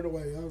just turned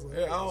away. I was like,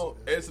 Yeah, I don't.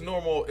 It's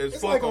normal. It's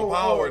it's fuck like on on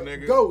power,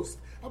 nigga. Ghost.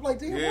 I'm like,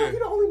 damn, Yeah. why he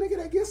the only nigga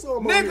that gets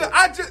some?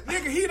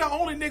 Nigga, he the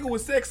only nigga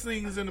with sex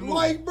scenes in the movie.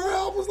 Like, bro,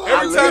 I was like,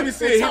 Every time you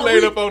see it, he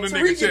laid up on the Tariq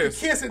nigga get the chest.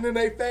 kiss and then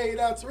they fade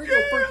out. Tariq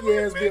gonna freaky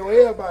ass be on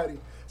everybody.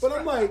 But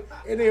I'm like,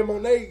 and then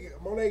Monet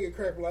get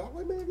cracked. Like, I'm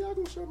like, man, y'all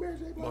gonna show Mary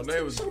J. Blige?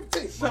 Monet was Show the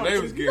titties. Monet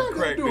was You're not getting gonna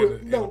cracked do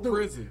it. in Don't a do it.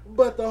 prison.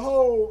 But the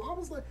whole, I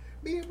was like,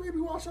 me and Ruby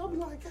watch, I'll be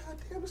like, God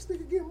damn, this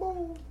nigga get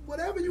more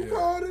whatever you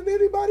call it than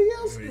anybody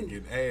else He do.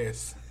 getting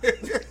ass.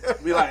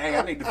 Be like, hey,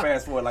 I need to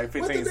fast forward like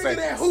What the 15 nigga that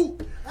seconds.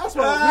 hoop? That's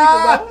what I'm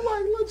thinking about. I'm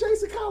like, look,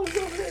 Jason Collins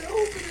over there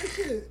hooping that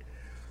shit.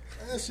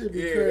 That shit be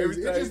Yeah, every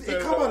crazy. time It he just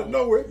turn come out of on.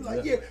 nowhere. It be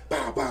like, yeah,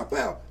 bow, bow,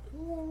 bow.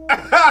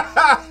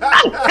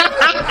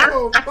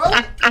 Oh,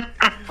 fuck.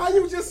 How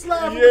you just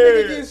slide from a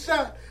nigga getting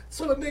shot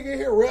to a nigga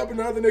here rapping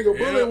the other nigga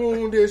bullet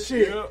wound and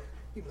shit? Yeah.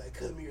 He be like,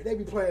 come here. They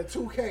be playing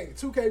 2K.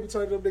 2K be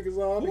turning them niggas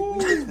on. I be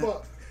weak as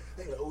fuck.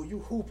 They like, oh, you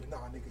hooping. Nah,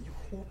 nigga, you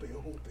hooping. I'm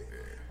like,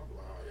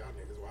 oh, y'all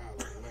niggas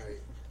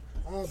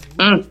wild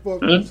tonight.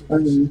 Fuck with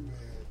some shit, man.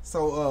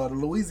 So the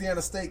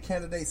Louisiana State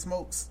candidate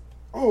smokes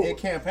Oh, in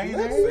campaign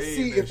let ads? me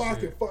see if I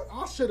shit.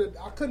 can.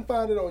 I couldn't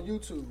find it on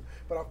YouTube,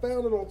 but I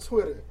found it on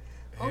Twitter.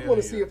 I Hell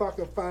want to yeah. see if I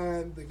can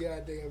find the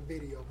goddamn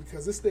video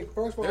because this thing.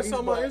 First of all, That's he's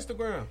on my black.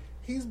 Instagram.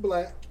 He's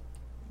black.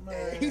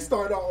 And he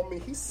started out on me.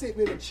 He's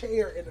sitting in a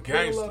chair in the middle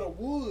Gangster. of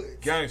the woods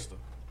Gangster.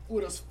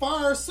 with a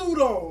fire suit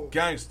on.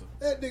 Gangster.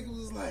 That nigga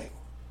was like,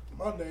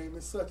 "My name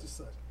is such and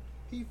such."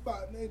 He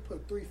fought. They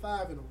put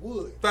 3-5 in the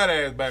wood. Fat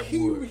ass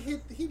backwood.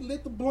 He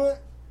lit the blunt.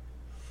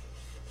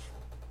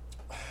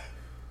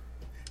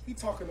 He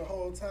talking the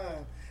whole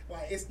time.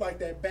 Like, it's like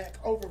that back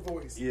over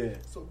voice. Yeah.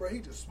 So, bro, he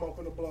just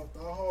smoking the blunt the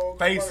whole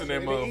Facing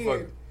that commercial. In the motherfucker.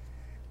 end,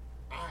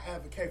 I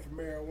advocate for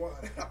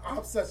marijuana.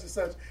 I'm such and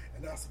such,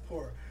 and I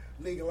support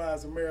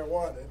legalizing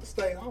marijuana in the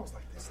state. I was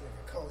like, this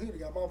nigga cold. He done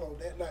got my vote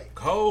that night.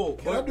 Cold.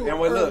 Can I do And an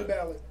well, early look,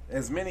 ballot?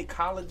 as many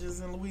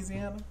colleges in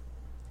Louisiana,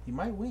 he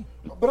might win.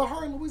 But I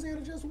heard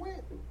Louisiana just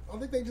went. I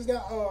think they just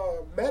got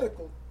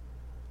medical.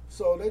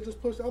 So they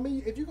just pushed. I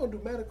mean, if you're going to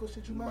do medical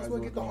shit, you might as well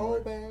get the go whole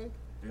right. bag.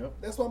 Yep.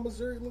 That's why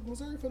Missouri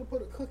finna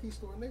put a cookie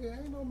store. Nigga,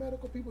 ain't no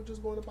medical people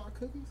just going to buy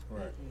cookies.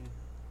 Right.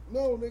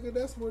 No, nigga,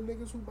 that's where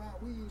niggas who buy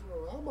weeds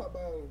from. I'm not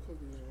buying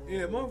cookies.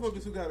 Yeah,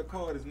 motherfuckers who got a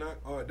card is not.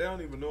 They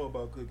don't even know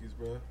about cookies,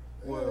 bro.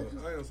 Well, I ain't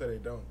gonna say they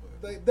don't,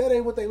 but That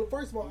ain't what they.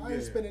 First of all, I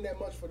ain't Yeah. spending that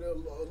much for the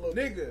little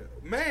nigga,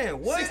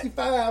 man, what?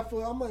 65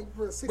 for. I'm like,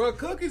 bro, 60, Bro,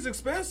 cookies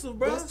expensive,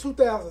 bro. that's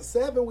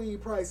 2007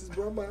 weed prices,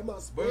 bro. I'm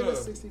not spending Bruh.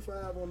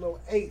 65 on no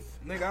eighth.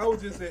 Nigga, I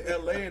was just in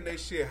LA and they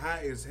shit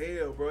hot as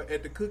hell, bro.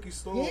 At the cookie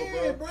store, Yeah,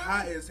 bro, bro.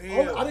 hot as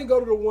hell. I didn't go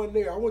to the one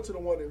there. I went to the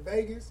one in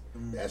Vegas.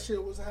 That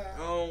shit was hot. I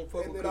don't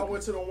fuck And with then I went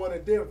cookies. to the one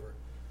in Denver.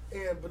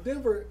 But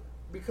Denver,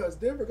 because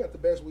Denver got the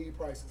best weed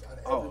prices out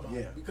of Oh,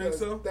 everybody. yeah. Because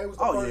Think so? that was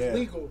the Oh, first yeah.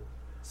 legal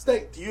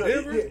state. Denver?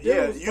 Denver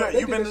Yeah, was you first. They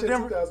did been that to shit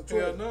Denver?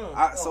 2012. Hell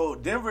no. So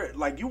Denver,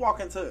 like you walk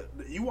into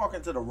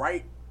the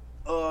right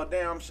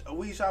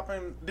weed shop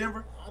in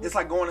Denver. It's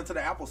like going into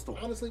the Apple store.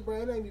 Honestly, bro,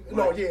 it ain't even.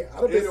 Like, No, yeah.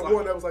 I done been it's in like-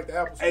 one that was like the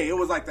Apple store. Hey, it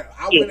was like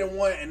I went in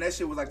one and that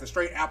shit was like the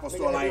straight Apple Nigga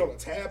store. had me on a Like,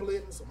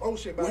 tablet and some more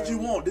shit. what you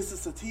behind me. want? This is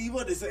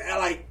sativa. This is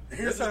like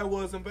here's That's how it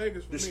was in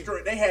Vegas for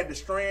me. they had the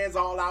strands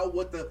all out.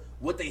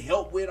 What they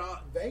help with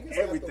Vegas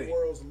everything. got the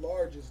world's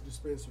largest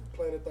dispensary,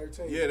 Planet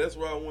 13. Yeah, that's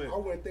where I went. I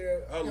went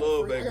there. I got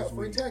love free, I got Vegas a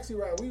free weed. taxi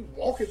ride. We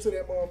walking to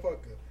that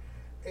motherfucker,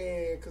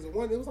 and because it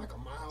was like a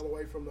mile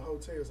away from the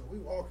hotel, so we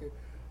walking.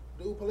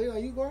 Dude, police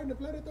like, you going to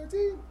Planet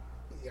 13?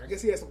 Yeah, I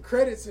guess he had some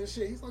credits and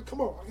shit. He's like,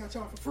 come on, I got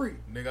y'all for free.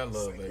 Nigga, I love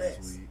Say Vegas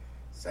less. weed.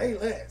 Say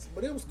less.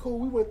 But it was cool.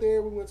 We went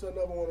there. We went to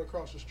another one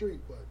across the street.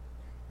 But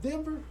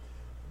Denver,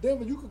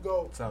 you could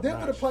go. Top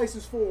Denver, the notch.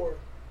 places for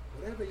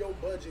whatever your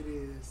budget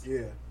is.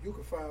 Yeah. You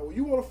can find. Well,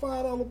 you want a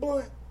 $5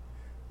 blunt?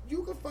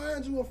 You can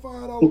find you a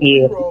 $5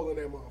 Yeah. pre-roll in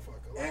that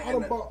motherfucker. Like, I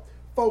done And- bought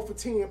 4 for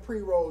 $10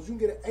 pre-rolls. You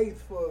can get an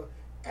eighth for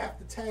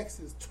after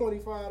taxes,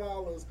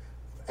 $25,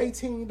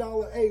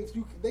 $18 eighth.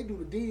 They do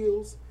the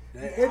deals.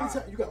 Every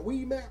time you got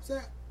Weed Maps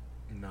app.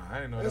 Nah, I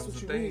didn't know That's that was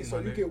what a you thing, need. So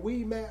my you nigga. get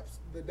Weed Maps,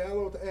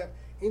 download the app.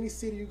 Any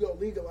city you go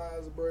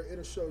legalize it, bro,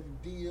 it'll show you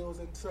deals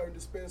in certain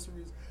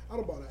dispensaries. I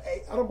done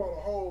bought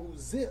a whole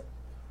zip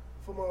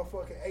for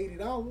motherfucking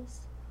 $80.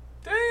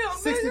 Damn,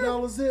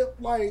 $60 zip.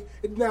 Like,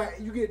 now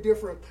you get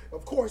different.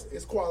 Of course,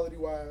 it's quality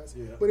wise,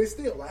 Yeah. but it's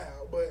still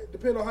loud. But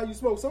depending on how you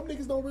smoke, some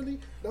niggas don't really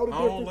know the I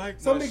don't difference. like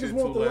Some my niggas shit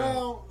want too the loud.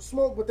 loud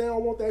smoke, but they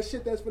don't want that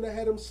shit that's gonna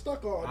have them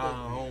stuck all day.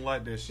 I don't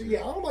like that shit. Yeah,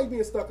 I don't like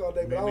being stuck all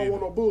day, but Me I don't neither.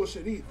 want no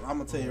bullshit either. I'm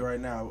gonna tell you right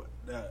now,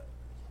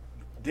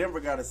 Denver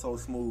got it so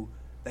smooth.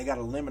 They got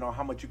a limit on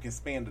how much you can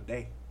spend a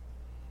day.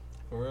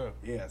 For real.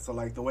 Yeah, so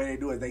like the way they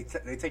do it,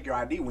 they take your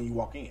ID when you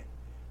walk in.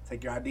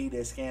 Take your ID,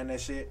 they scan that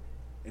shit,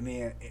 and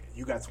then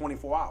you got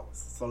 24 hours.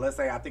 So let's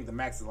say I think the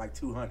max is like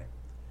 200.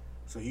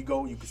 So you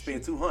go, you can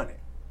spend 200.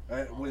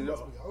 It must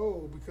be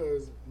old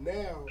because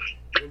now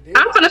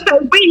I'm gonna say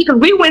we because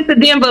we went to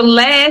Denver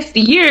last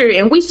year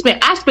and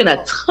I spent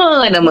a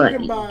ton of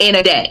money in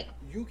a day.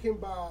 you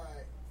can't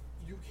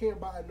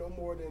buy no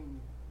more than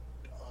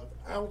an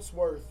ounce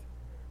worth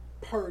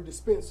per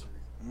dispensary.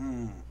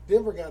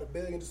 Denver got 1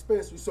 billion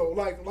dispensaries. So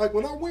like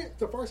when I went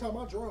the first time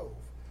I drove,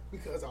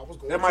 because I was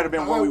going That might have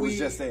been buy what we was weed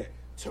just saying.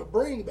 to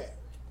bring back.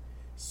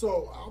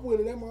 So I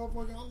went in that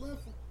motherfucker. I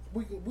left.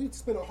 We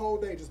spent a whole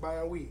day just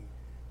buying weed.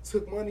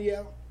 Took money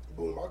out.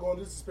 Boom. I go to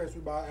this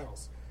dispensary, buy an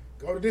ounce.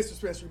 Go to this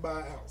dispensary,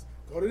 buy an ounce.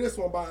 Go to this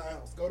one, buy an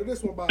ounce. Go to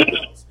this one, buy an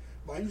ounce.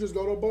 Like you just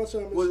go to a bunch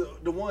of them. Was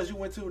the ones you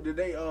went to? Did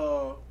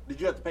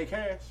you have to pay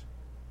cash?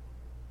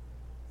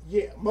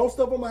 Yeah, most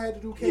of them I had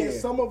to do cash. Yeah.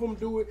 Some of them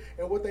do it,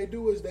 and what they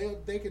do is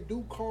they can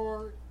do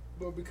card,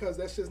 but because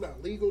that's just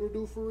not legal to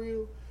do for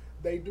real,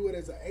 they do it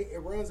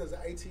it runs as an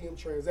ATM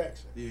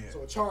transaction. Yeah.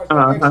 So it charges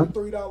an extra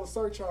 $3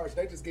 surcharge.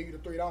 They just give you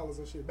the $3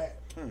 and shit back.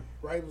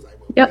 Right? It was like,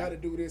 well, Yep. we got to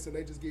do this, and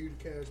they just give you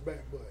the cash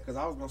back. Because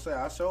I was gonna say,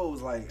 our show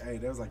was like, hey,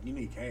 they was like, you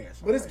need cash.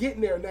 But it's like,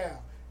 getting there now.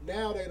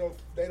 Now they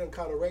don't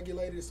kind of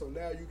regulate it, so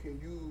now you can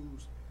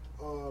use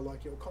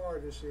like your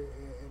card and shit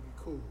and be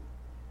cool.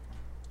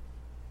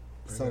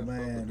 So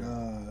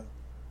man,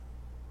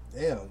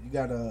 you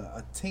got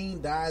a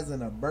teen dies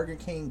in a Burger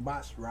King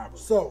botched robbery.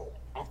 So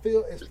I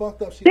feel it's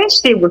fucked up. That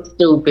shit was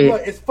stupid.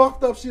 Like, it's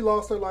fucked up. She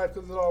lost her life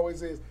because it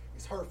always is.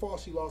 It's her fault.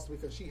 She lost it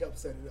because she helped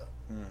set it up.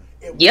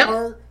 It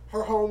was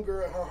her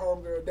homegirl, and her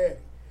homegirl daddy,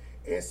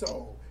 and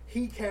so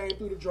he came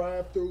through the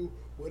drive-through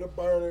with a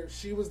burner.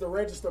 She was the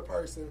register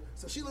person,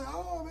 so she like,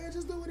 oh man,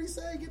 just do what he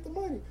say, get the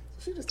money.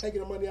 So she just taking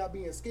the money out,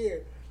 being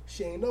scared.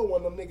 She ain't know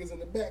one of them niggas in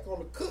the back on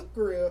the cook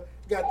grill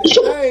got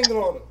that thing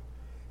on him.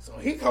 So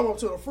he come up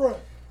to the front,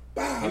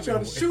 bow, trying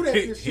to shoot at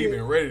this shit. He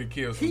been ready to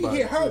kill somebody.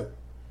 He hit her.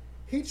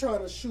 He trying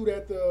to shoot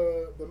at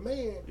the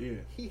man. Yeah.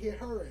 He hit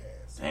her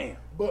ass. Damn.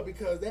 But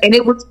because that, And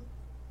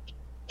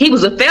he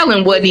was a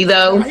felon, wasn't he,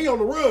 though? He on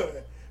the run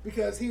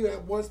because he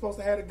wasn't supposed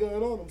to have a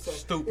gun on him. So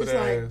Stupid it's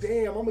ass. like,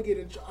 damn, I'm gonna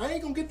get I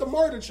ain't gonna get the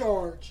murder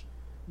charge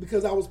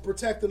because I was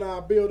protecting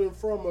our building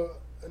from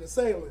an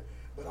assailant.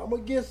 But I'm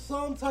gonna get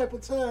some type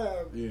of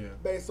time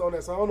based on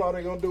that. So I don't know how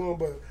they're gonna do him,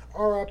 but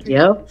R.I.P.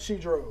 She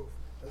drove.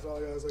 That's all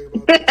I gotta say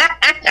about that.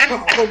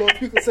 I don't know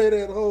if you can say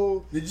that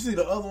whole. Did you see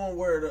the other one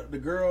where the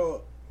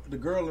girl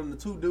and the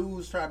two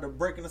dudes tried to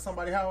break into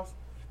somebody's house,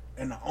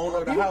 and the owner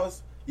of the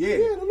house, the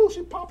little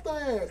she popped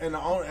her ass, and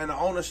the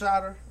owner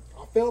shot her.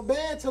 I felt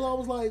bad till I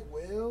was like,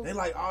 well, they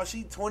like, oh,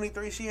 she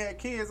 23, she had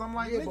kids. I'm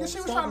like, nigga, she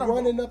was stop trying to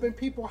running up in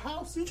people's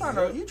houses. You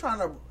trying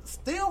to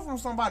steal from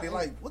somebody?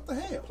 Like, what the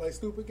hell? Play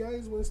stupid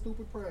games, win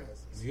stupid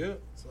prizes. Yeah.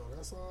 So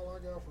that's all I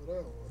got for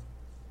that one.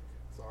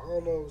 So I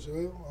don't know,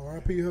 Jill.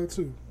 R.I.P. her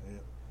too.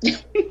 Yeah.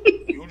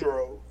 You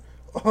drove.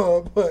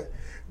 But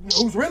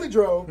who's really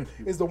drove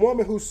is the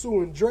woman who's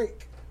suing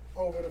Drake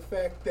over the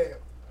fact that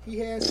he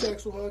had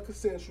sex with her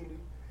consensually.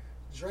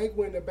 Drake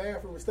went in the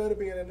bathroom, instead of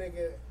being a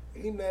nigga,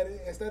 he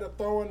nutted, instead of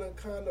throwing the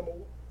condom,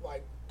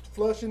 like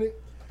flushing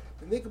it,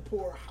 the nigga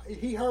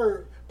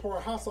pour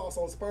hot sauce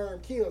on sperm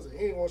kills it.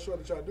 He ain't want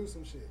Shorty to try to do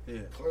some shit.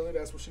 Yeah. Clearly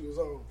that's what she was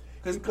on.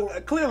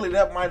 Because clearly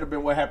that might have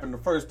been what happened the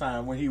first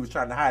time when he was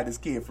trying to hide his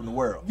kid from the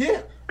world.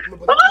 Yeah.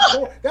 But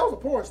that was a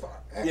porn star.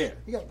 Actually. Yeah.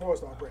 He got a porn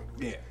star pregnant.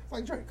 Yeah. It's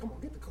like, Drake, come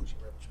on, get the coochie,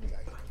 bro.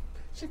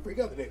 She freak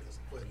other niggas.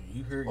 But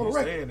you heard you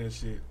saying that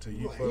shit till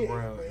you fuck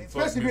around. Man.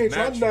 Especially being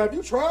trying to, if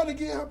you trying to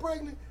get her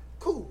pregnant,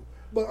 cool.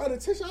 But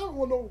unintentional, I don't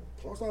want no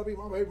porn star to be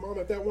my baby mom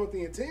if that wasn't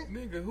the intent.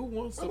 Nigga, who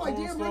wants to I'm like,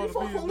 damn, nigga,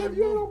 fuck her live.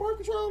 You You ain't on birth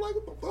control. Like,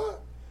 what the fuck?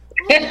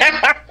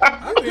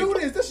 You do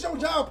this. This is your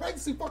job.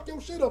 Practically fuck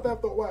your shit up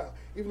after a while.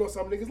 Even though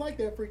some niggas like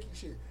that freaky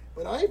shit.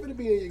 But I ain't finna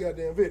be in your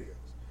goddamn videos.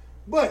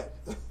 But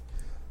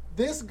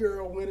this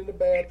girl went in the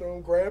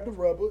bathroom, grabbed the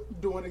rubber,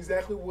 doing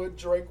exactly what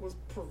Drake was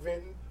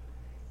preventing,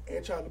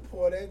 and tried to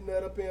pour that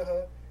nut up in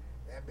her.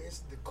 That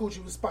bitch, the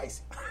coochie was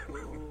spicy.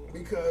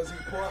 Because he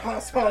poured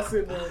hot sauce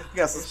in there. You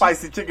got some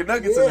spicy chicken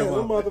nuggets in there. Yeah,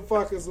 them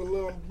motherfuckers a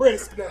little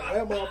brisk now.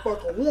 That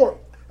motherfucker warm.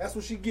 That's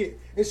what she get.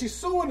 And she's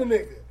suing the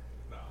nigga.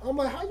 I'm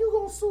like, how you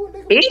gonna sue a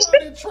nigga for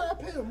trying to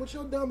trap him with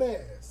your dumb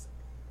ass?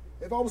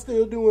 If I was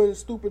still doing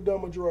stupid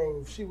dumb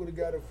drove, she would have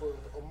got it for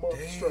a month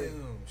straight.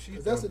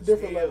 Cause that's a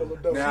different level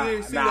of dumb.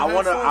 I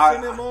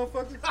wanna.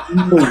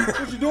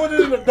 What you doing it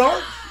in the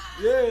dark?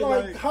 Yeah,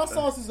 like hot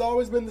sauce has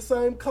always been the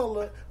same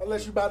color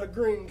unless you buy the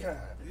green kind.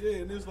 Yeah,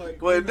 and it's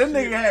like, well, if that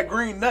nigga had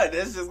green nut,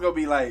 that's just gonna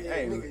be like,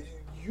 hey, nigga,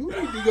 you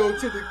need to go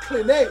to the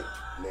clinic,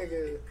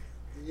 nigga.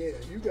 Yeah,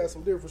 you got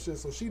some different shit.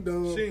 So she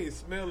done. She ain't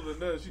smelled the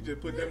nut. She just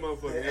put that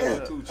motherfucker in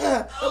her coochie.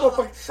 That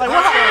motherfucker.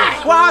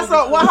 Like,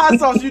 what hot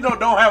sauce you don't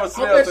have a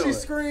smell to it? I bet she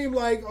screamed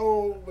like,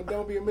 "Oh, but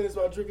don't be a minute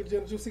while drinking gin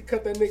and juice." He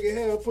cut that nigga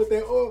hair, put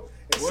that oil,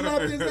 and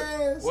slapped his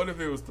ass. What if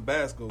it was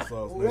Tabasco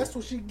sauce? Well, that's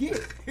what she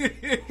get.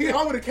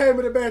 I would have came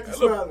in the back and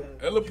smiling.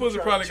 That little pussy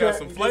probably got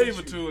some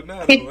flavor to it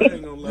now. So I ain't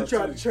gonna lie. You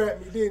tried to trap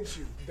me, didn't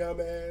you,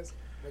 dumbass?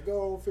 Now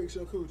go on, fix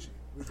your coochie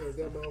because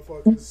that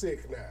motherfucker is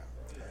sick now.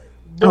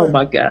 Oh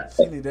my God!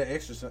 She need that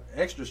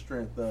extra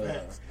strength.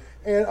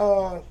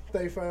 And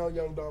they found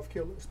young Dolph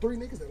killers. 3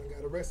 niggas that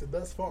done got arrested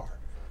thus far.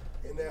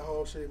 And that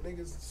whole shit,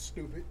 niggas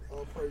stupid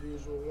per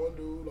usual. One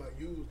dude like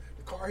used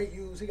the car he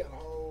used. He got a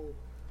whole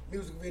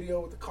music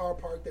video with the car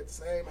parked at the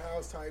same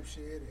house type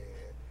shit.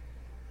 And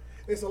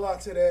it's a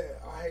lot to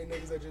that. I hate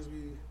niggas that just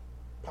be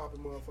popping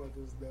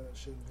motherfuckers that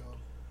shouldn't go.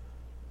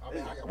 I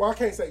mean, I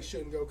can't say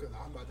shouldn't go because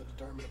I'm not the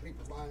determiner of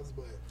people's lives,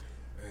 but.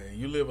 Man,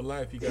 you live a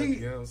life, you got to, you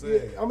know what I'm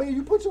saying? Yeah, I mean,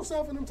 you put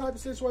yourself in them type of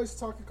situations,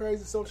 talking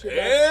crazy, some shit.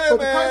 Yeah, but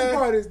man. the crazy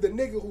part is the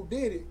nigga who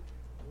did it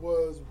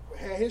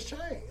had his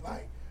chain,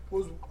 like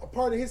was a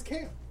part of his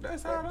camp.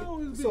 That's how it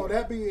always be. So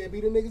that be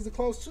the niggas that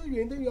close to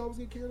you, and then you always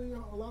get killed.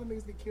 A lot of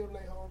niggas get killed in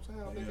their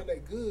hometown, thinking they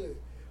good.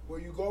 Where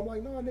you go, I'm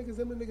like, nah, niggas,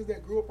 them the niggas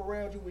that grew up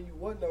around you when you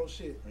wasn't on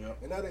shit,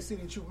 and now they see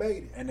that you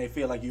made it, and they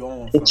feel like you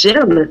own something.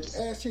 Jealous.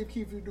 Ask Chief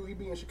Keef, you do he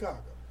be in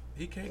Chicago?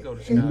 He can't go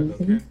to Chicago,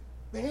 can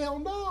he? Hell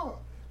no,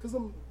 because I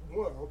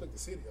don't think the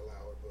city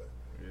allow it,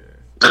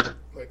 but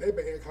like they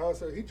been at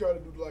concert. He tried to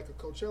do like a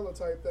Coachella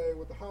type thing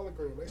with the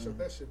hologram. They shut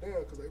that shit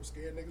down because they were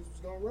scared niggas was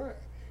gonna ride.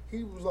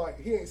 He was like,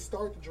 he ain't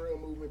start the drill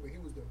movement, but he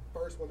was the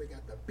first one that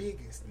got the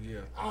biggest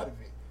out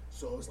of it.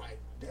 So it's like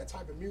that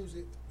type of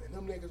music, and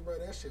them niggas, bro,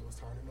 that shit was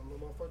turning them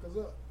motherfuckers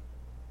up.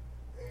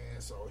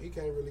 And so he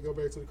can't really go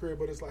back to the crib.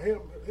 But it's like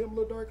him,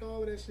 Lil Durk,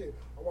 all of that shit.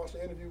 I watched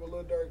the interview with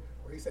Lil Durk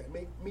where he said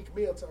Meek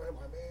Mill told him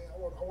like, man, I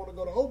want to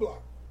go to O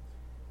Block.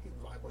 He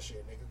was like, well,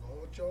 shit, nigga,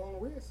 go at your own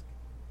risk.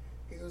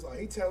 He was like,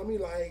 he telling me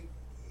like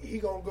he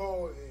gonna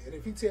go, and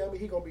if he tell me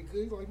he gonna be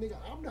good, he's like, nigga,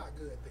 I'm not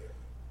good there.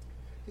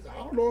 He's like, I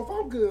don't know if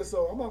I'm good,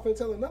 so I'm not finna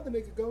tell another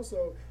nigga go.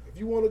 So if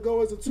you want to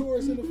go as a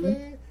tourist and a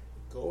fan,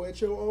 go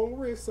at your own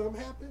risk.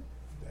 Something happen,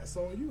 that's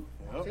on you.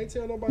 I can't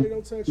tell nobody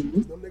don't touch you,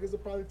 because them niggas will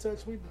probably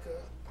touch me because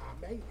I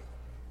made it.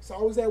 It's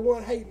always that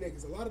one hate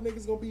niggas. A lot of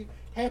niggas gonna be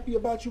happy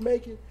about you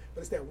making,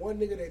 but it's that one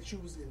nigga that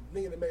chooses,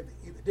 nigga that maybe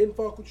either didn't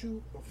fuck with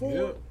you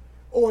before,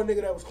 or a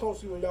nigga that was close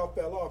to you and y'all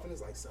fell off, and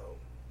it's like, so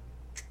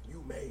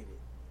you made it,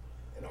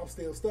 and I'm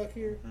still stuck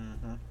here.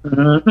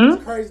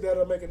 It's crazy that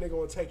I'll make a nigga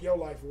want to take your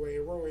life away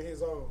and ruin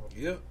his own.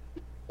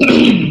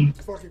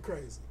 Fucking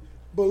crazy.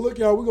 But look,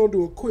 y'all, we're gonna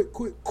do a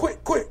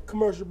quick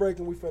commercial break,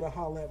 and we finna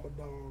holler at my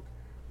dog,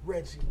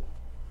 Reggie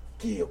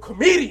Gill,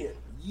 comedian.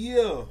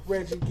 Yeah.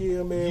 Reggie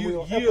Gill, man. We're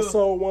on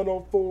episode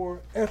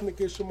 104, Ethnic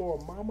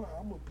Ishmael. Mama,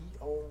 I'm gonna be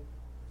on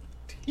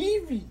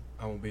TV.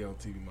 I'm gonna be on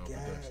TV, Mama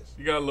Productions.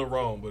 You got a little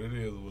wrong, but it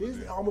is what it is.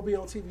 I'm gonna be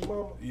on TV,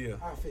 Mama. Yeah.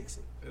 I'll fix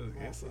it.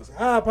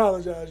 I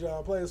apologize,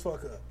 y'all. Play as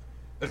fuck up.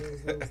 It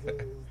was the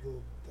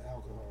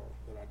alcohol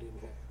that I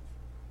didn't have.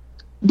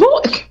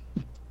 Boy.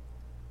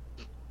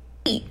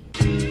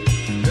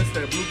 That's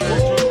that blue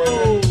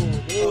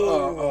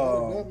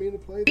Not mean to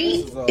play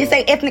this. It's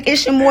a Ethnic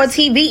Ishmael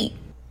TV.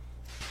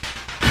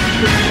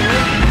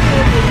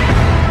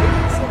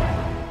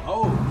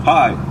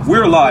 Hi,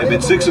 we're live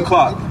at 6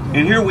 o'clock,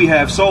 and here we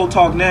have Soul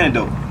Talk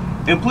Nando.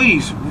 And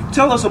please,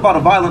 tell us about a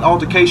violent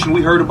altercation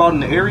we heard about in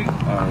the area.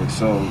 Alright,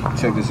 so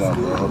check this out,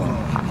 bro.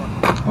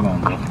 Hold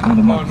on, bro. Move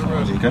the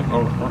microphone,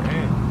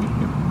 okay?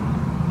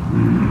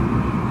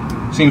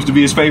 Seems to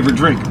be his favorite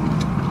drink.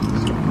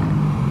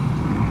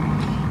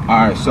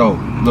 Alright, so,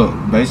 look,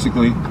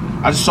 basically,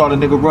 I just saw the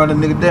nigga run the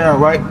nigga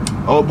down, right?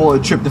 Old boy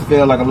tripped and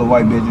fell like a little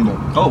white bitch, you know.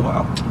 Oh,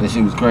 wow. That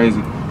shit was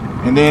crazy.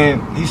 And then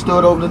he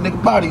stood over the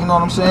nigga body, you know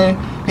what I'm saying?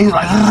 He was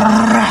like,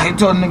 he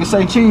told the nigga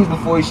say cheese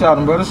before he shot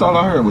him, bro. That's all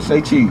I heard was say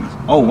cheese.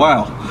 Oh,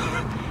 wow.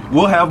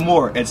 We'll have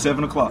more at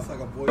 7 o'clock.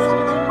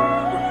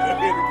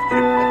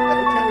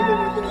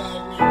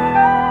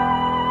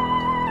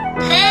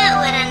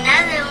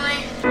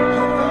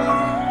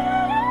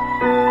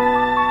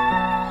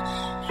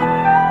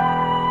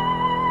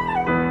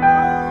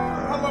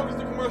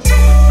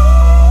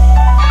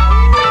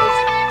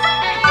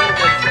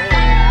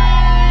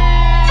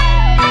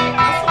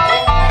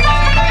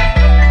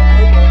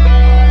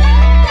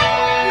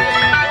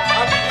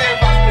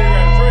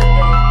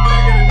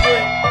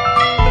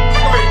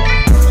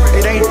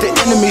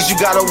 You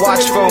gotta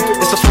watch for,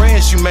 it's the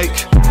friends you make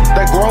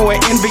that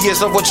growing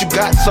envious of what you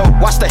got, so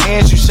watch the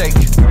hands you shake.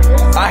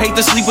 I hate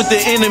to sleep with the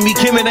enemy.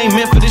 Kim, it ain't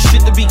meant for this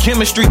shit to be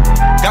chemistry.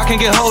 God can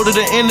get hold of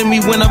the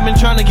enemy when I've been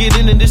trying to get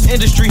in this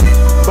industry.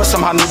 But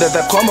somehow knew that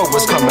karma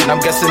was coming.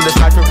 I'm guessing this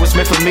knife was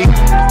meant for me.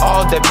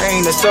 All that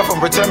pain and suffering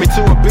returned me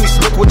to a beast.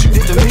 Look what you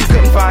did to me.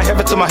 Couldn't find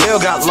heaven till my hell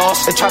got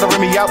lost. They tried to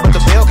rim me out, but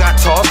the bell got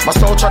tossed. My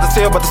soul tried to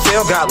sail, but the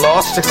sail got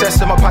lost.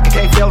 Success in my pocket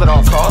can't fail at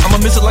all costs. I'ma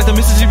miss it like the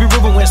Mississippi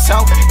River went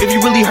south. If you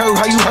really heard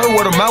how you heard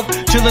word of mouth,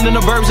 chilling in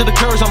the burbs of the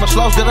curves, I'm a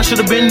slouch that I should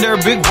have been there.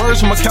 Big words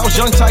from a couch,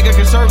 young tiger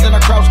conserved, then I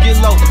crouch, get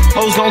low.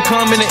 Hoes gon'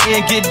 come in the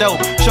end, get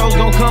dope. Shows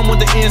gon' come when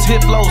the ends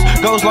hit flows.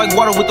 Goes like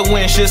water with the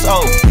wind, shit's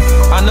old.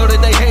 I know that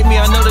they hate me,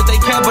 I know that they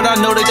can't, but I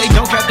know that they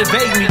don't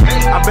captivate me.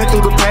 I've been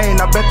through the pain,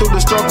 I've been through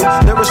the struggle.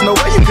 There is no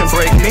way you can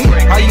break me.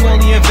 How you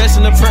only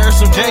invest in the prayers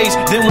from J's,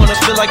 then wanna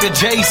feel like a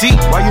Jay-Z?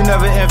 Why you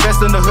never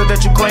invest in the hood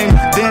that you claim,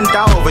 then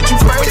die over it? You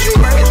crazy?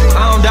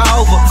 I don't die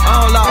over, I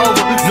don't lie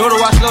over, nor do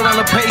I slow down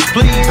the pace,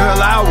 please.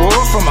 Girl, I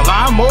roar from a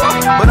line more,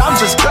 but I'm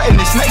just cutting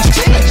this snake's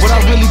cheese. What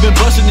I really been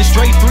busting is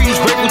straight threes,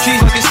 grateful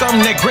cheese like it's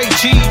something that great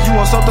cheese. You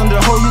want something to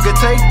hold, you can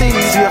take these.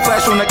 See a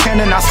flash on the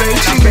cannon, I say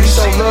cheese. You can't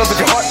show love if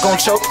your heart gon'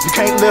 choke. You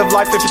can't live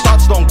life if your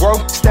thoughts don't grow.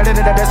 Standing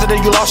in that desert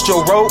and you lost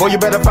your road. Or you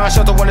better find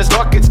shelter when it's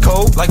dark, it's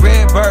cold. Like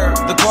Redbird,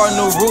 the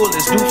cardinal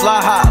rulers do fly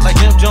high. Like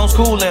Jim Jones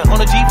coolin'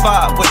 on a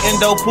G5 with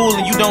endo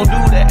pooling. You don't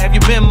do that, have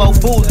you been more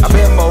foolish? I've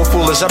been more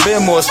foolish, I've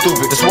been more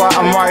stupid. That's why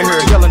I'm right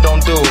here yelling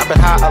don't do it. I've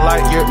been high a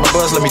light year, my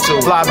buzz let me too.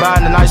 Fly by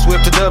in the nice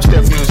whip to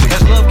dubstep music.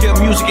 As love kept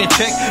music in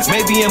check,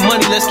 maybe in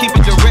money, let's keep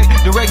it direct.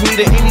 Direct me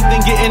to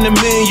anything, get in the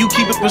million. You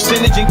keep a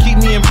percentage and keep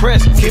me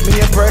impressed. Keep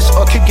me impressed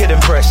or keep get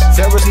impressed.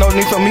 There is no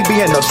need for me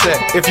being upset.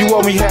 If you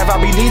owe me half,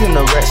 I'll be needing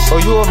the rest. Or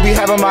you will be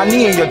having my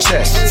knee in your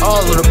chest. All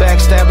of the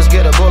backstabbers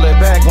get a bullet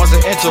back. Once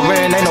it enter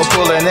in, ain't no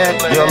pulling that.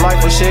 Your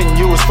life was shit and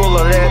you was full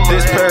of that.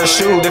 This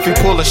parachute, if you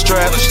pull a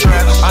strap.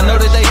 I know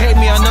that they hate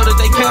me, I know that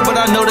they can't, but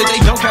I know that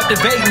they don't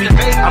captivate me.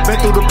 I've been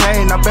through the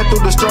pain, I've been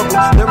through the struggle.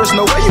 There is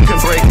no way you can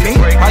break me.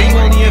 How you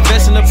only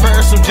invest in the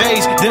prayers from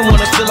J's, then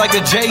wanna feel like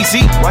a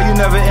Jay-Z? Why you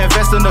never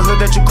invest in the hood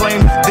that you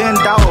claim, then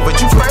die over it?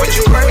 You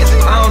crazy?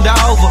 I don't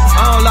die over,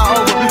 I don't lie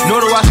over, nor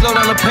do I slow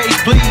down the pace,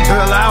 please.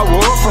 Girl, I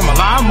roar from a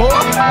line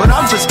more, but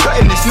I'm just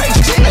cutting this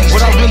snake's cheese.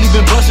 What I really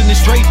been busting is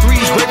straight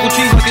threes, grateful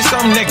cheese like it's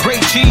something that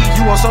great cheese.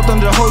 You want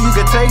something to hold, you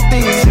can take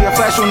these. See a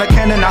flash on the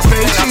cannon, I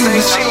say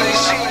cheese.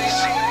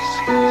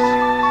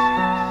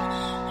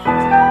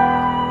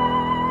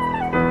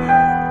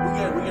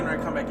 We're getting ready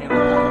to come back in.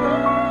 Come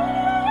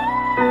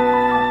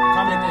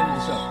at the end of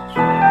the show.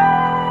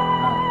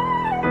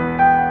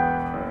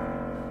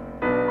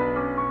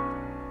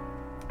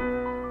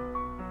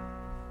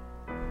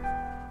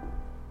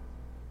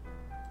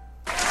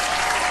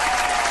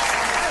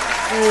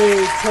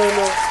 Hey, turn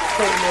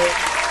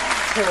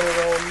it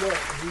on up.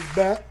 We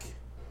back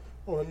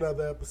on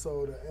another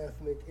episode of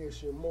Ethnic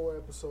Issue More,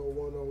 episode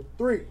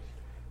 103.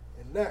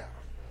 And now,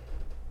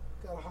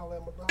 gotta holler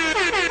at my dog.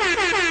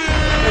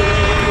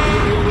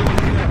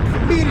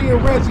 Comedian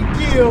Reggie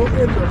Gill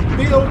in the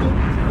building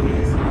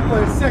for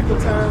the second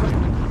time.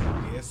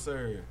 Yes,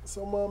 sir.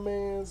 So my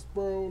mans,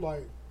 bro,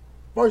 like,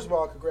 first of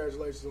all,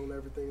 congratulations on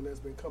everything that's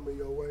been coming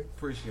your way.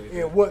 Appreciate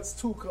it. And what's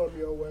to come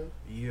your way.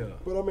 Yeah.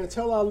 But I mean,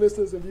 tell our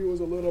listeners and viewers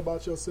a little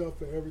about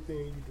yourself and everything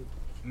you do.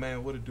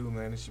 Man, what it do,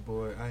 man? It's your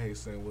boy. I hate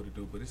saying what it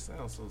do, but it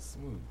sounds so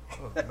smooth.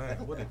 Oh,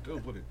 man, what it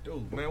do?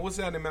 Man, what's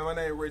happening, man? My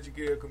name is Reggie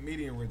Gill,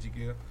 comedian Reggie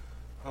Gill.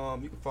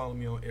 You can follow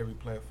me on every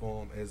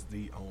platform as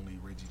the only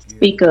Reggie Gill.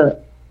 Speak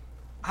up.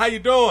 How you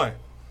doing?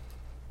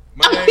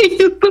 My I hear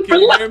you super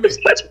loud.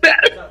 It's much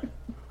better.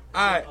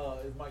 All right.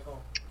 Is mic on?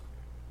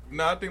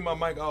 No, I think my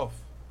mic off.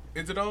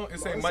 Is it on? It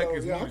say mic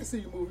is yeah, I muted. can see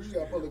you move. You just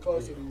gotta pull it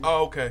closer to you.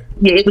 Oh, okay.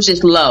 Yeah, it was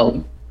just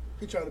low.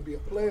 He trying to be a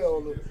player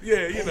on the.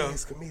 Yeah, you know.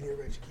 It's comedian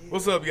Reggie Gill.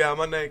 What's up, y'all?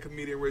 My name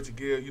comedian Reggie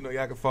Gill. You know,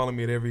 y'all can follow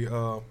me at every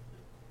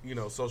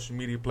social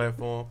media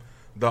platform.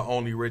 The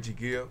only Reggie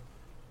Gill.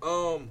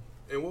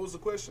 And what was the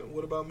question?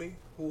 What about me?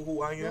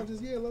 Who I am?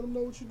 Let them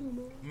know what you do,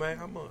 man. Man,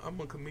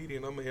 I'm a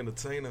comedian. I'm an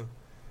entertainer.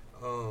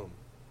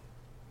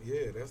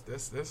 Yeah,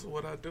 that's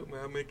what I do,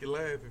 man. I make you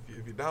laugh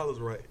if your dollar's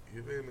right.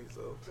 You feel me?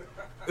 So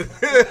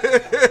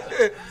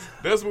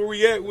that's where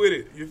we at with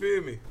it. You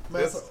feel me?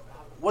 Man, so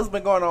what's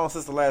been going on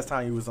since the last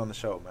time you was on the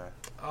show, man?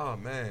 Oh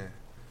man,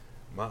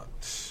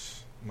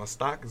 my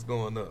stock is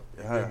going up.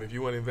 Yeah. If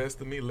you want to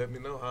invest in me, let me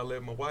know. I'll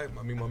let my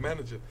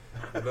manager.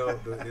 You know,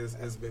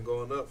 it's been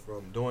going up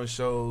from doing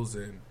shows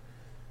and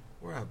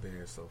where I've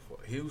been so far.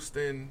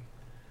 Houston,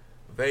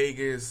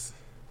 Vegas,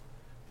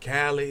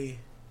 Cali,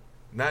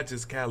 not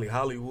just Cali,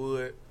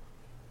 Hollywood,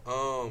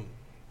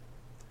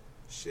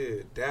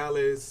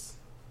 Dallas,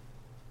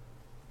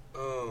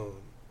 all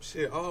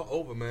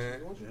over,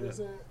 man. What you been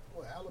saying?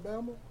 What,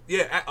 Alabama?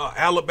 Yeah,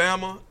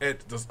 Alabama at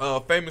the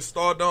famous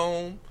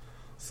Stardome.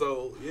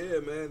 So yeah,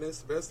 man,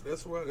 that's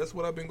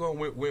what I've been going.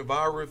 Went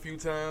viral a few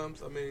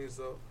times. I mean,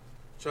 so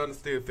trying to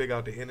still figure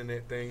out the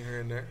internet thing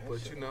here and there,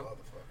 but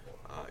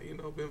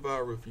been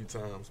viral a few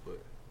times. But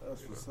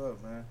that's what's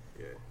up, man.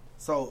 Yeah.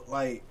 So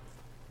like,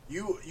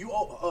 who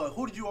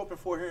did you open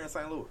for here in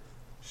St. Louis?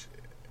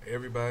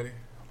 Everybody.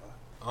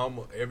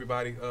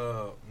 Everybody.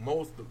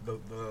 Most of the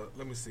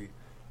let me see,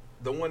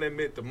 the one that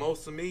meant the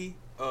most to me,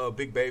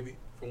 Big Baby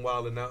from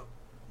Wildin' Out,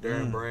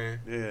 Darren Brand.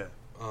 Yeah.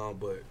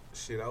 But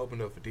I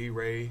opened up for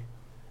D-Ray.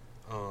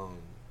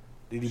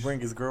 Did he bring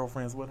his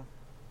girlfriends with him?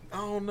 I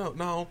don't know.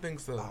 No, I don't think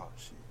so. Oh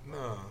shit.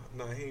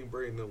 Nah, he ain't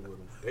bringing them with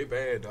him. They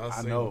bad.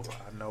 I know.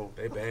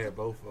 They bad,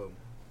 both of them.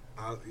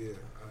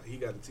 He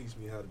got to teach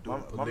me how to do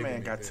it. My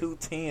man got 2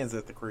 10s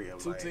at the crib.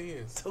 2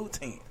 10s. 2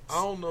 10s. I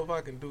don't know if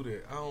I can do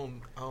that. I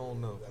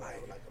don't know.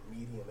 Like a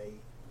medium 8.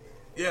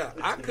 Yeah,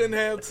 I couldn't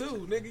have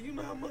 2, nigga. You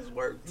know how much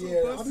work 2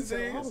 pussies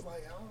is. I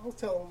was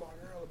telling my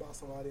girl about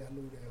somebody I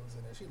knew that was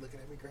in there. She looking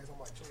at me crazy. I'm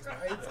like,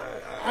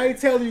 I ain't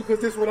telling you because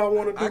this is what I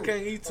want to do. I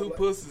can't eat 2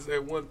 pussies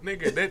at once,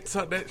 nigga.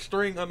 That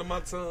string under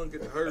my tongue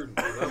get to hurting.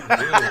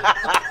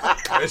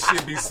 That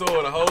shit be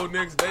sore the whole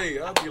next day.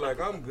 I'll be like,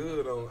 I'm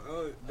good on.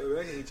 Baby,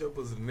 I can eat your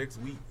pussy the next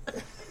week.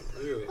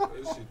 Yeah,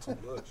 that shit too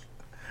much.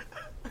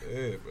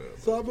 Yeah, bro.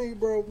 So I mean,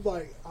 bro,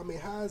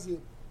 how is it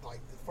like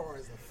as far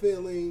as the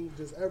feeling,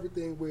 just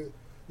everything with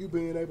you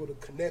being able to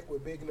connect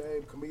with big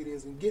name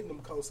comedians and getting them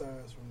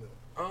cosigns from them?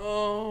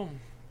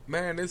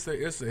 Man, it's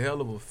a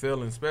hell of a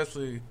feeling,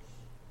 especially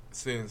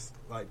since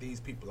like these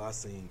people I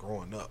seen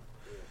growing up.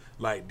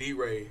 Like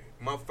D-Ray,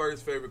 my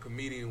first favorite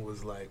comedian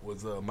was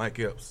Mike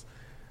Epps.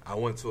 I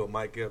went to a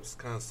Mike Epps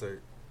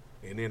concert,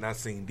 and then I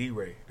seen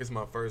D-Ray. This is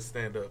my first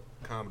stand-up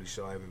comedy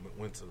show I ever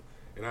went to,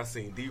 and I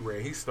seen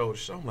D-Ray. He stole the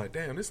show. I'm like,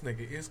 damn, this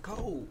nigga is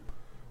cold.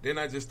 Then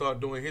I just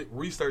started doing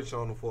research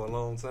on him for a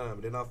long time,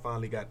 and then I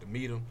finally got to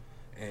meet him.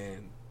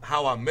 And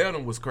how I met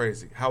him was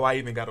crazy. How I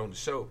even got on the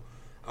show.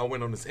 I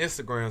went on his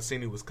Instagram, seen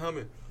he was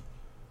coming,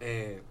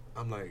 and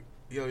I'm like,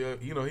 yo,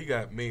 he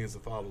got millions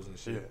of followers and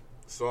shit. Yeah.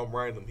 So I'm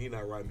writing him, he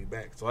not writing me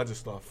back. So I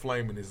just start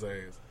flaming his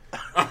ass.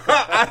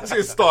 I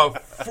just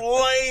start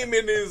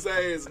flaming his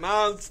ass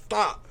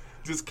nonstop.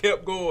 Just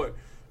kept going.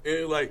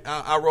 And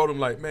I wrote him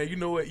like, man, you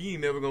know what? You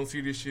ain't never gonna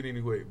see this shit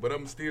anyway. But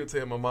I'm still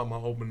telling my mom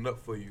I'm opening up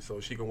for you so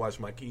she can watch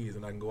my kids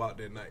and I can go out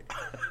that night.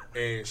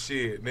 And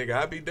shit, nigga,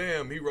 I be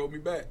damned. He wrote me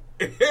back.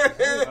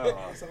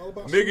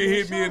 Nigga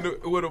hit me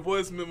with a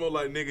voice memo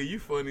like, nigga, you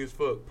funny as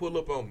fuck. Pull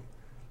up on me.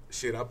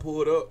 Shit, I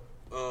pulled up.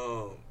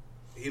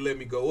 He let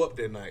me go up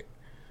that night.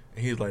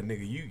 And he was like,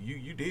 nigga,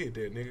 you did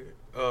that,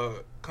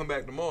 nigga. Come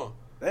back tomorrow.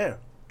 Damn.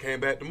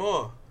 Came back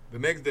tomorrow. The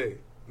next day,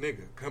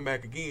 nigga, come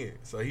back again.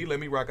 So he let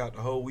me rock out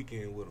the whole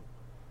weekend with him.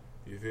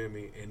 You feel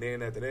me? And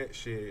then after that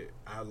shit,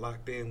 I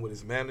locked in with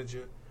his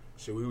manager.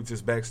 Shit, we were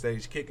just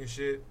backstage kicking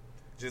shit.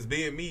 Just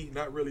being me,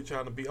 not really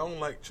trying to be, I don't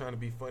like trying to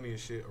be funny and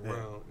shit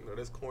around. You know,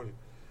 that's corny.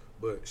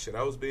 But shit,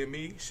 I was being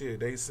me.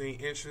 Shit, they seen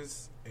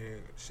interest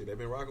and shit, they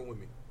been rocking with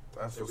me.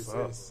 That's ever what's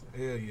since. up.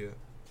 Hell yeah.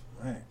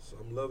 Man. So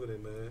I'm loving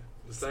it, man.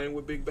 The same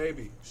with Big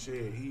Baby.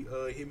 Shit, he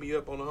hit me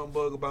up on the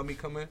humbug about me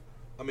coming.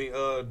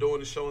 Doing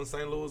the show in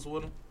St. Louis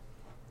with him.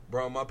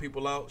 Brought my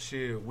people out.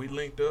 Shit, we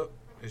linked up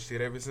and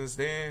shit. Ever since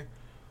then,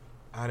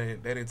 they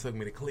didn't took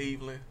me to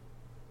Cleveland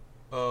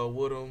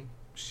with him.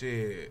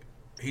 Shit,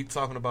 he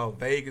talking about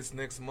Vegas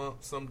next month,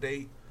 some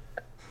date.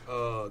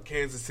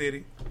 Kansas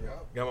City.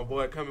 Yep. Got my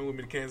boy coming with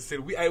me to Kansas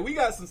City. We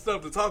got some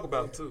stuff to talk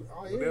about too.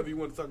 Oh, yeah. Whatever you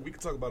want to talk, we can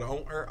talk about it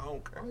on air. I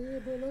don't care. Oh yeah,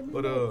 bro, let me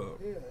but know.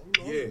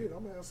 yeah,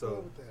 I'm gonna have fun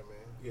with that, man.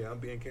 Yeah, I'm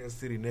being in Kansas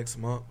City next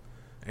month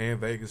and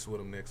Vegas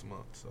with him next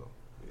month. So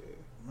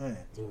yeah, man,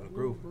 moving the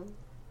groove.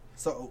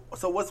 So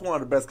what's one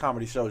of the best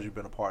comedy shows you've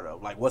been a part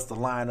of? Like, what's the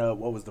lineup?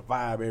 What was the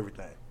vibe?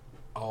 Everything.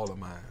 All of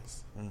mine.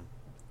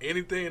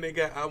 Anything they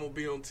got, I'm gonna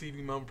be on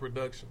TV Mama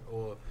Production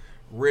or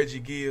Reggie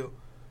Gill.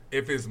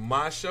 If it's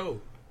my show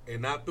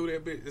and not through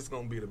that bitch, it's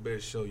gonna be the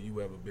best show you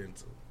ever been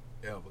to,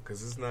 ever.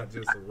 Because it's not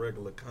just a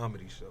regular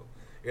comedy show.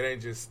 It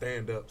ain't just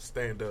stand up,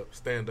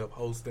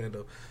 host stand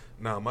up.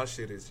 Nah, my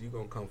shit is you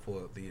gonna come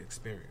for the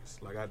experience.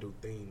 Like I do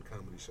themed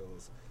comedy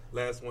shows.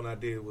 Last one I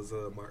did was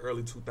my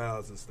early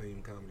 2000s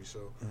themed comedy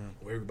show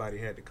where everybody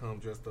had to come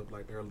dressed up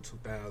like the early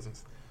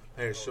 2000s.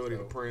 I had Shorty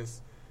the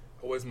Prince.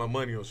 I waste my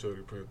money on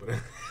Shorty the Prince, but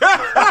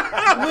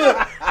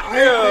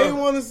I ain't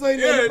want to say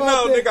nothing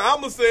about that. Nigga,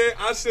 I'ma say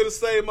it. I should have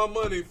saved my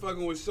money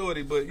fucking with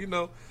Shorty, but you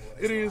know,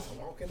 it is.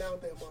 Walking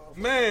out that motherfucker.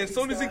 Man, as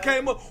soon as he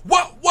came up,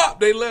 whop,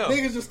 they left.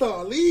 Niggas just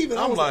started leaving.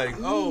 I'm like,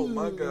 oh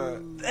my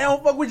god, they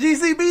don't fuck with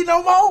GCB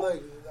no more.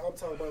 Like, I'm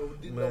talking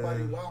about didn't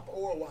nobody whop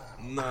or wow.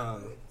 Nah,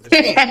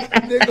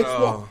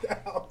 niggas walked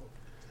out.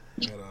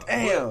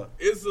 Damn, but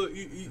it's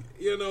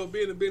you know,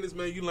 being a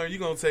businessman, you learn you're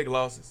gonna take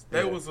losses.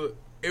 That was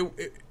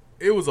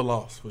it was a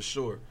loss for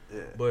sure.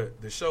 Yeah.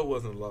 But the show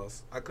wasn't a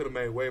loss. I could have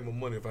made way more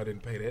money if I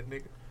didn't pay that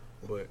nigga.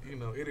 But you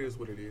know, it is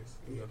what it is.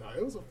 You know?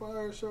 It was a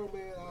fire show,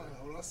 man.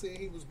 When I said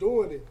he was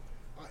doing it,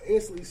 I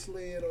instantly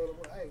slid on him.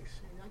 Hey,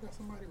 shit, I got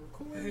somebody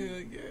recording.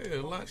 Hell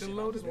yeah, locked and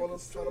loaded. I just want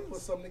to try to put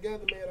something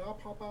together, man. I'll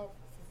pop out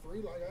for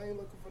free. Like I ain't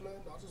looking for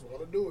nothing. I just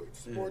want to do it,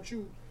 support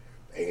you,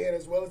 and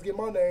as well as get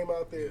my name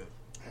out there. Yeah.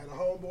 Had a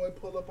homeboy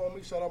pull up on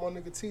me. Shout out my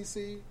nigga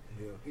TC.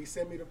 Yeah. He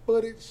sent me the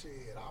footage.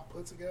 Shit, I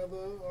put together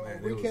a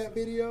recap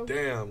video.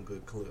 Damn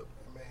good clip.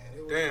 Man,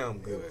 it was damn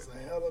good. It was a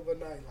hell of a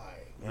night.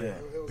 Like,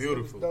 it was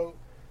beautiful. It was dope.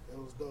 It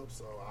was dope.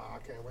 So I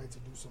can't wait to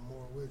do some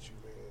more with you,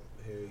 man.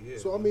 Hell yeah.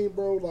 So I mean,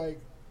 bro,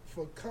 like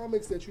for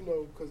comics that you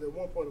know, because at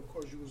one point, of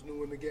course, you was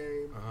new in the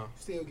game,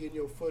 still getting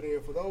your foot in.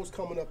 For those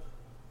coming up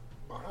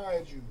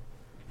behind you,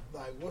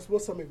 like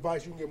what's some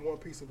advice you can give? One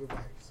piece of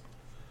advice.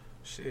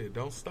 Shit,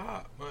 don't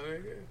stop, my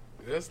nigga.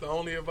 That's the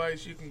only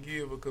advice you can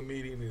give a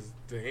comedian is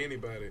to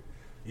anybody.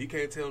 You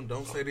can't tell them,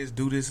 don't say this,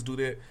 do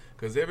that.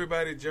 Because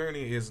everybody's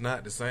journey is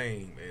not the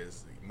same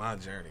as my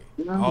journey.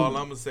 Mm-hmm. All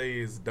I'm going to say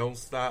is don't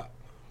stop.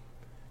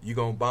 You're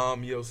going to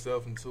bomb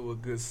yourself into a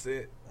good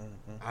set.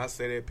 Mm-hmm. I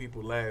say that,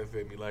 people laugh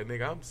at me. Like,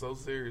 nigga, I'm so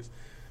serious.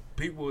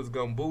 People is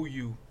going to boo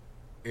you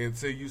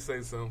until you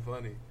say something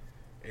funny.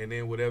 And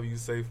then whatever you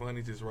say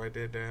funny, just write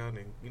that down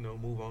and, you know,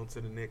 move on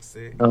to the next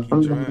set. And keep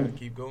trying,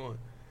 keep going.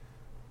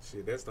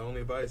 Shit, that's the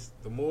only advice.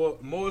 The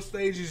more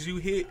stages you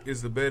hit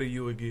is the better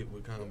you will get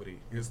with comedy.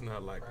 It's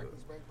not like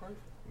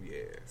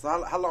yeah.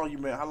 So how long you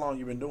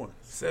been doing it?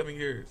 7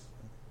 years.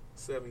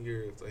 7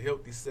 years. A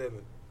healthy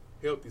 7.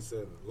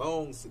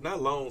 Long,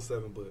 not long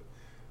 7, but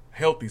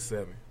healthy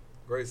 7.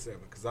 Great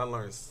 7. Because I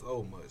learned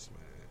so much,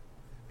 man.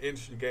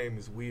 Industry game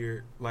is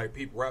weird. Like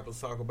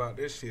rappers talk about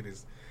this shit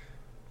is,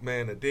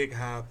 man, the dick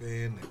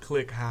hopping, the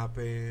click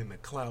hopping, the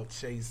clout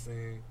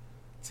chasing.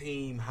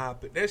 Team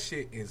hopping. That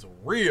shit is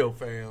real,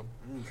 fam.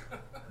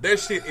 That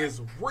shit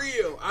is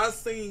real. I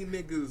seen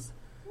niggas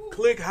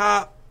click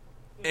hop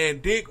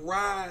and dick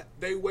ride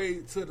they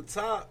way to the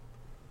top.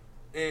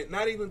 And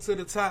not even to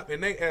the top.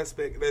 In their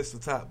aspect, that's the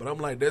top. But I'm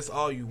like, that's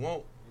all you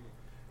want.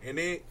 And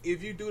then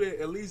if you do that,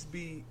 at least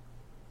be,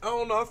 I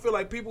don't know, I feel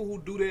like people who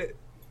do that,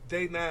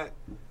 they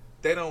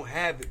don't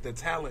have it, the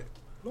talent.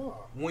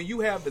 No. When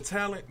you have the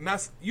talent,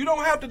 you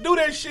don't have to do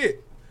that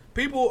shit.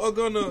 People are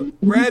gonna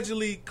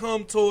gradually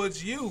come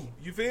towards you.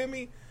 You feel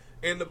me?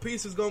 And the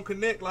pieces gonna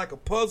connect like a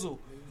puzzle.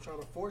 You trying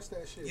to force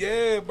that shit?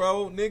 Yeah,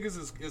 bro. Niggas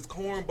is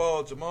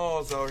cornball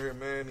Jamals out here,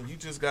 man, and you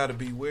just gotta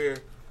beware.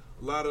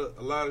 A lot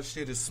of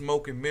shit is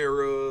smoke and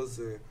mirrors,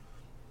 and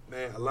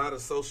man, a lot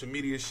of social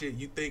media shit.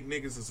 You think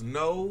niggas is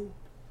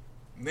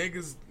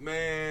niggas,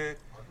 man.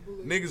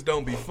 Niggas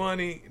don't be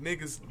funny.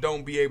 Niggas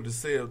don't be able to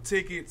sell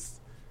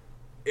tickets.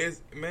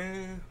 It's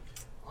man.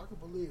 I can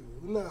believe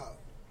it. Nah.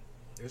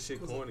 That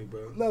shit corny,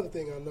 bro. Another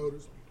thing I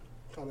noticed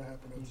kind of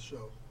happened at the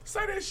show.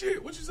 Say that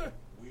shit. What you say?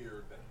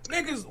 Weird.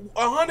 Niggas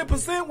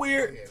 100%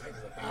 weird.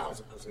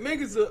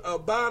 Niggas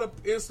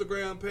about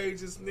Instagram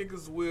pages,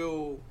 niggas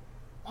will.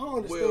 I don't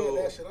understand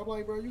that shit. I'm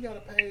like, bro, you got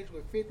a page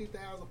with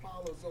 50,000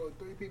 followers, only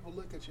 3 people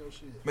look at your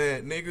shit.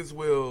 Man, niggas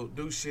will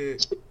do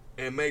shit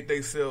and make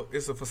theyself,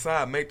 it's a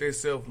facade, make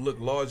theyself look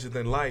larger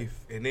than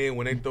life. And then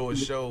when they throw a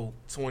show,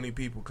 20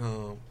 people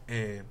come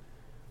and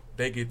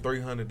they get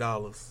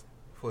 $300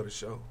 for the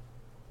show.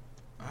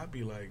 I'd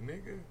be like,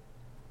 nigga,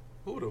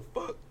 who the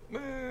fuck?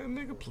 Man,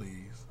 nigga,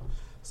 please.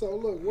 So,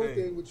 look, one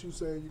thing with you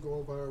saying you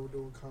going viral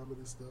doing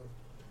comedy stuff.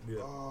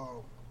 Yeah.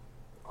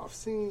 I've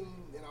seen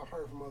and I've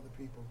heard from other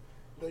people.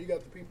 You know, you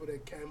got the people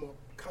that came up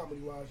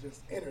comedy-wise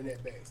just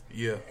internet-based.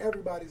 Yeah. And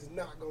everybody's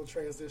not going to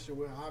transition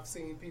well. I've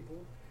seen people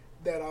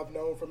that I've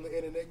known from the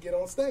internet get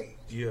on stage.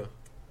 Yeah.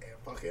 And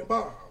fucking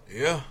bomb.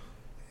 Yeah.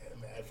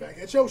 And matter of fact,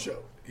 at your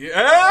show.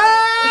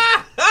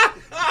 Yeah.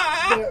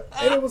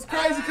 And it was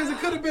crazy because it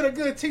could have been a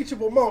good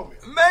teachable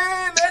moment. Man,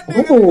 that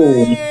nigga,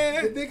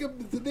 man.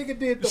 The nigga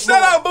did the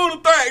Shout out Buddha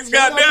Thrax,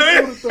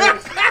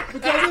 goddammit.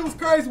 Because it was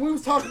crazy. We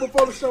was talking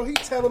before the show. He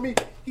telling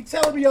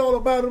me all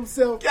about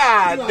himself.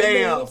 God like,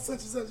 damn. Man, I'm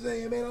such and such.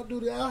 Man, I do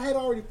that. I had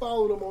already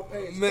followed him on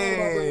page.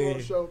 Man. On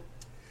the show.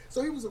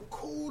 So he was a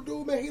cool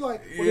dude, man. He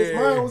like, when his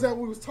mind was out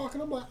when we was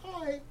talking, I'm like,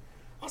 all right,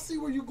 I see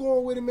where you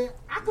going with it, man.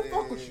 I can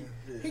fuck with you.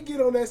 He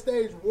get on that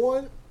stage,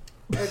 one,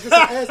 as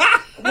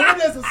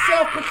a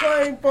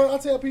self-proclaimed fun. I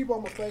tell people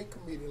I'm a fake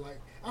comedian.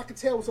 Like, I can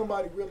tell when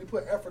somebody really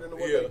put effort into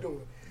what they're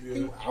doing.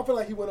 Yeah. I feel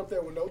like he went up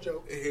there with no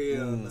jokes. He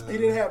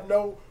didn't have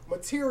no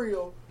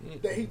material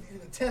that he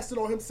either tested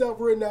on himself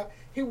or written out.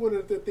 He went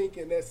up there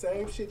thinking that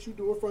same shit you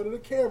do in front of the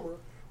camera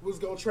was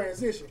going to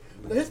transition.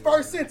 Now, his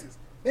first sentence,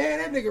 man,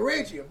 that nigga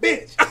Reggie a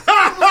bitch.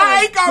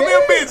 He called me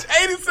a bitch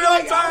 87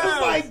 times. I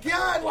was like,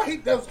 God,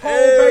 like, that whole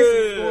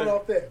basis was going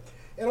off there.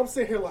 And I'm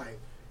sitting here like,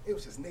 it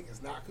was just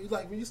niggas knocking.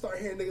 Like, when you start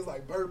hearing niggas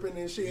like burping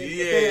and shit,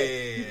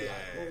 you be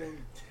like,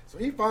 so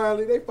they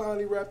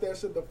finally wrapped that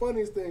shit. The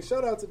funniest thing,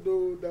 shout out to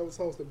dude that was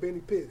hosting, Benny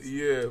Pitts.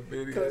 Yeah,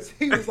 Benny. Because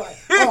he was like,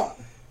 oh,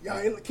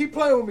 y'all keep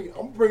playing with me. I'm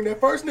going to bring that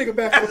first nigga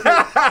back up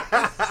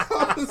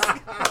here.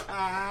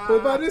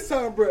 But by this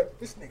time, bro,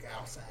 this nigga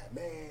outside,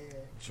 man.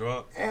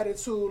 Drunk.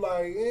 Attitude,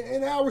 like,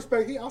 and I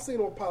respect, I seen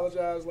him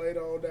apologize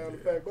later on down the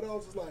fact, but I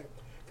was just like,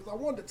 because I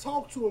wanted to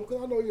talk to him,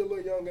 because I know you're a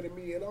little younger than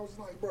me, and I was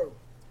like, bro,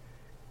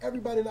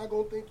 everybody not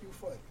going to think you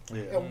funny.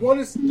 Yeah. And one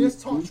is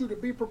just taught you to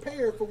be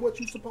prepared for what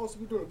you're supposed to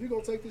be doing. If you're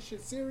going to take this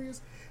shit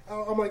serious,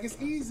 I'm like,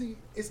 it's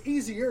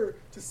easier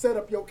to set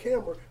up your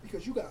camera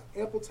because you got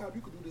ample time.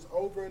 You can do this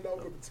over and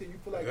over until you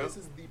feel like this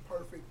is the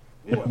perfect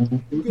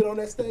one. You get on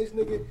that stage,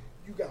 nigga,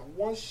 you got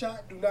one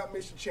shot, do not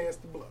miss your chance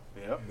to blow.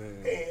 Yep.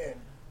 And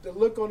the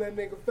look on that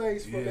nigga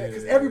face from that,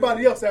 because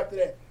everybody else after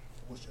that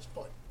was just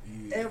funny.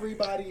 Yeah.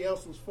 Everybody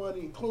else was funny,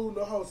 including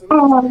the host. And it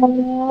was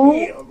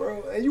like, damn,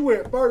 bro. And you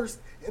went first,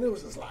 and it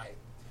was just like,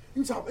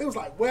 it was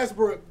like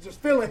Westbrook just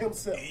feeling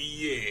himself.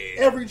 Yeah.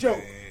 Every joke.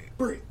 Man.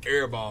 Brick.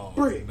 Airball.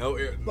 Brick. No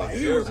air. Like,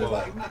 he was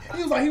like,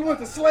 he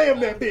wanted to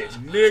slam that bitch.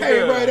 Nigga.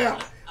 Came right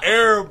out.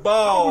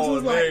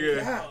 Airball,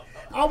 nigga.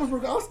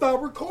 I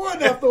stopped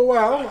recording after a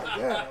while. I'm like,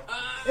 God.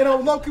 And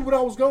I'm low-key what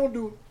I was going to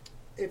do,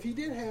 if he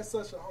didn't have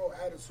such a whole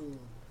attitude,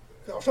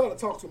 I was trying to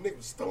talk to him,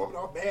 niggas storming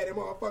off bad, them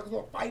motherfuckers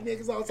want to fight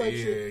niggas, all type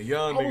shit. Yeah,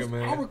 young nigga,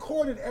 man. I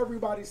recorded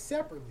everybody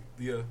separately.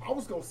 Yeah. I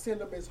was going to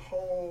send him his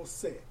whole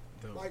set.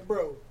 Dope. Like,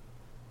 bro,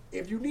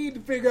 if you need to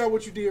figure out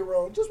what you did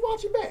wrong, just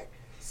watch it back.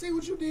 See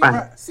what you did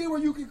right. See where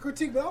you can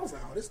critique. But I was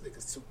like, oh, this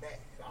nigga's too bad.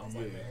 I was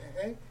like, man,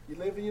 hey, you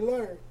live and you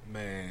learn.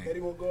 Man. And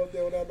he won't go up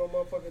there without no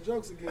motherfucking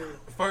jokes again.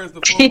 First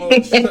and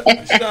foremost,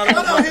 shout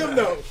out him,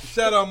 though.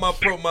 Shout out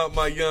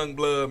my young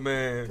blood,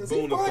 man.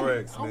 Buddha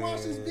Thrax, man. I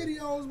watched his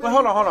videos, man. But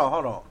hold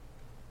on.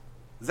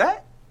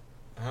 Zach?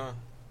 Huh?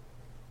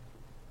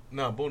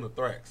 No, Buddha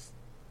Thrax.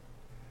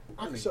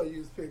 I can show you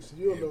his picture.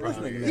 You don't know his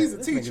nigga. He's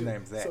a teacher,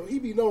 named Zach. So he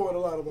be knowing a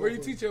lot of. Where you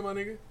teach at, my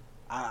nigga?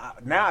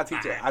 Now I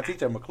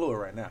teach at McClure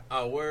right now.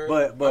 Oh, word.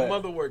 But my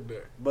mother worked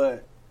there.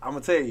 But I'm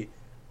gonna tell you,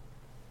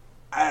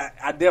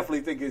 I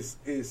definitely think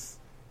it's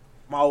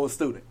my old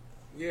student.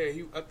 Yeah,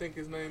 I think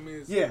his name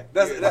is. Yeah,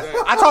 that's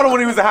I told him when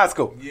he was in high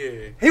school.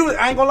 Yeah, he was.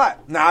 I ain't gonna lie.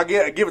 Now I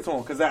give it to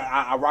him because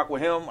I rock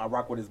with him. I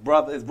rock with his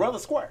brother. His brother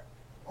Square.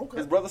 Okay.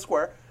 His brother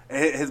Square.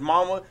 And his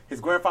mama, his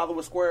grandfather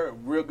was Square.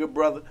 Real good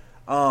brother.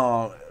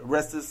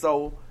 Rest his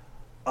soul.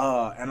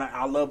 And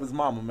I love his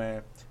mama,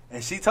 man.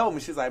 And she told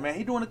me, she's like, man,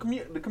 he doing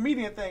the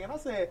comedian thing. And I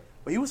said,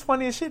 but he was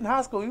funny as shit in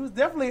high school. He was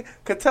definitely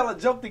could tell a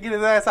joke to get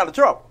his ass out of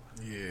trouble.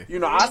 Yeah. You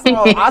know,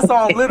 I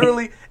saw him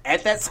literally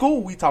at that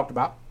school we talked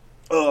about.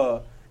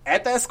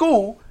 At that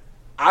school,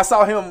 I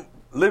saw him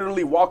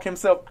literally talk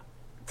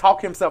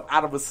himself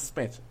out of a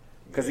suspension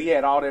because he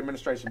had all the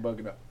administration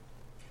bugging up.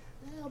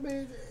 Yeah,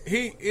 man.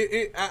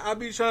 I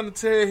be trying to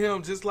tell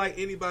him, just like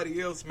anybody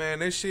else, man,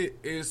 that shit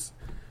is,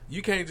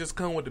 you can't just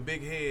come with the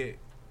big head.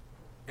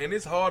 And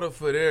it's harder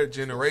for their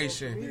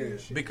generation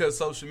because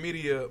social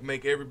media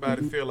make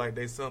everybody feel like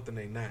they something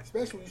they not.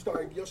 Especially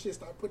when your shit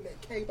start putting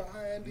that K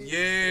behind it.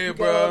 Yeah,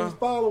 bro.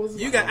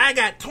 I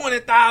got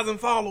 20,000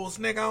 followers,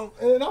 nigga.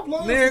 And I've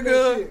learned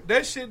that shit.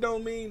 That shit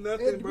don't mean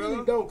nothing, bro. It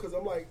really don't, because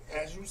I'm like,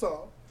 as you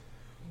saw,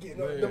 getting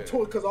them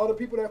toys because all the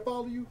people that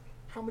follow you.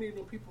 How many of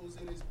them people is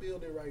in this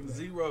building right now?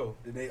 0.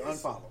 Did they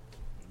unfollow?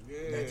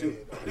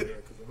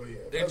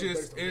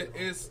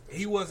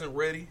 He wasn't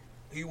ready.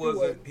 He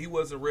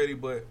wasn't ready,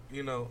 but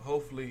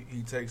hopefully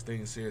he takes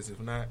things serious.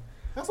 If not,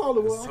 that's all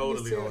it was. It's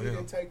totally on him.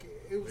 Didn't take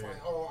it. It was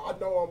like, oh, I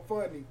know I'm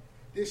funny.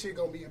 This shit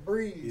gonna be a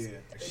breeze. Yeah.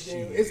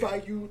 And then it's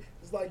like you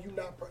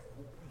not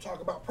talk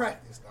about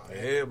practice. Now.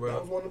 Yeah, bro.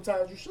 That was one of them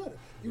times you should have.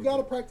 You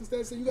gotta practice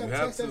that shit. You gotta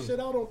test that shit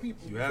out on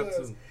people.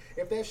 Because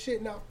if that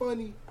shit not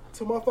funny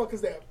to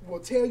motherfuckers that will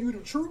tell you the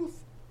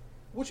truth,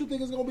 what you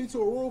think is gonna be to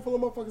a room full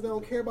of motherfuckers that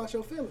don't care about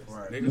your feelings?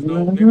 Right. Niggas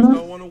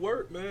don't want to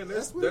work, man.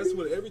 That's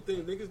what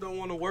everything. Niggas don't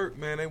want to work,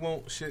 man. They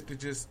want shit to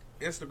just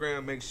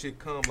Instagram make shit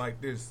come like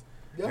this,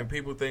 and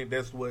people think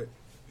that's what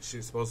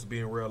shit's supposed to be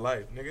in real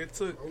life. Nigga, it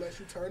took.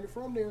 Unless you turn it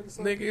from there to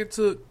something.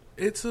 Nigga,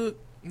 it took.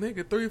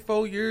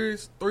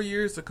 Nigga, 3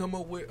 years to come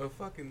up with a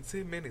fucking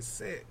 10-minute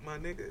set, my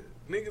nigga.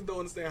 Niggas don't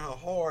understand how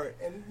hard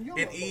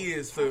it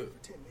is to.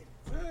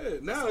 Yeah,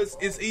 now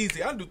it's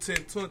easy. I do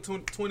 10,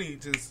 20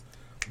 just,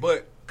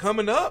 but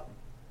coming up,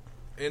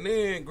 and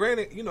then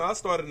granted, I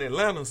started in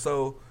Atlanta,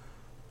 so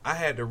I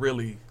had to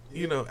really,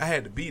 I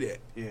had to be that.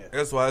 Yeah,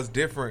 that's why it's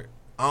different.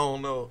 I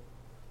don't know,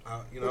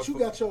 But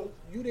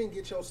you didn't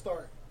get your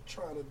start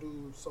trying to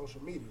do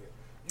social media.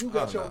 You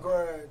got your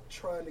grind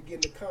trying to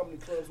get in the comedy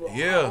clubs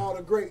where all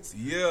the greats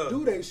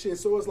do they shit.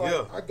 So it's like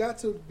I got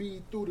to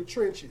be through the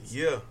trenches.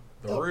 Yeah,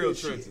 the real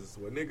trenches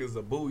where niggas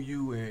will boo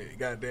you and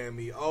goddamn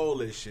me all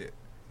this shit.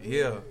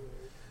 Yeah.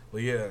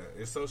 But yeah,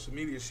 it's social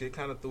media shit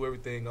kind of threw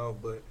everything off.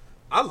 But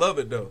I love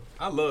it though.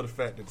 I love the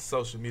fact that the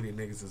social media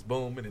niggas is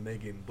booming and they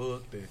getting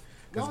booked.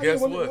 Because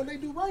guess what? When they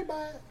do right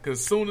by it.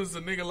 Because soon as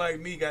a nigga like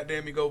me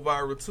goddamn me go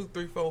viral 2,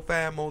 3, 4,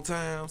 5 more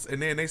times,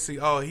 and then they see,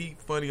 oh, he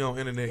funny on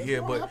internet.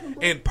 That's but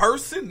in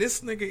person,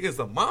 this nigga is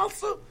a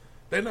monster.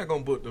 They're not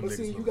gonna book them niggas. But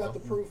see, you got the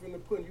proof in the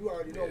pudding. You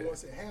already know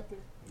once it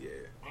happened. Yeah.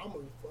 I'm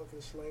a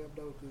fucking slam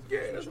dunk this.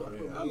 Yeah, that's right.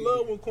 I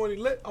love when corny.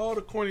 Let all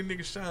the corny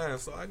niggas shine,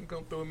 so I can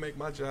come through and make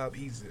my job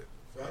easier.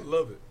 So I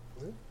love it.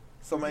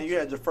 So man, you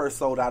had your first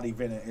sold out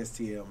event at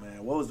STL,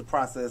 man. What was the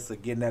process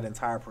of getting that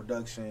entire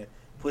production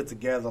put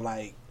together?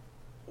 Like,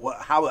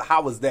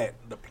 how was that?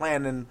 The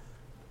planning,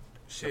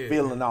 the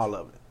feeling, all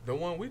of it. The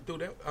one we threw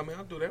that. I mean,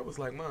 I threw that was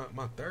like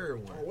my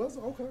third one. Oh, was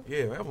it? Okay.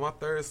 Yeah, that was my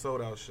third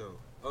sold out show.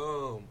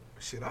 I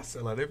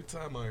sell out every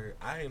time I hear.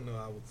 I didn't know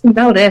I was.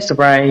 No, that's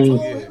right. I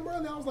told him,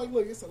 brother, I was like,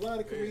 look, it's a lot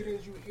of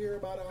comedians you hear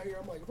about out here.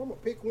 I'm like, if I'm gonna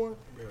pick one,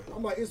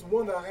 I'm like, it's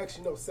one that I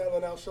actually know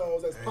selling out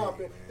shows that's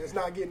popping, that's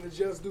not getting the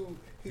just due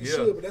he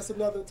should. But that's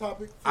another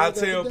topic. I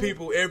tell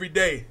people every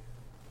day,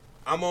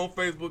 I'm on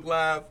Facebook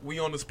Live. We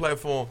on this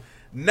platform.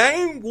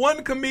 Name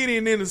one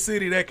comedian in the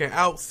city that can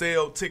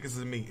outsell tickets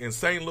to me in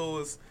St.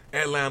 Louis,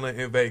 Atlanta,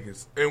 and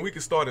Vegas, and we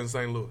can start in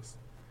St. Louis.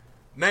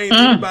 Name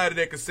anybody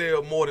that can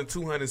sell more than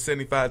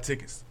 275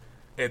 tickets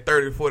at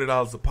 $30 to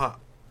 $40 a pop.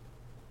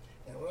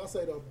 And when I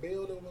say the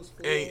building was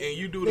full, and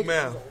you do the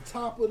math, on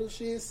top of the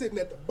shit, sitting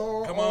at the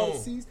bar, come all on. the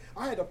seats.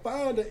 I had to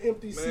find an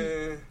empty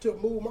seat to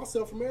move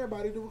myself from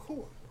everybody to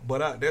record.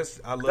 But I love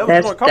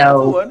that. Was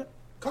COVID, wasn't it?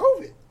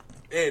 COVID.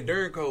 And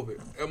during COVID,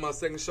 at my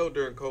second show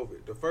during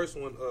COVID, the first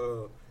one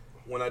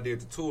when I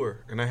did the tour,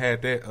 and I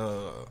had that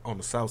on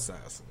the south side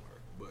somewhere.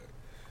 But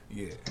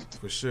yeah,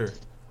 for sure.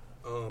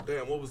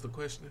 Damn, what was the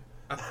question?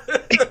 how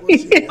was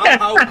it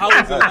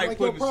like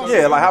putting the show?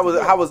 Yeah, like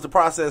how was the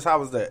process? How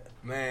was that?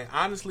 Man,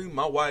 honestly,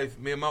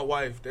 me and my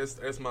wife,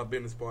 that's my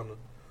business partner.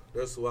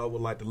 That's who I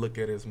would like to look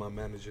at as my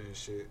manager and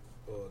shit.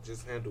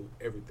 Just handle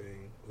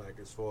everything, like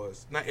as far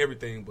as not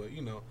everything, but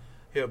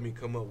help me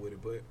come up with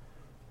it. But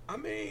I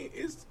mean,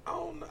 I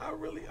don't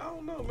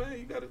know, man.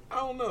 You gotta, I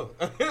don't know.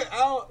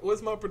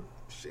 What's my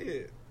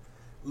shit?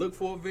 Look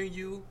for a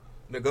venue,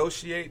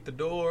 negotiate the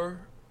door,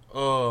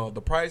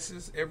 the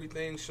prices,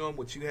 everything. Show them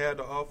what you had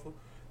to offer.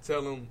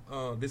 Tell them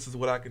this is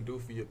what I can do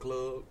for your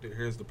club.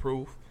 Here's the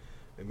proof,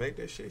 and make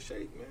that shit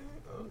shake, man.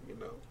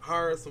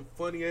 Hire some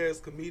funny ass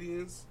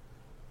comedians,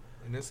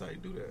 and that's how you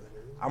do that.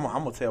 I'm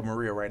gonna tell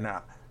Maria right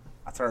now.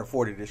 I turned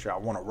 40 this year. I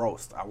want to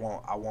roast. I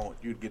want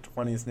you to get the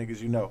funniest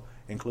niggas you know,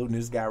 including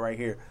this guy right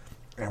here,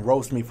 and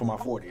roast me for my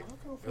 40th.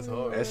 That's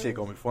hard. That shit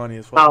gonna be funny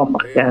as fuck. Oh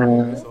my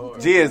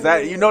god. Giz,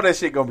 that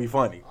shit gonna be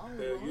funny.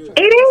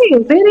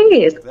 It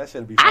is. That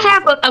should be funny. I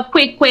have a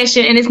quick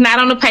question, and it's not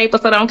on the paper,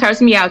 so don't curse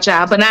me out,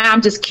 y'all. But now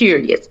I'm just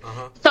curious.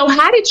 So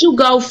how did you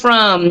go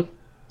from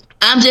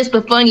I'm just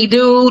a funny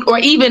dude, or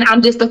even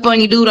I'm just a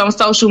funny dude on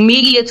social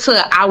media,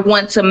 to I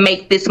want to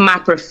make this my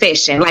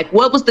profession? Like,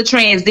 what was the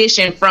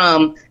transition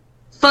from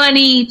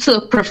funny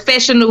to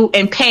professional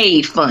and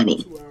paid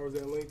funny? 2 hours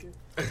at Lincoln.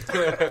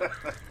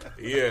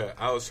 Yeah,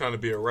 I was trying to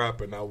be a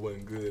rapper and I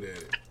wasn't good at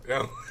it.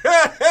 I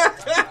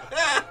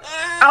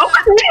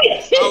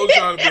was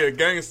trying to be a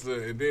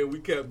gangster, and then we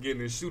kept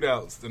getting in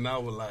shootouts, and I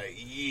was like,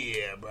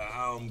 yeah, bro,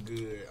 I'm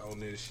good on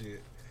this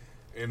shit.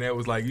 And that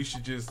was like, you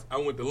should just, I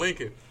went to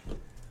Lincoln,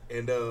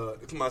 and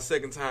it's my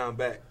second time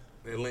back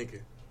at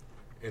Lincoln.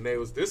 And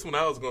this one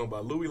I was going by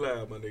Louis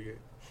Lab, my nigga.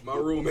 My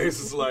roommates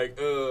was like,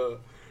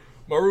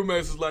 My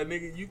roommates was like,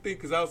 nigga, you think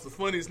because I was the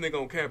funniest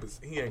nigga on campus,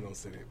 he ain't gonna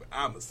say it, but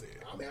I'ma say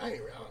it. I mean, I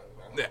ain't.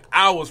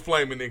 I was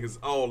flaming niggas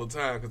all the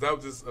time because I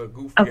was just a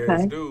goofy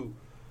ass dude.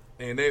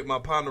 And my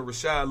partner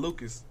Rashad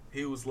Lucas,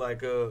 he was like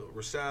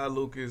Rashad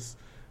Lucas,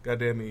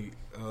 goddamn me,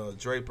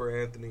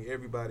 Draper, Anthony,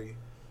 everybody,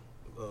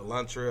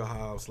 Lontrell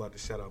House, like to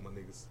shout out my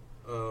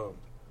niggas.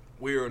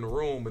 We were in the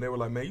room and they were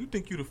like, man, you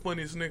think you the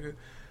funniest nigga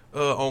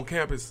on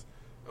campus?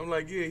 I'm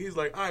like, yeah. He's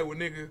like, all right, well,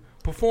 nigga,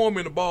 perform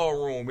in the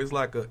ballroom. It's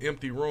like an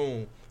empty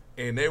room,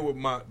 and they were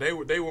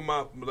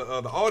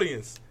the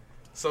audience.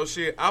 So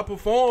shit, I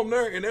performed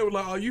there, and they were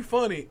like, "Oh, you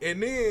funny?"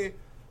 And then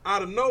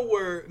out of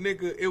nowhere,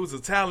 nigga, it was a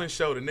talent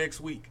show the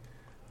next week,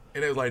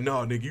 and they was like,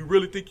 "No, nigga, you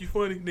really think you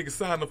funny? Nigga,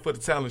 sign up for the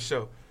talent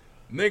show."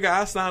 Nigga,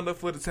 I signed up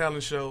for the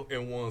talent show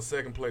and won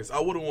second place.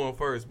 I would have won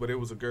first, but it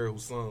was a girl who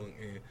sung,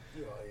 and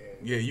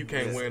yeah, you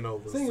can't win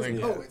over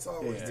singing. Poets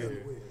always do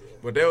it.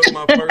 But that was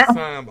my first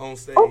time on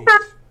stage,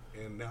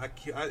 and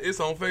it's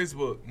on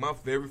Facebook. My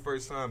very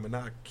first time, and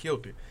I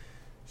killed it.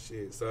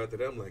 Shit. So after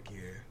that, I'm like, yeah,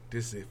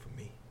 this is it for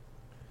me.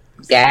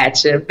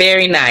 Gotcha.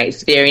 Very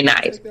nice. Very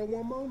nice. Take that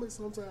one moment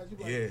sometimes. You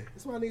like,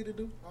 that's what I need to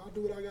do. I'll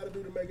do what I got to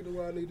do to make it do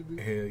what I need to do.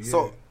 Hell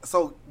yeah.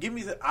 So give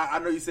me. I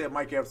know you said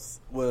Mike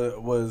Epps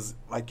was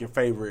like your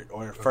favorite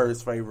or your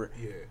first favorite.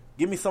 Yeah.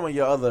 Give me some of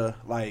your other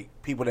like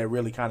people that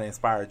really kind of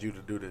inspired you to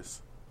do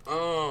this.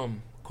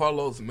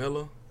 Carlos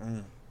Miller.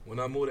 When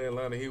I moved to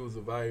Atlanta, he was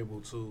a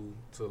valuable tool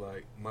to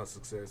like my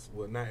success.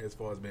 Well, not as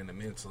far as being a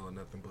mentor or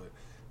nothing, but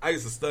I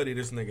used to study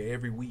this nigga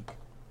every week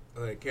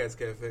at Cat's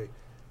Cafe.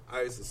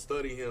 I used to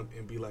study him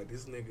and be like,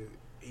 this nigga,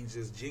 he's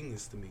just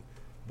genius to me.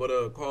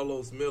 But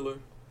Carlos Miller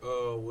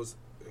was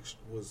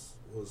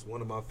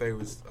one of my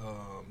favorites.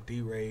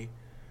 D-Ray.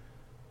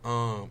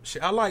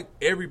 Shit, I like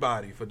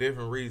everybody for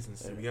different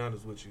reasons, to be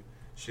honest with you.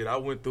 Shit, I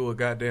went through a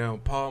goddamn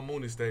Paul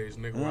Mooney stage,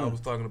 nigga, where I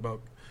was talking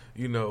about,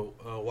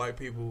 white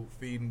people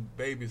feeding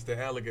babies to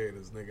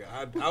alligators, nigga.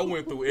 I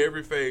went through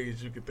every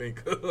phase you could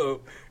think of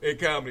in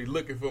comedy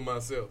looking for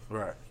myself.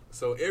 Right.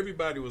 So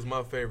everybody was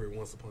my favorite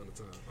once upon a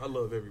time. I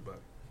love everybody.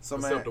 So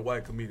except the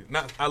white comedians.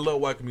 I love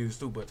white comedians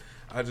too, but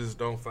I just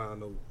don't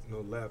find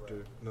no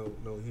laughter, no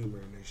humor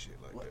in that shit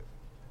like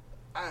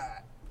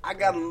that. I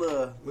got a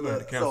little. We gonna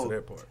have to cancel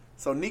that part.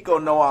 So Nico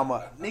know I'm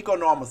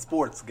a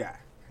sports guy.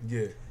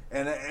 Yeah.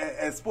 And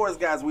as sports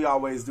guys, we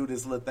always do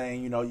this little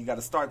thing. You know, you got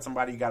to start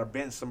somebody, you got to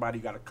bench somebody,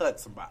 you got to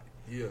cut somebody.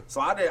 Yeah. So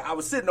I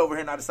was sitting over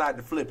here and I decided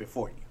to flip it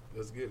for you.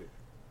 Let's get it.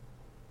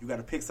 You got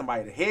to pick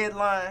somebody to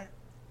headline,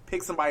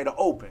 pick somebody to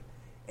open,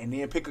 and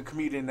then pick a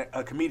comedian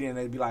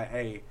that'd be like,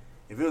 hey,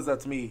 if it was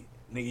up to me,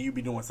 nigga, you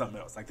be doing something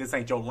else. Like, this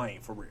ain't your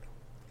lane for real.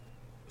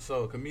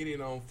 So a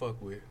comedian I don't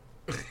fuck with.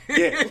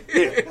 yeah.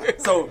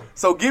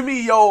 So give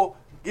me your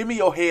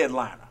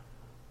headliner.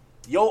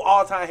 Your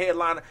all-time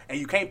headliner, and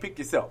you can't pick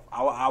yourself.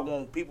 I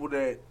want people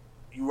that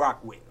you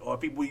rock with, or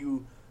people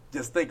you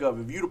just think of.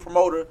 If you the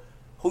promoter,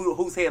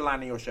 who's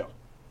headlining your show?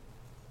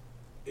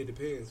 It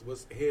depends.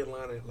 What's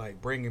headlining?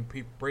 Like bringing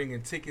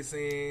tickets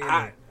in.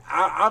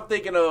 I'm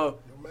thinking of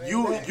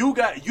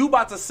you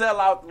about to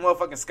sell out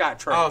motherfucking Scott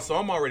Trey. Oh, so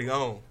I'm already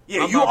on.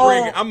 Yeah,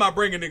 I'm not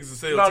bringing niggas to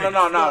sell tickets.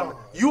 No.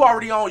 You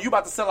already on. You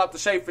about to sell out the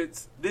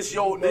Chaffetz. This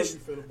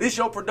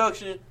your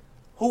production.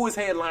 Who is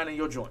headlining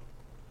your joint?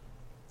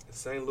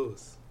 St.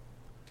 Louis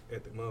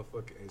at the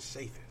motherfucking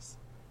Chaffetz.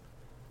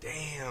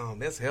 Damn,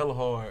 that's hella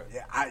hard.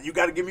 Yeah, you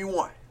got to give me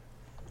one.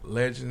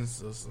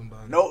 Legends or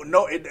somebody.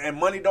 No, and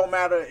money don't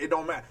matter. It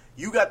don't matter.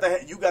 You got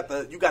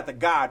the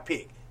God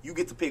pick. You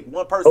get to pick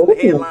one person to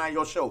headline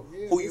your show.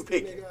 Yeah, who you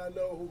pick? Nigga I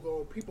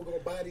know people gonna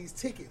buy these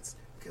tickets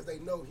because they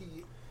know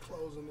he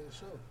closing their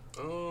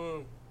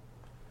show.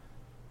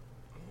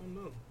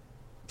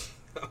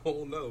 I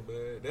don't know,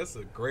 man. That's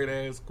a great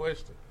ass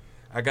question.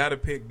 I gotta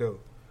pick though.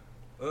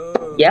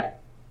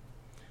 Yep.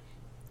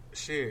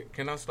 Shit,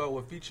 can I start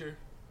with feature?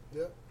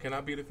 Yeah. Can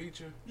I be the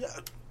feature? Yeah.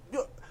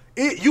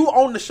 You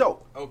own the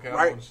show. Okay,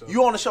 right? I'm on the show.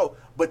 You on the show.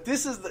 But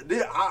this is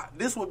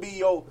this would be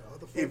your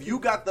if you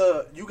got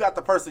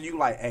the person you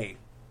like, hey,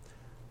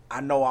 I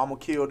know I'm gonna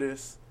kill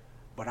this,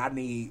 but I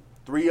need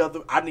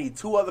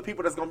two other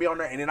people that's gonna be on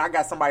there, and then I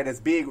got somebody that's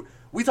big.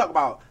 We talk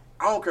about,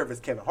 I don't care if it's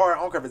Kevin Hart,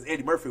 I don't care if it's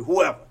Eddie Murphy,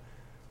 whoever.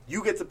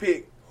 You get to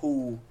pick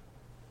who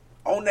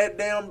on that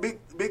damn big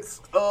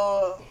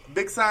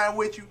sign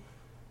with you,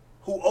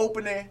 who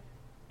opening,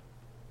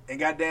 and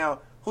goddamn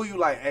who you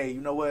like, hey,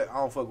 you know what? I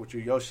don't fuck with you.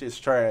 Your shit's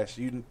trash.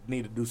 You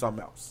need to do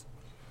something else.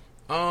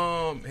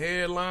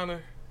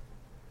 Headliner.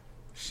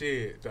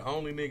 Shit, the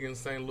only nigga in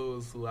St.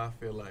 Louis who I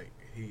feel like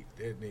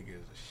that nigga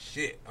is a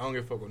shit. I don't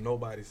give a fuck what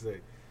nobody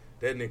say.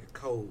 That nigga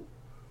cold.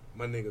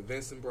 My nigga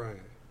Vincent Bryan.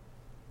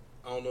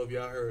 I don't know if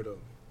y'all heard of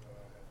him.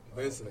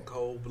 Vincent, a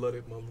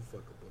cold-blooded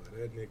motherfucker, boy.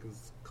 That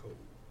nigga's cold.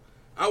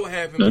 I would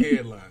have him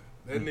headline.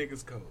 That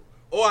nigga's cold.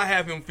 Or I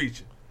have him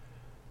feature.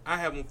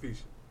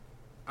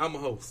 I'm a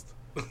host.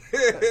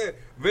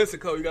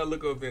 Vincent Cole, you gotta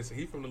look up Vincent.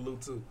 He from the Lou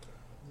too.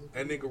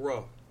 That nigga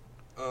raw.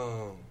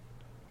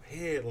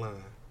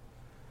 Headline.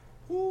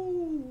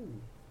 Ooh,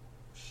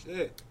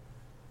 shit.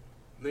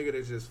 Nigga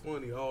that's just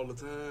funny all the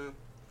time.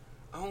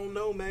 I don't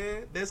know,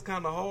 man. That's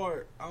kind of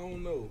hard. I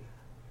don't know.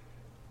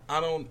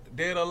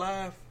 Dead or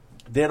Alive?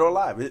 Dead or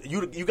Alive.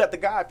 You got the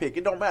guy pick.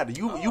 It don't matter.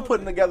 You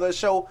putting together a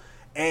show,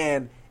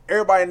 and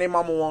everybody and their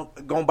mama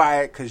gonna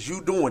buy it because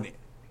you doing it.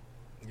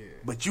 Yeah.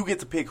 But you get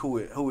to pick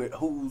who's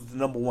the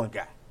number one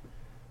guy.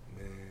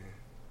 Man,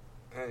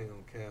 I ain't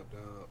gonna cap,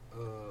 dog.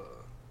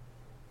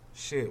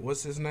 Shit,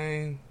 what's his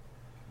name?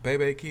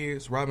 Bebe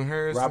Kids, Robin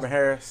Harris. Robin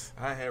Harris.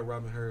 I had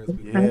Robin Harris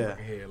be the Yeah.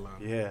 fucking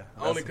headliner. Yeah.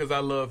 Only because I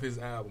love his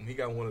album. He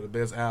got one of the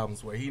best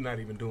albums where he not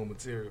even doing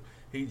material.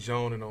 He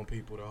joning on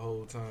people the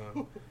whole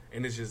time,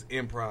 and it's just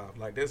improv.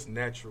 Like that's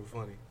natural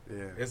funny.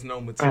 Yeah. There's no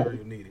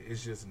material needed.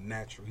 It's just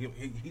natural.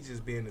 He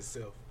just being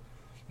himself.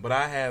 But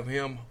I have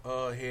him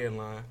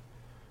headline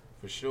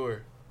for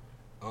sure.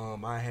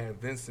 I have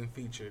Vincent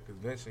feature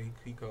because Vincent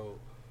he cold.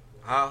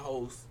 I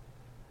host.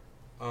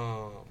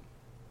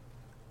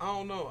 I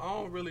don't know. I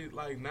don't really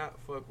like not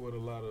fuck with a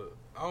lot of.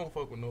 I don't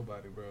fuck with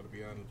nobody, bro. To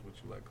be honest with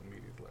you, like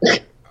comedians like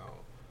that.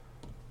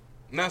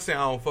 I'm not saying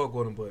I don't fuck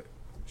with them, but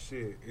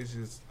shit, it's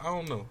just I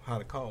don't know how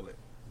to call it.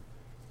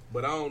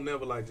 But I don't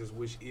never like just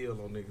wish ill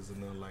on niggas or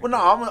nothing like. Well, no,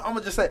 I'm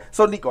gonna just say.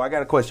 So, Nico, I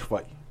got a question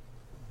for you.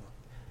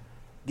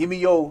 Give me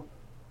your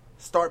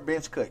start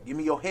bench cut. Give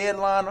me your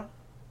headliner.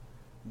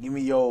 Give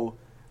me your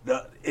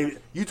if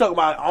you talk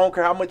about. I don't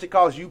care how much it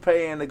costs. You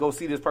paying to go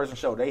see this person's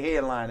show. They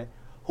headlining.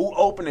 Who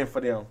opening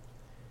for them?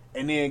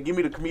 And then give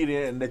me the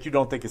comedian that you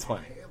don't think is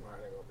funny.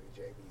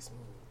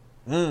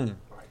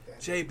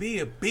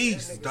 JB a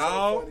beast,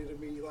 dog.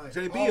 Like,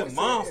 JB a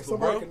monster, if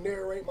somebody bro. can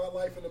narrate my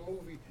life in a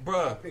movie,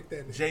 Bruh, I'll pick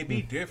that nigga.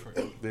 JB different.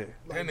 Yeah.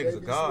 That nigga's a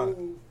JB god.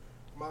 Smooth,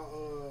 my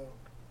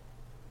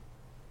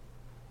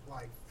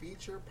like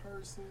feature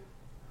person.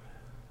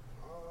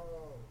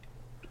 I'll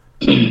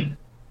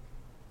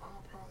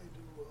probably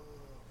do.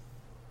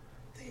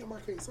 Damn, I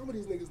can't. Some of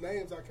these niggas'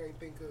 names I can't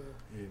think of.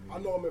 Yeah, I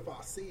know them if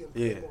I see them.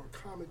 Yeah. More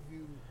comic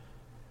view.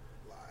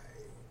 Like,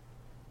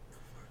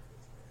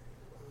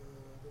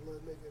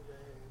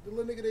 the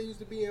little nigga that used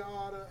to be in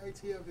all the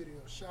ATL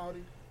videos,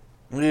 Shouty.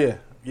 Yeah.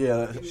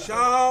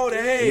 Shouty.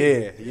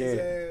 Yeah. His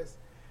ass.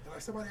 And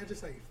like somebody I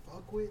just say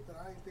fuck with that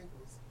I didn't think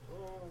was.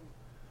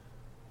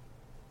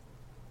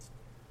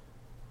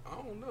 I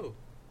don't know.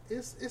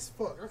 It's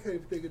fuck. I can't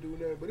even think of doing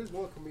that, but it's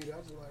one comedian.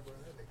 I just like, bro,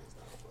 that nigga's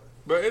not funny.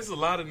 But it's a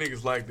lot of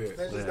niggas like that.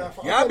 That's just not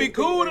funny. Y'all be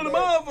cool to the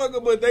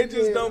motherfucker, but they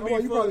just don't be You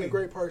funny. probably a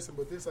great person,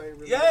 but this ain't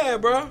really. Yeah,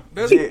 bro.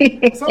 That's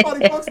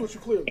Somebody fucks with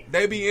you clearly.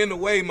 They be in the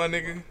way, my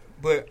nigga.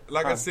 But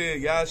like I said,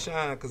 y'all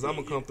shine because I'm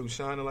going to come through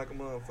shining like a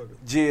motherfucker.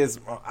 Jizz,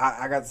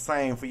 I got the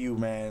same for you,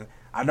 man.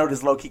 I know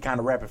this low-key kind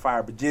of rapid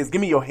fire, but Jizz,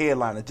 give me your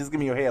headliner. Just give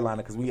me your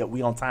headliner because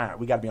we on time.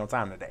 We got to be on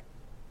time today.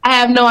 I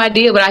have no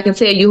idea, but I can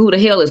tell you who the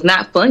hell is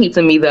not funny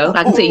to me, though.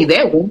 I can tell you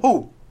that one.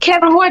 Who?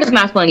 Kevin Hart is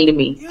not funny to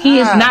me. He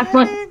is not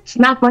funny. It's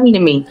not funny to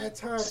me. At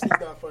times, he's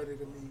not funny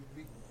to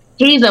me.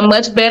 He's a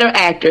much better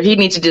actor. He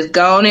needs to just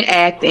go on and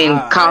act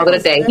and call it a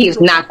day. He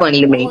is not funny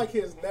to me. I like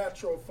his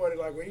natural funny,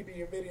 like when he be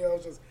in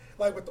videos, just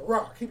like with The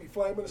Rock, he be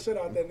flaming the shit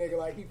out of that nigga,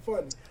 like he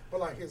funny.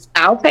 But like his,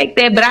 I'll take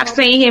that, but I've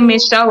seen him in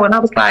show, and I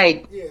was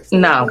like,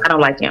 no, I don't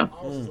like him.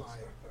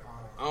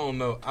 I don't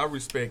know. I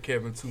respect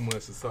Kevin too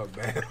much to talk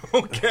bad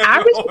on Kevin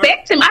I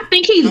respect him. I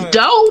think he's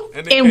dope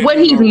in what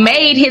he's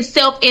made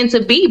himself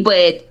into be,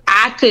 but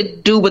I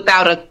could do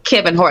without a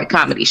Kevin Hart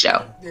comedy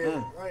show.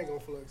 Yeah, I ain't gonna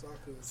flex. I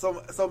could.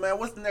 So man,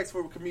 what's the next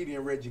for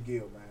comedian Reggie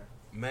Gill, man?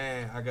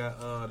 Man, I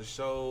got the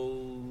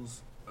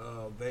shows,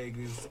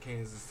 Vegas,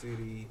 Kansas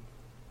City,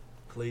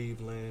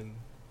 Cleveland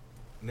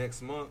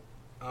next month.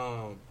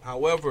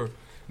 However,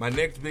 my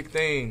next big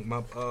thing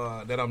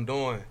that I'm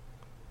doing,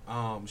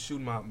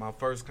 shooting my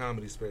first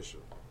comedy special.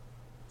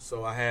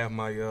 So I have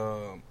my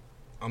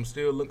I'm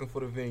still looking for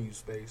the venue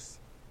space,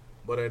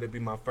 but it'll be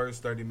my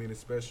first 30-minute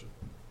special.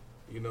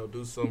 You know,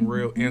 do some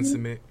real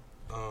intimate.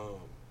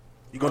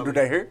 You gonna do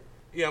that here?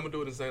 Yeah, I'm gonna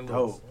do it in St.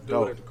 Louis. Do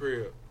Dope. it at the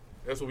crib.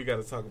 That's what we got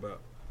to talk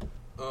about.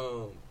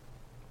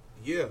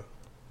 Yeah,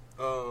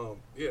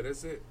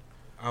 that's it.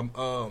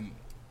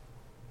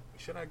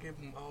 Should I give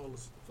them all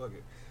this? Fuck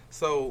it.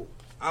 So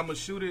I'm gonna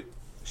shoot it.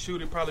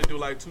 Probably do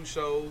like 2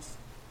 shows.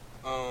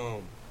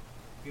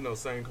 You know,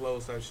 same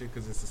clothes type shit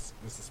because it's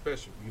a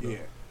special. You know?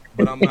 Yeah.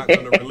 But I'm not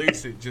gonna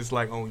release it just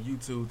like on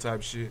YouTube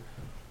type shit.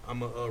 I'm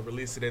gonna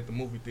release it at the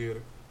movie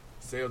theater.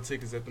 Sell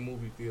tickets at the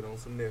movie theater on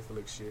some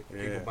Netflix shit.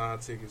 Yeah. People buying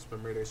tickets,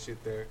 premiere that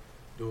shit there.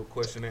 Do a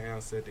question and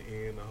answer at the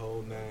end, the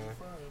whole 9.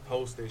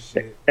 Host that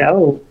shit.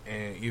 Oh.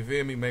 And you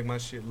feel me? Make my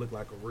shit look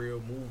like a real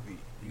movie.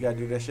 You gotta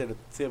do that shit at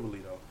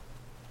Tivoli though.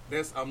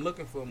 I'm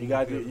looking for a movie. You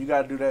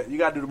gotta do that. You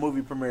gotta do the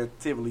movie premiere at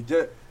Tivoli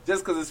just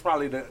because it's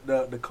probably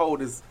the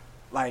coldest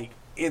like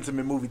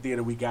intimate movie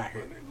theater we got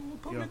here.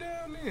 Put me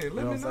down there.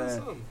 Let me know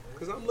something.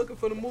 Because I'm looking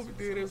for the movie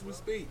theater as we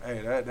speak.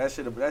 Hey, that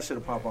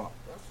should pop off.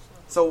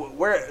 So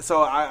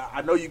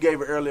I know you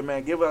gave it earlier,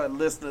 man. Give our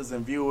listeners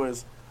and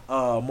viewers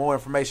more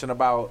information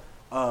about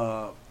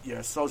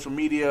your social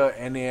media,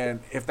 and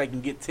then if they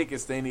can get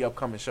tickets to any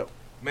upcoming show.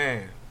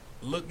 Man,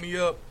 look me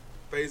up,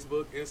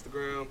 Facebook,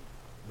 Instagram,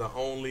 The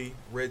Only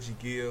Reggie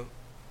Gill.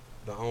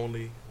 The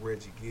Only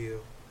Reggie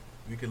Gill.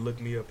 You can look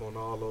me up on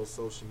all those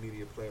social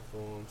media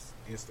platforms: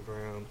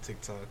 Instagram,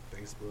 TikTok,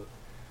 Facebook,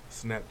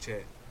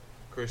 Snapchat,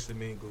 Christian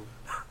Mingle,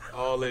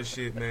 all that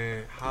shit,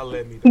 man. Holla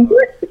at me, dog.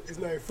 His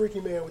name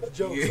Freaky Man with the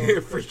jokes. Yeah,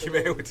 Freaky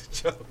Man with the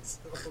jokes.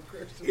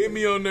 Hit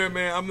me on there,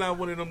 man. I'm not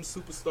one of them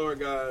superstar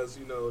guys,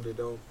 you know, that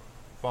don't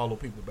follow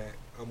people back.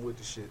 I'm with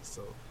the shit,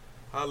 so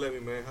holla at me,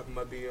 man. Hop in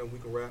my DM. We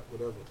can rap,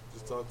 whatever.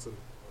 Just talk to me.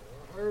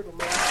 I heard him,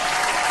 man. We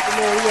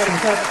got a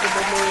topic for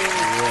my man.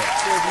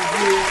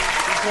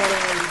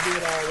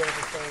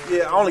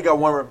 Yeah, I only got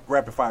one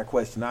rapid fire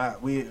question. I'm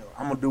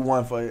gonna do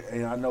one for,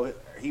 and I know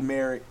he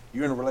married.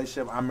 You're in a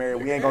relationship. I'm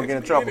married. We ain't gonna get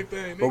in trouble.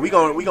 But we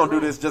gonna do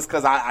this just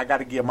because I got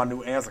to give my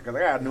new answer because I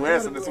got a new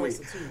answer this week.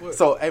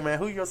 So, hey man,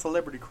 who your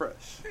celebrity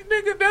crush?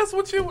 Nigga, that's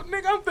what you.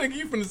 Nigga, I'm thinking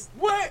you finna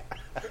what?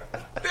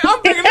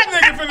 I'm thinking this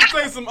nigga finna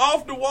say some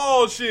off the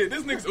wall shit.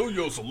 This nigga's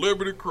your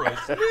celebrity crush,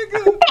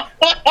 nigga.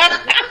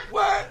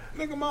 What?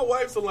 Nigga, my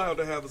wife's allowed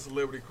to have a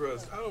celebrity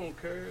crush. I don't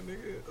care,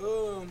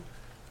 nigga.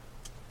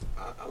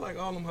 I like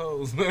all them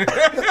hoes, man.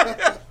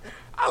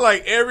 I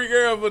like every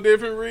girl for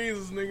different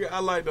reasons, nigga. I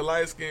like the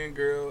light-skinned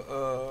girl.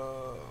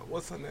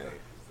 What's her name?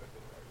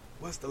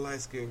 What's the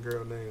light-skinned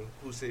girl name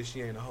who says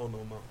she ain't a hoe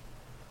no more?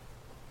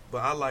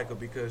 But I like her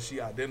because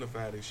she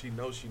identified it. She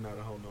knows she not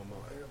a hoe no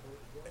more.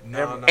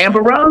 No,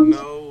 Amber Rose?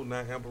 No,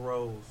 not Amber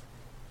Rose.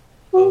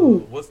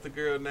 What's the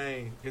girl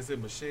name? Is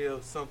it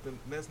Michelle something?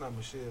 That's not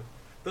Michelle.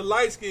 The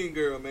light-skinned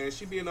girl, man.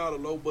 She be in all the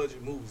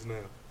low-budget movies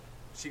now.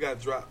 She got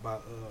dropped by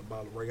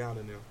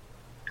Rihanna now.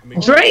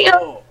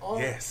 Drea?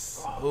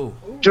 Yes.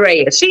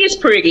 Drea. She is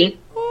pretty.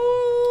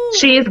 Ooh.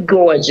 She is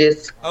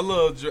gorgeous. I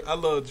love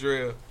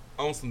Drea.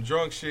 On some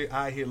drunk shit,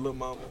 I hit Lil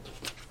Mama.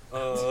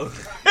 I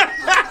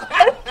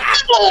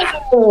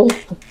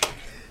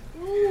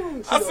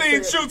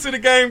seen True to the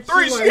Game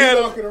 3. She had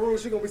a... in the room.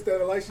 She gonna be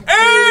standing like she. Hey,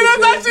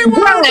 that's how she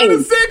was in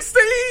the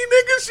 16,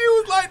 nigga. She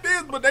was like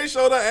this, but they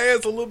showed her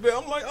ass a little bit.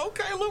 I'm like,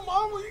 okay, Lil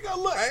Mama, you got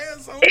a little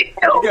ass on.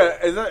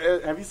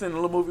 Have you seen the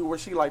little movie where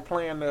she like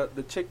playing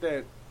the chick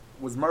that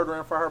was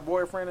murdering for her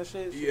boyfriend and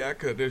shit? Yeah, I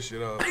cut that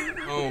shit off. I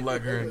don't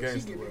like her in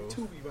gangster roles.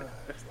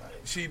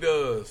 She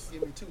does.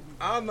 Give me Tubi.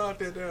 I'll knock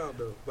that down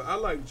though. But I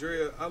like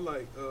Drea. I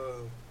like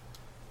I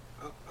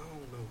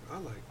don't know. I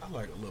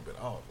like a little bit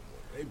of all of them.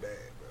 They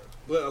bad, bro.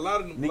 But a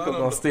lot of them. Nico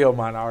gonna steal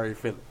mine. I already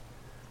feel it.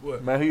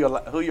 What? Man,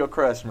 who your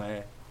crush,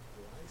 man?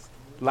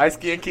 Light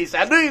skin Keisha.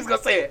 I knew he was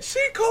gonna say it. She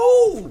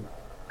cool.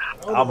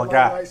 Oh my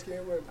god.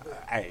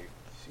 Hey,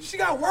 she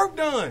got work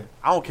done.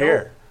 I don't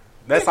care.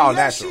 That's all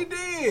natural. She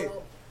did.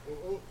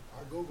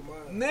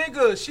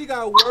 Nigga, she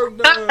got work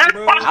done,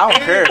 bro. I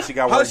don't care if she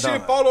got work done. Her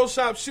shit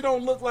Photoshop. She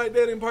don't look like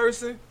that in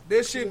person.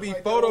 That shit be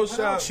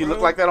Photoshop. She look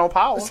like that on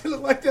Power. She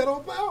look like that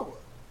on Power.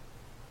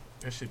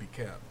 That shit be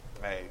cap.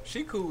 Hey,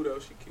 she cool though.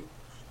 She cute.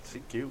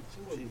 She cute.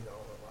 She would be on of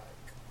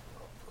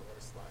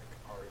course, like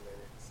Ari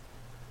Lennox.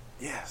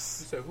 Yes.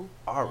 You said who?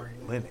 Ari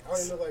Lennox.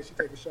 Ari look like she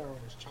take a shower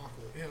in this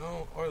chocolate. Yeah,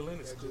 Ari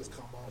Lennox that just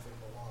come off in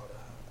the water.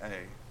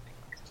 Hey.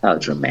 So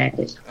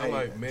dramatic. I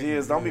like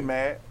Jiz, don't be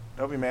mad.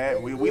 Don't be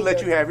mad. We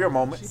let you have your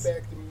moments. She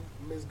back to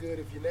Miss Good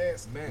if you're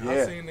nasty. Man,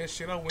 I seen that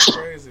shit. I went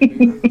crazy.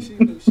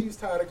 Nigga. She's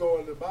tired of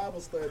going to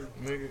Bible study.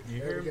 Nigga,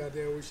 you hear me?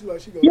 Goddamn week. She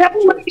goes to church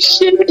 5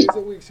 days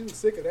a week. She was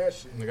sick of that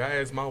shit. Nigga, I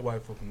asked my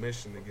wife for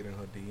permission to get in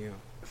her DM.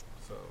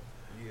 So,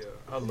 yeah,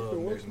 I love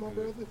Megan my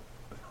brother?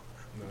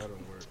 No, I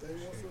don't work.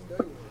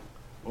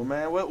 Well,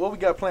 man, what we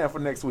got planned for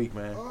next week,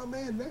 man? Oh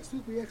man, next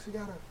week we actually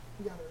got a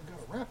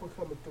rapper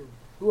coming through.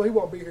 Well, he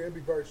won't be here. It'll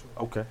be virtual.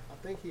 Okay. I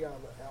think he out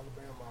of Alabama.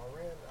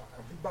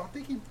 I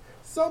think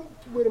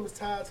something with him is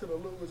tied to the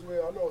Lou as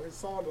well. I know his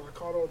song that I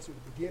caught on to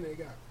the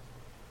beginning.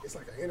 It's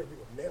like an interview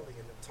with Nelly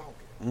and them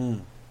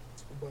talking.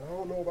 But I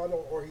don't know if I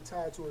know, or he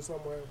tied to it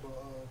somewhere. But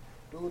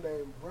dude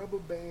named Rubber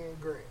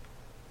Band Grant.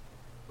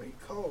 But he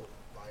cold.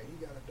 Like he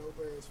got a dope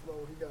ass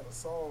flow. He got a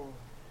song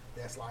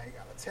that's like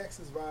got a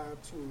Texas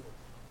vibe to it,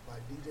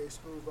 like DJ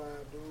Screw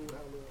vibe. Dude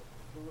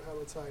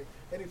hella tight.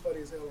 And he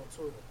funny as hell on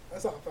Twitter.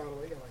 That's how I found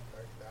him. He got like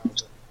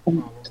 30,000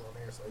 followers on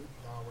there, so he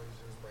always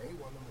just he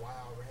one of them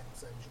wild random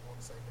say what you want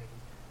to say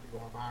niggas. He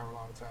going viral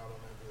all the time on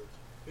that bitch.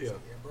 Yeah.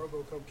 So, bro,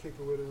 go come kick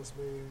it with us,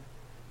 man.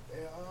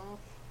 And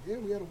yeah,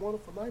 we had a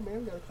wonderful night, man.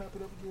 We gotta clap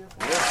it up again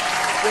for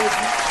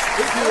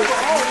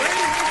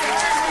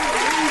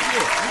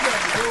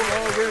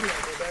already.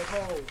 Back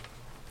home.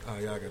 Oh,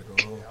 y'all gotta go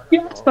home.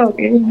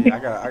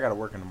 Yeah, I gotta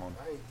work in the morning.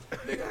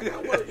 Nigga, I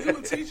gotta work. You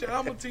a teacher?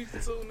 I'm a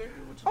teacher too, nigga.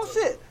 Oh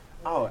shit.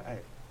 Oh,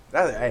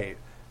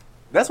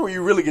 that's where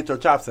you really get your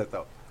chops at,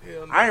 though.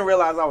 I didn't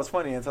realize I was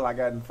funny until I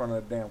got in front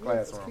of the damn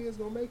classroom. Kids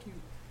gonna make you.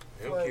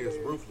 Them kids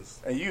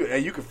ruthless. And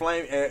you can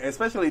flame,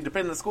 especially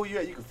depending on the school you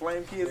at, you can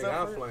flame kids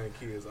up. I flame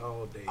kids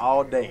all day.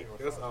 All day.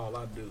 That's all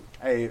I do.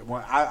 Hey,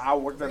 when I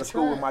worked at a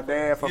school with my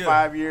dad for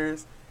 5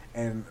 years,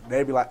 and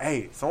they'd be like,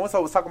 "Hey, so and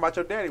so was talking about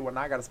your daddy." Well,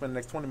 now I got to spend the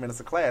next 20 minutes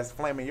of class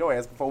flaming your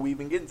ass before we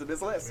even get into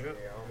this lesson. Yeah,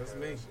 that's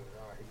me.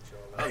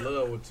 I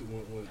love when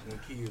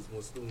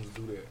students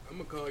do that. I'm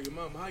gonna call your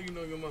mama. How you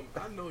know your mama?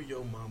 I know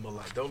your mama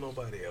like don't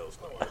nobody else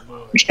know your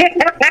mama.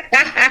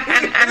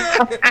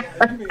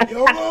 You mean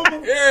your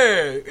mama?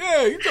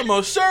 Yeah. You talking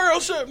about Cheryl,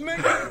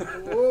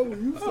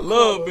 nigga? I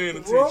love being a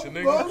teacher,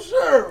 nigga. Love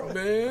Cheryl,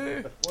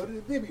 man. Well,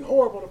 it'd be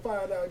horrible to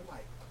find out.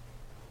 Like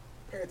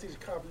parent-teacher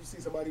conference, you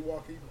see somebody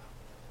walking, you like,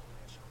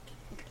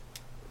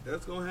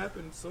 that's gonna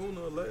happen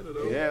sooner or later,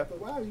 though. Yeah. after a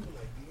while, you be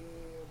like, damn, boy,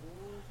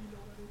 you know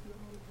what they do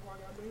before I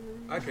got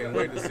married. I can't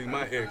wait to see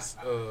my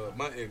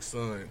ex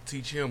son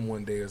teach him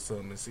one day or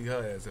something and see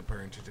her as a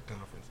parent teacher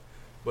conference.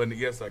 But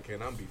yes, I can.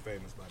 I'm gonna be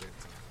famous by that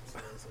time.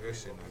 So that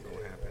shit not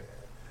gonna happen.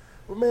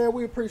 Well, man,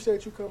 we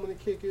appreciate you coming to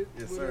kick it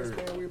Yes, with sir. us,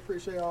 man. We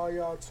appreciate all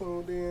y'all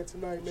tuned in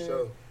tonight, man.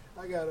 Sure.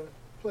 I gotta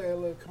play a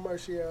little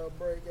commercial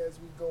break as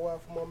we go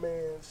out for my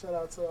man. Shout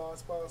out to our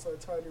sponsor,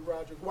 Attorney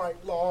Roderick White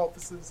Law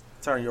Offices.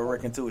 Turn your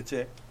record into a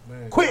check.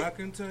 Man, Quick. I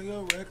can turn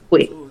your record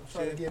Quick. to a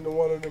Trying to check. get into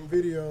one of them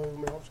videos,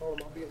 man. I'm showing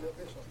my business.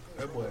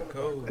 That boy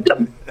cold. I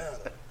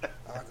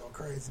go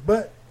crazy.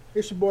 But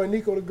it's your boy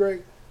Nico the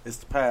Great. It's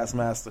the Past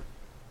Master.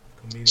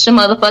 It's your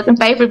motherfucking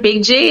favorite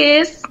Big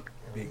Jizz.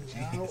 Big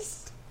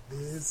G's.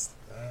 This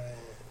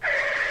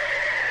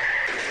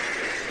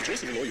The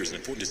choice of lawyers is an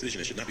important decision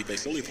and should not be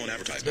based solely upon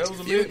advertisements. That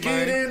was a You lit,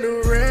 get man. in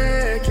the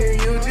wreck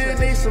and you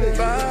just need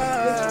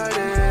somebody.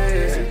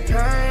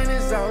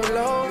 Kindness all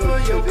over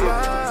your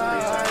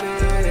body.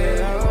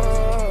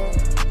 Oh,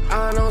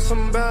 I know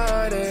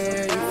somebody.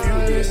 If you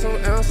need some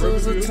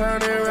answers,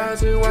 Attorney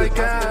Roderick White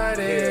got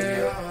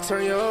it.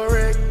 Turn your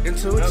wreck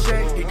into a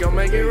check, he gon'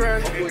 make it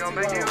right.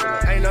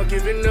 Ain't no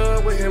giving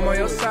up with him on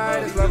your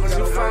side as long as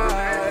you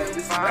fight.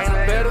 Ain't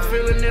a better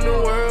feeling in the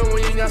world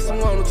when you got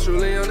someone who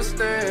truly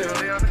understands.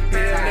 He'll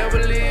never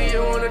leave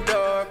you in the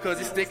dark, cause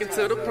he's sticking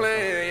to the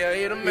plan. Yeah,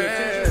 he the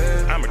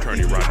man. I'm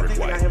Attorney Roderick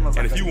White,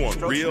 and if you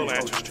want real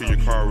answers to your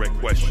car wreck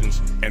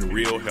questions and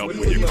real help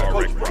with your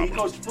car wreck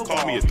problems,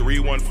 call me at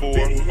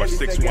 314 or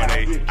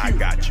 618. I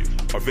got you.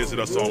 Or visit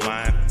us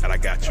online at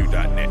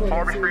IGotYou.net.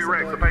 Harvey Street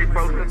Rex, the page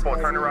posted for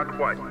Attorney Roderick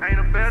White. Ain't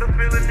a better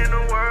feeling in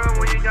the world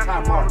when you got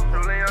someone who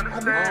truly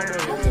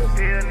understands.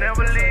 He'll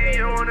never leave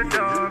you in the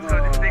dark,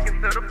 cause he's sticking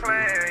to the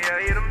plan. Yeah,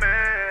 he the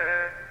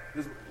man.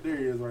 There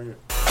he is right here.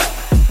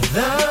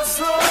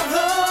 That's all the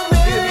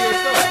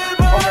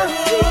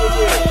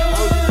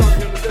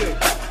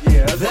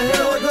Yeah, that's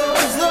There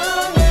goes the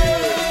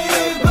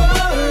neighborhood.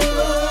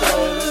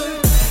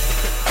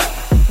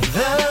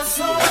 That's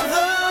all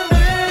the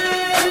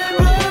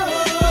neighborhood.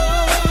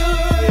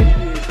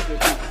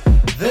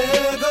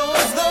 There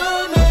goes the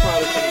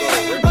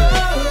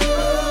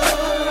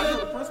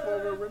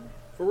neighborhood.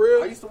 For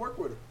real? I used to work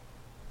with her.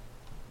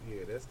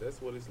 Yeah,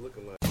 that's what it's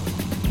looking like.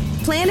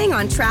 Planning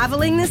on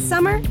traveling this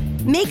summer?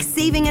 Make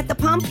saving at the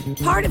pump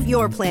part of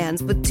your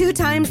plans with 2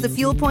 times the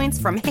fuel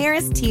points from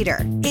Harris Teeter.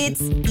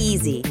 It's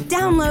easy.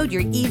 Download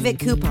your eVic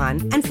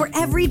coupon, and for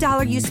every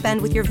 $1 you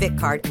spend with your Vic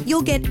card,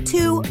 you'll get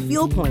 2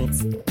 fuel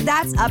points.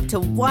 That's up to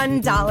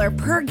 $1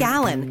 per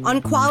gallon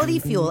on quality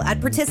fuel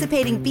at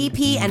participating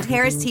BP and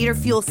Harris Teeter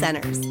fuel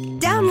centers.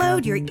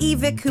 Download your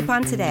eVic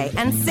coupon today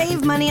and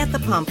save money at the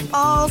pump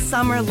all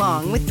summer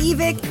long with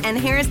eVic and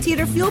Harris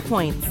Teeter fuel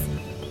points.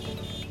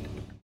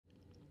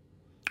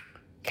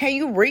 Can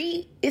you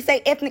read? It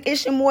say Ethnic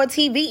Ishimore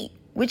TV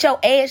with your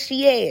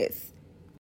ashy ass.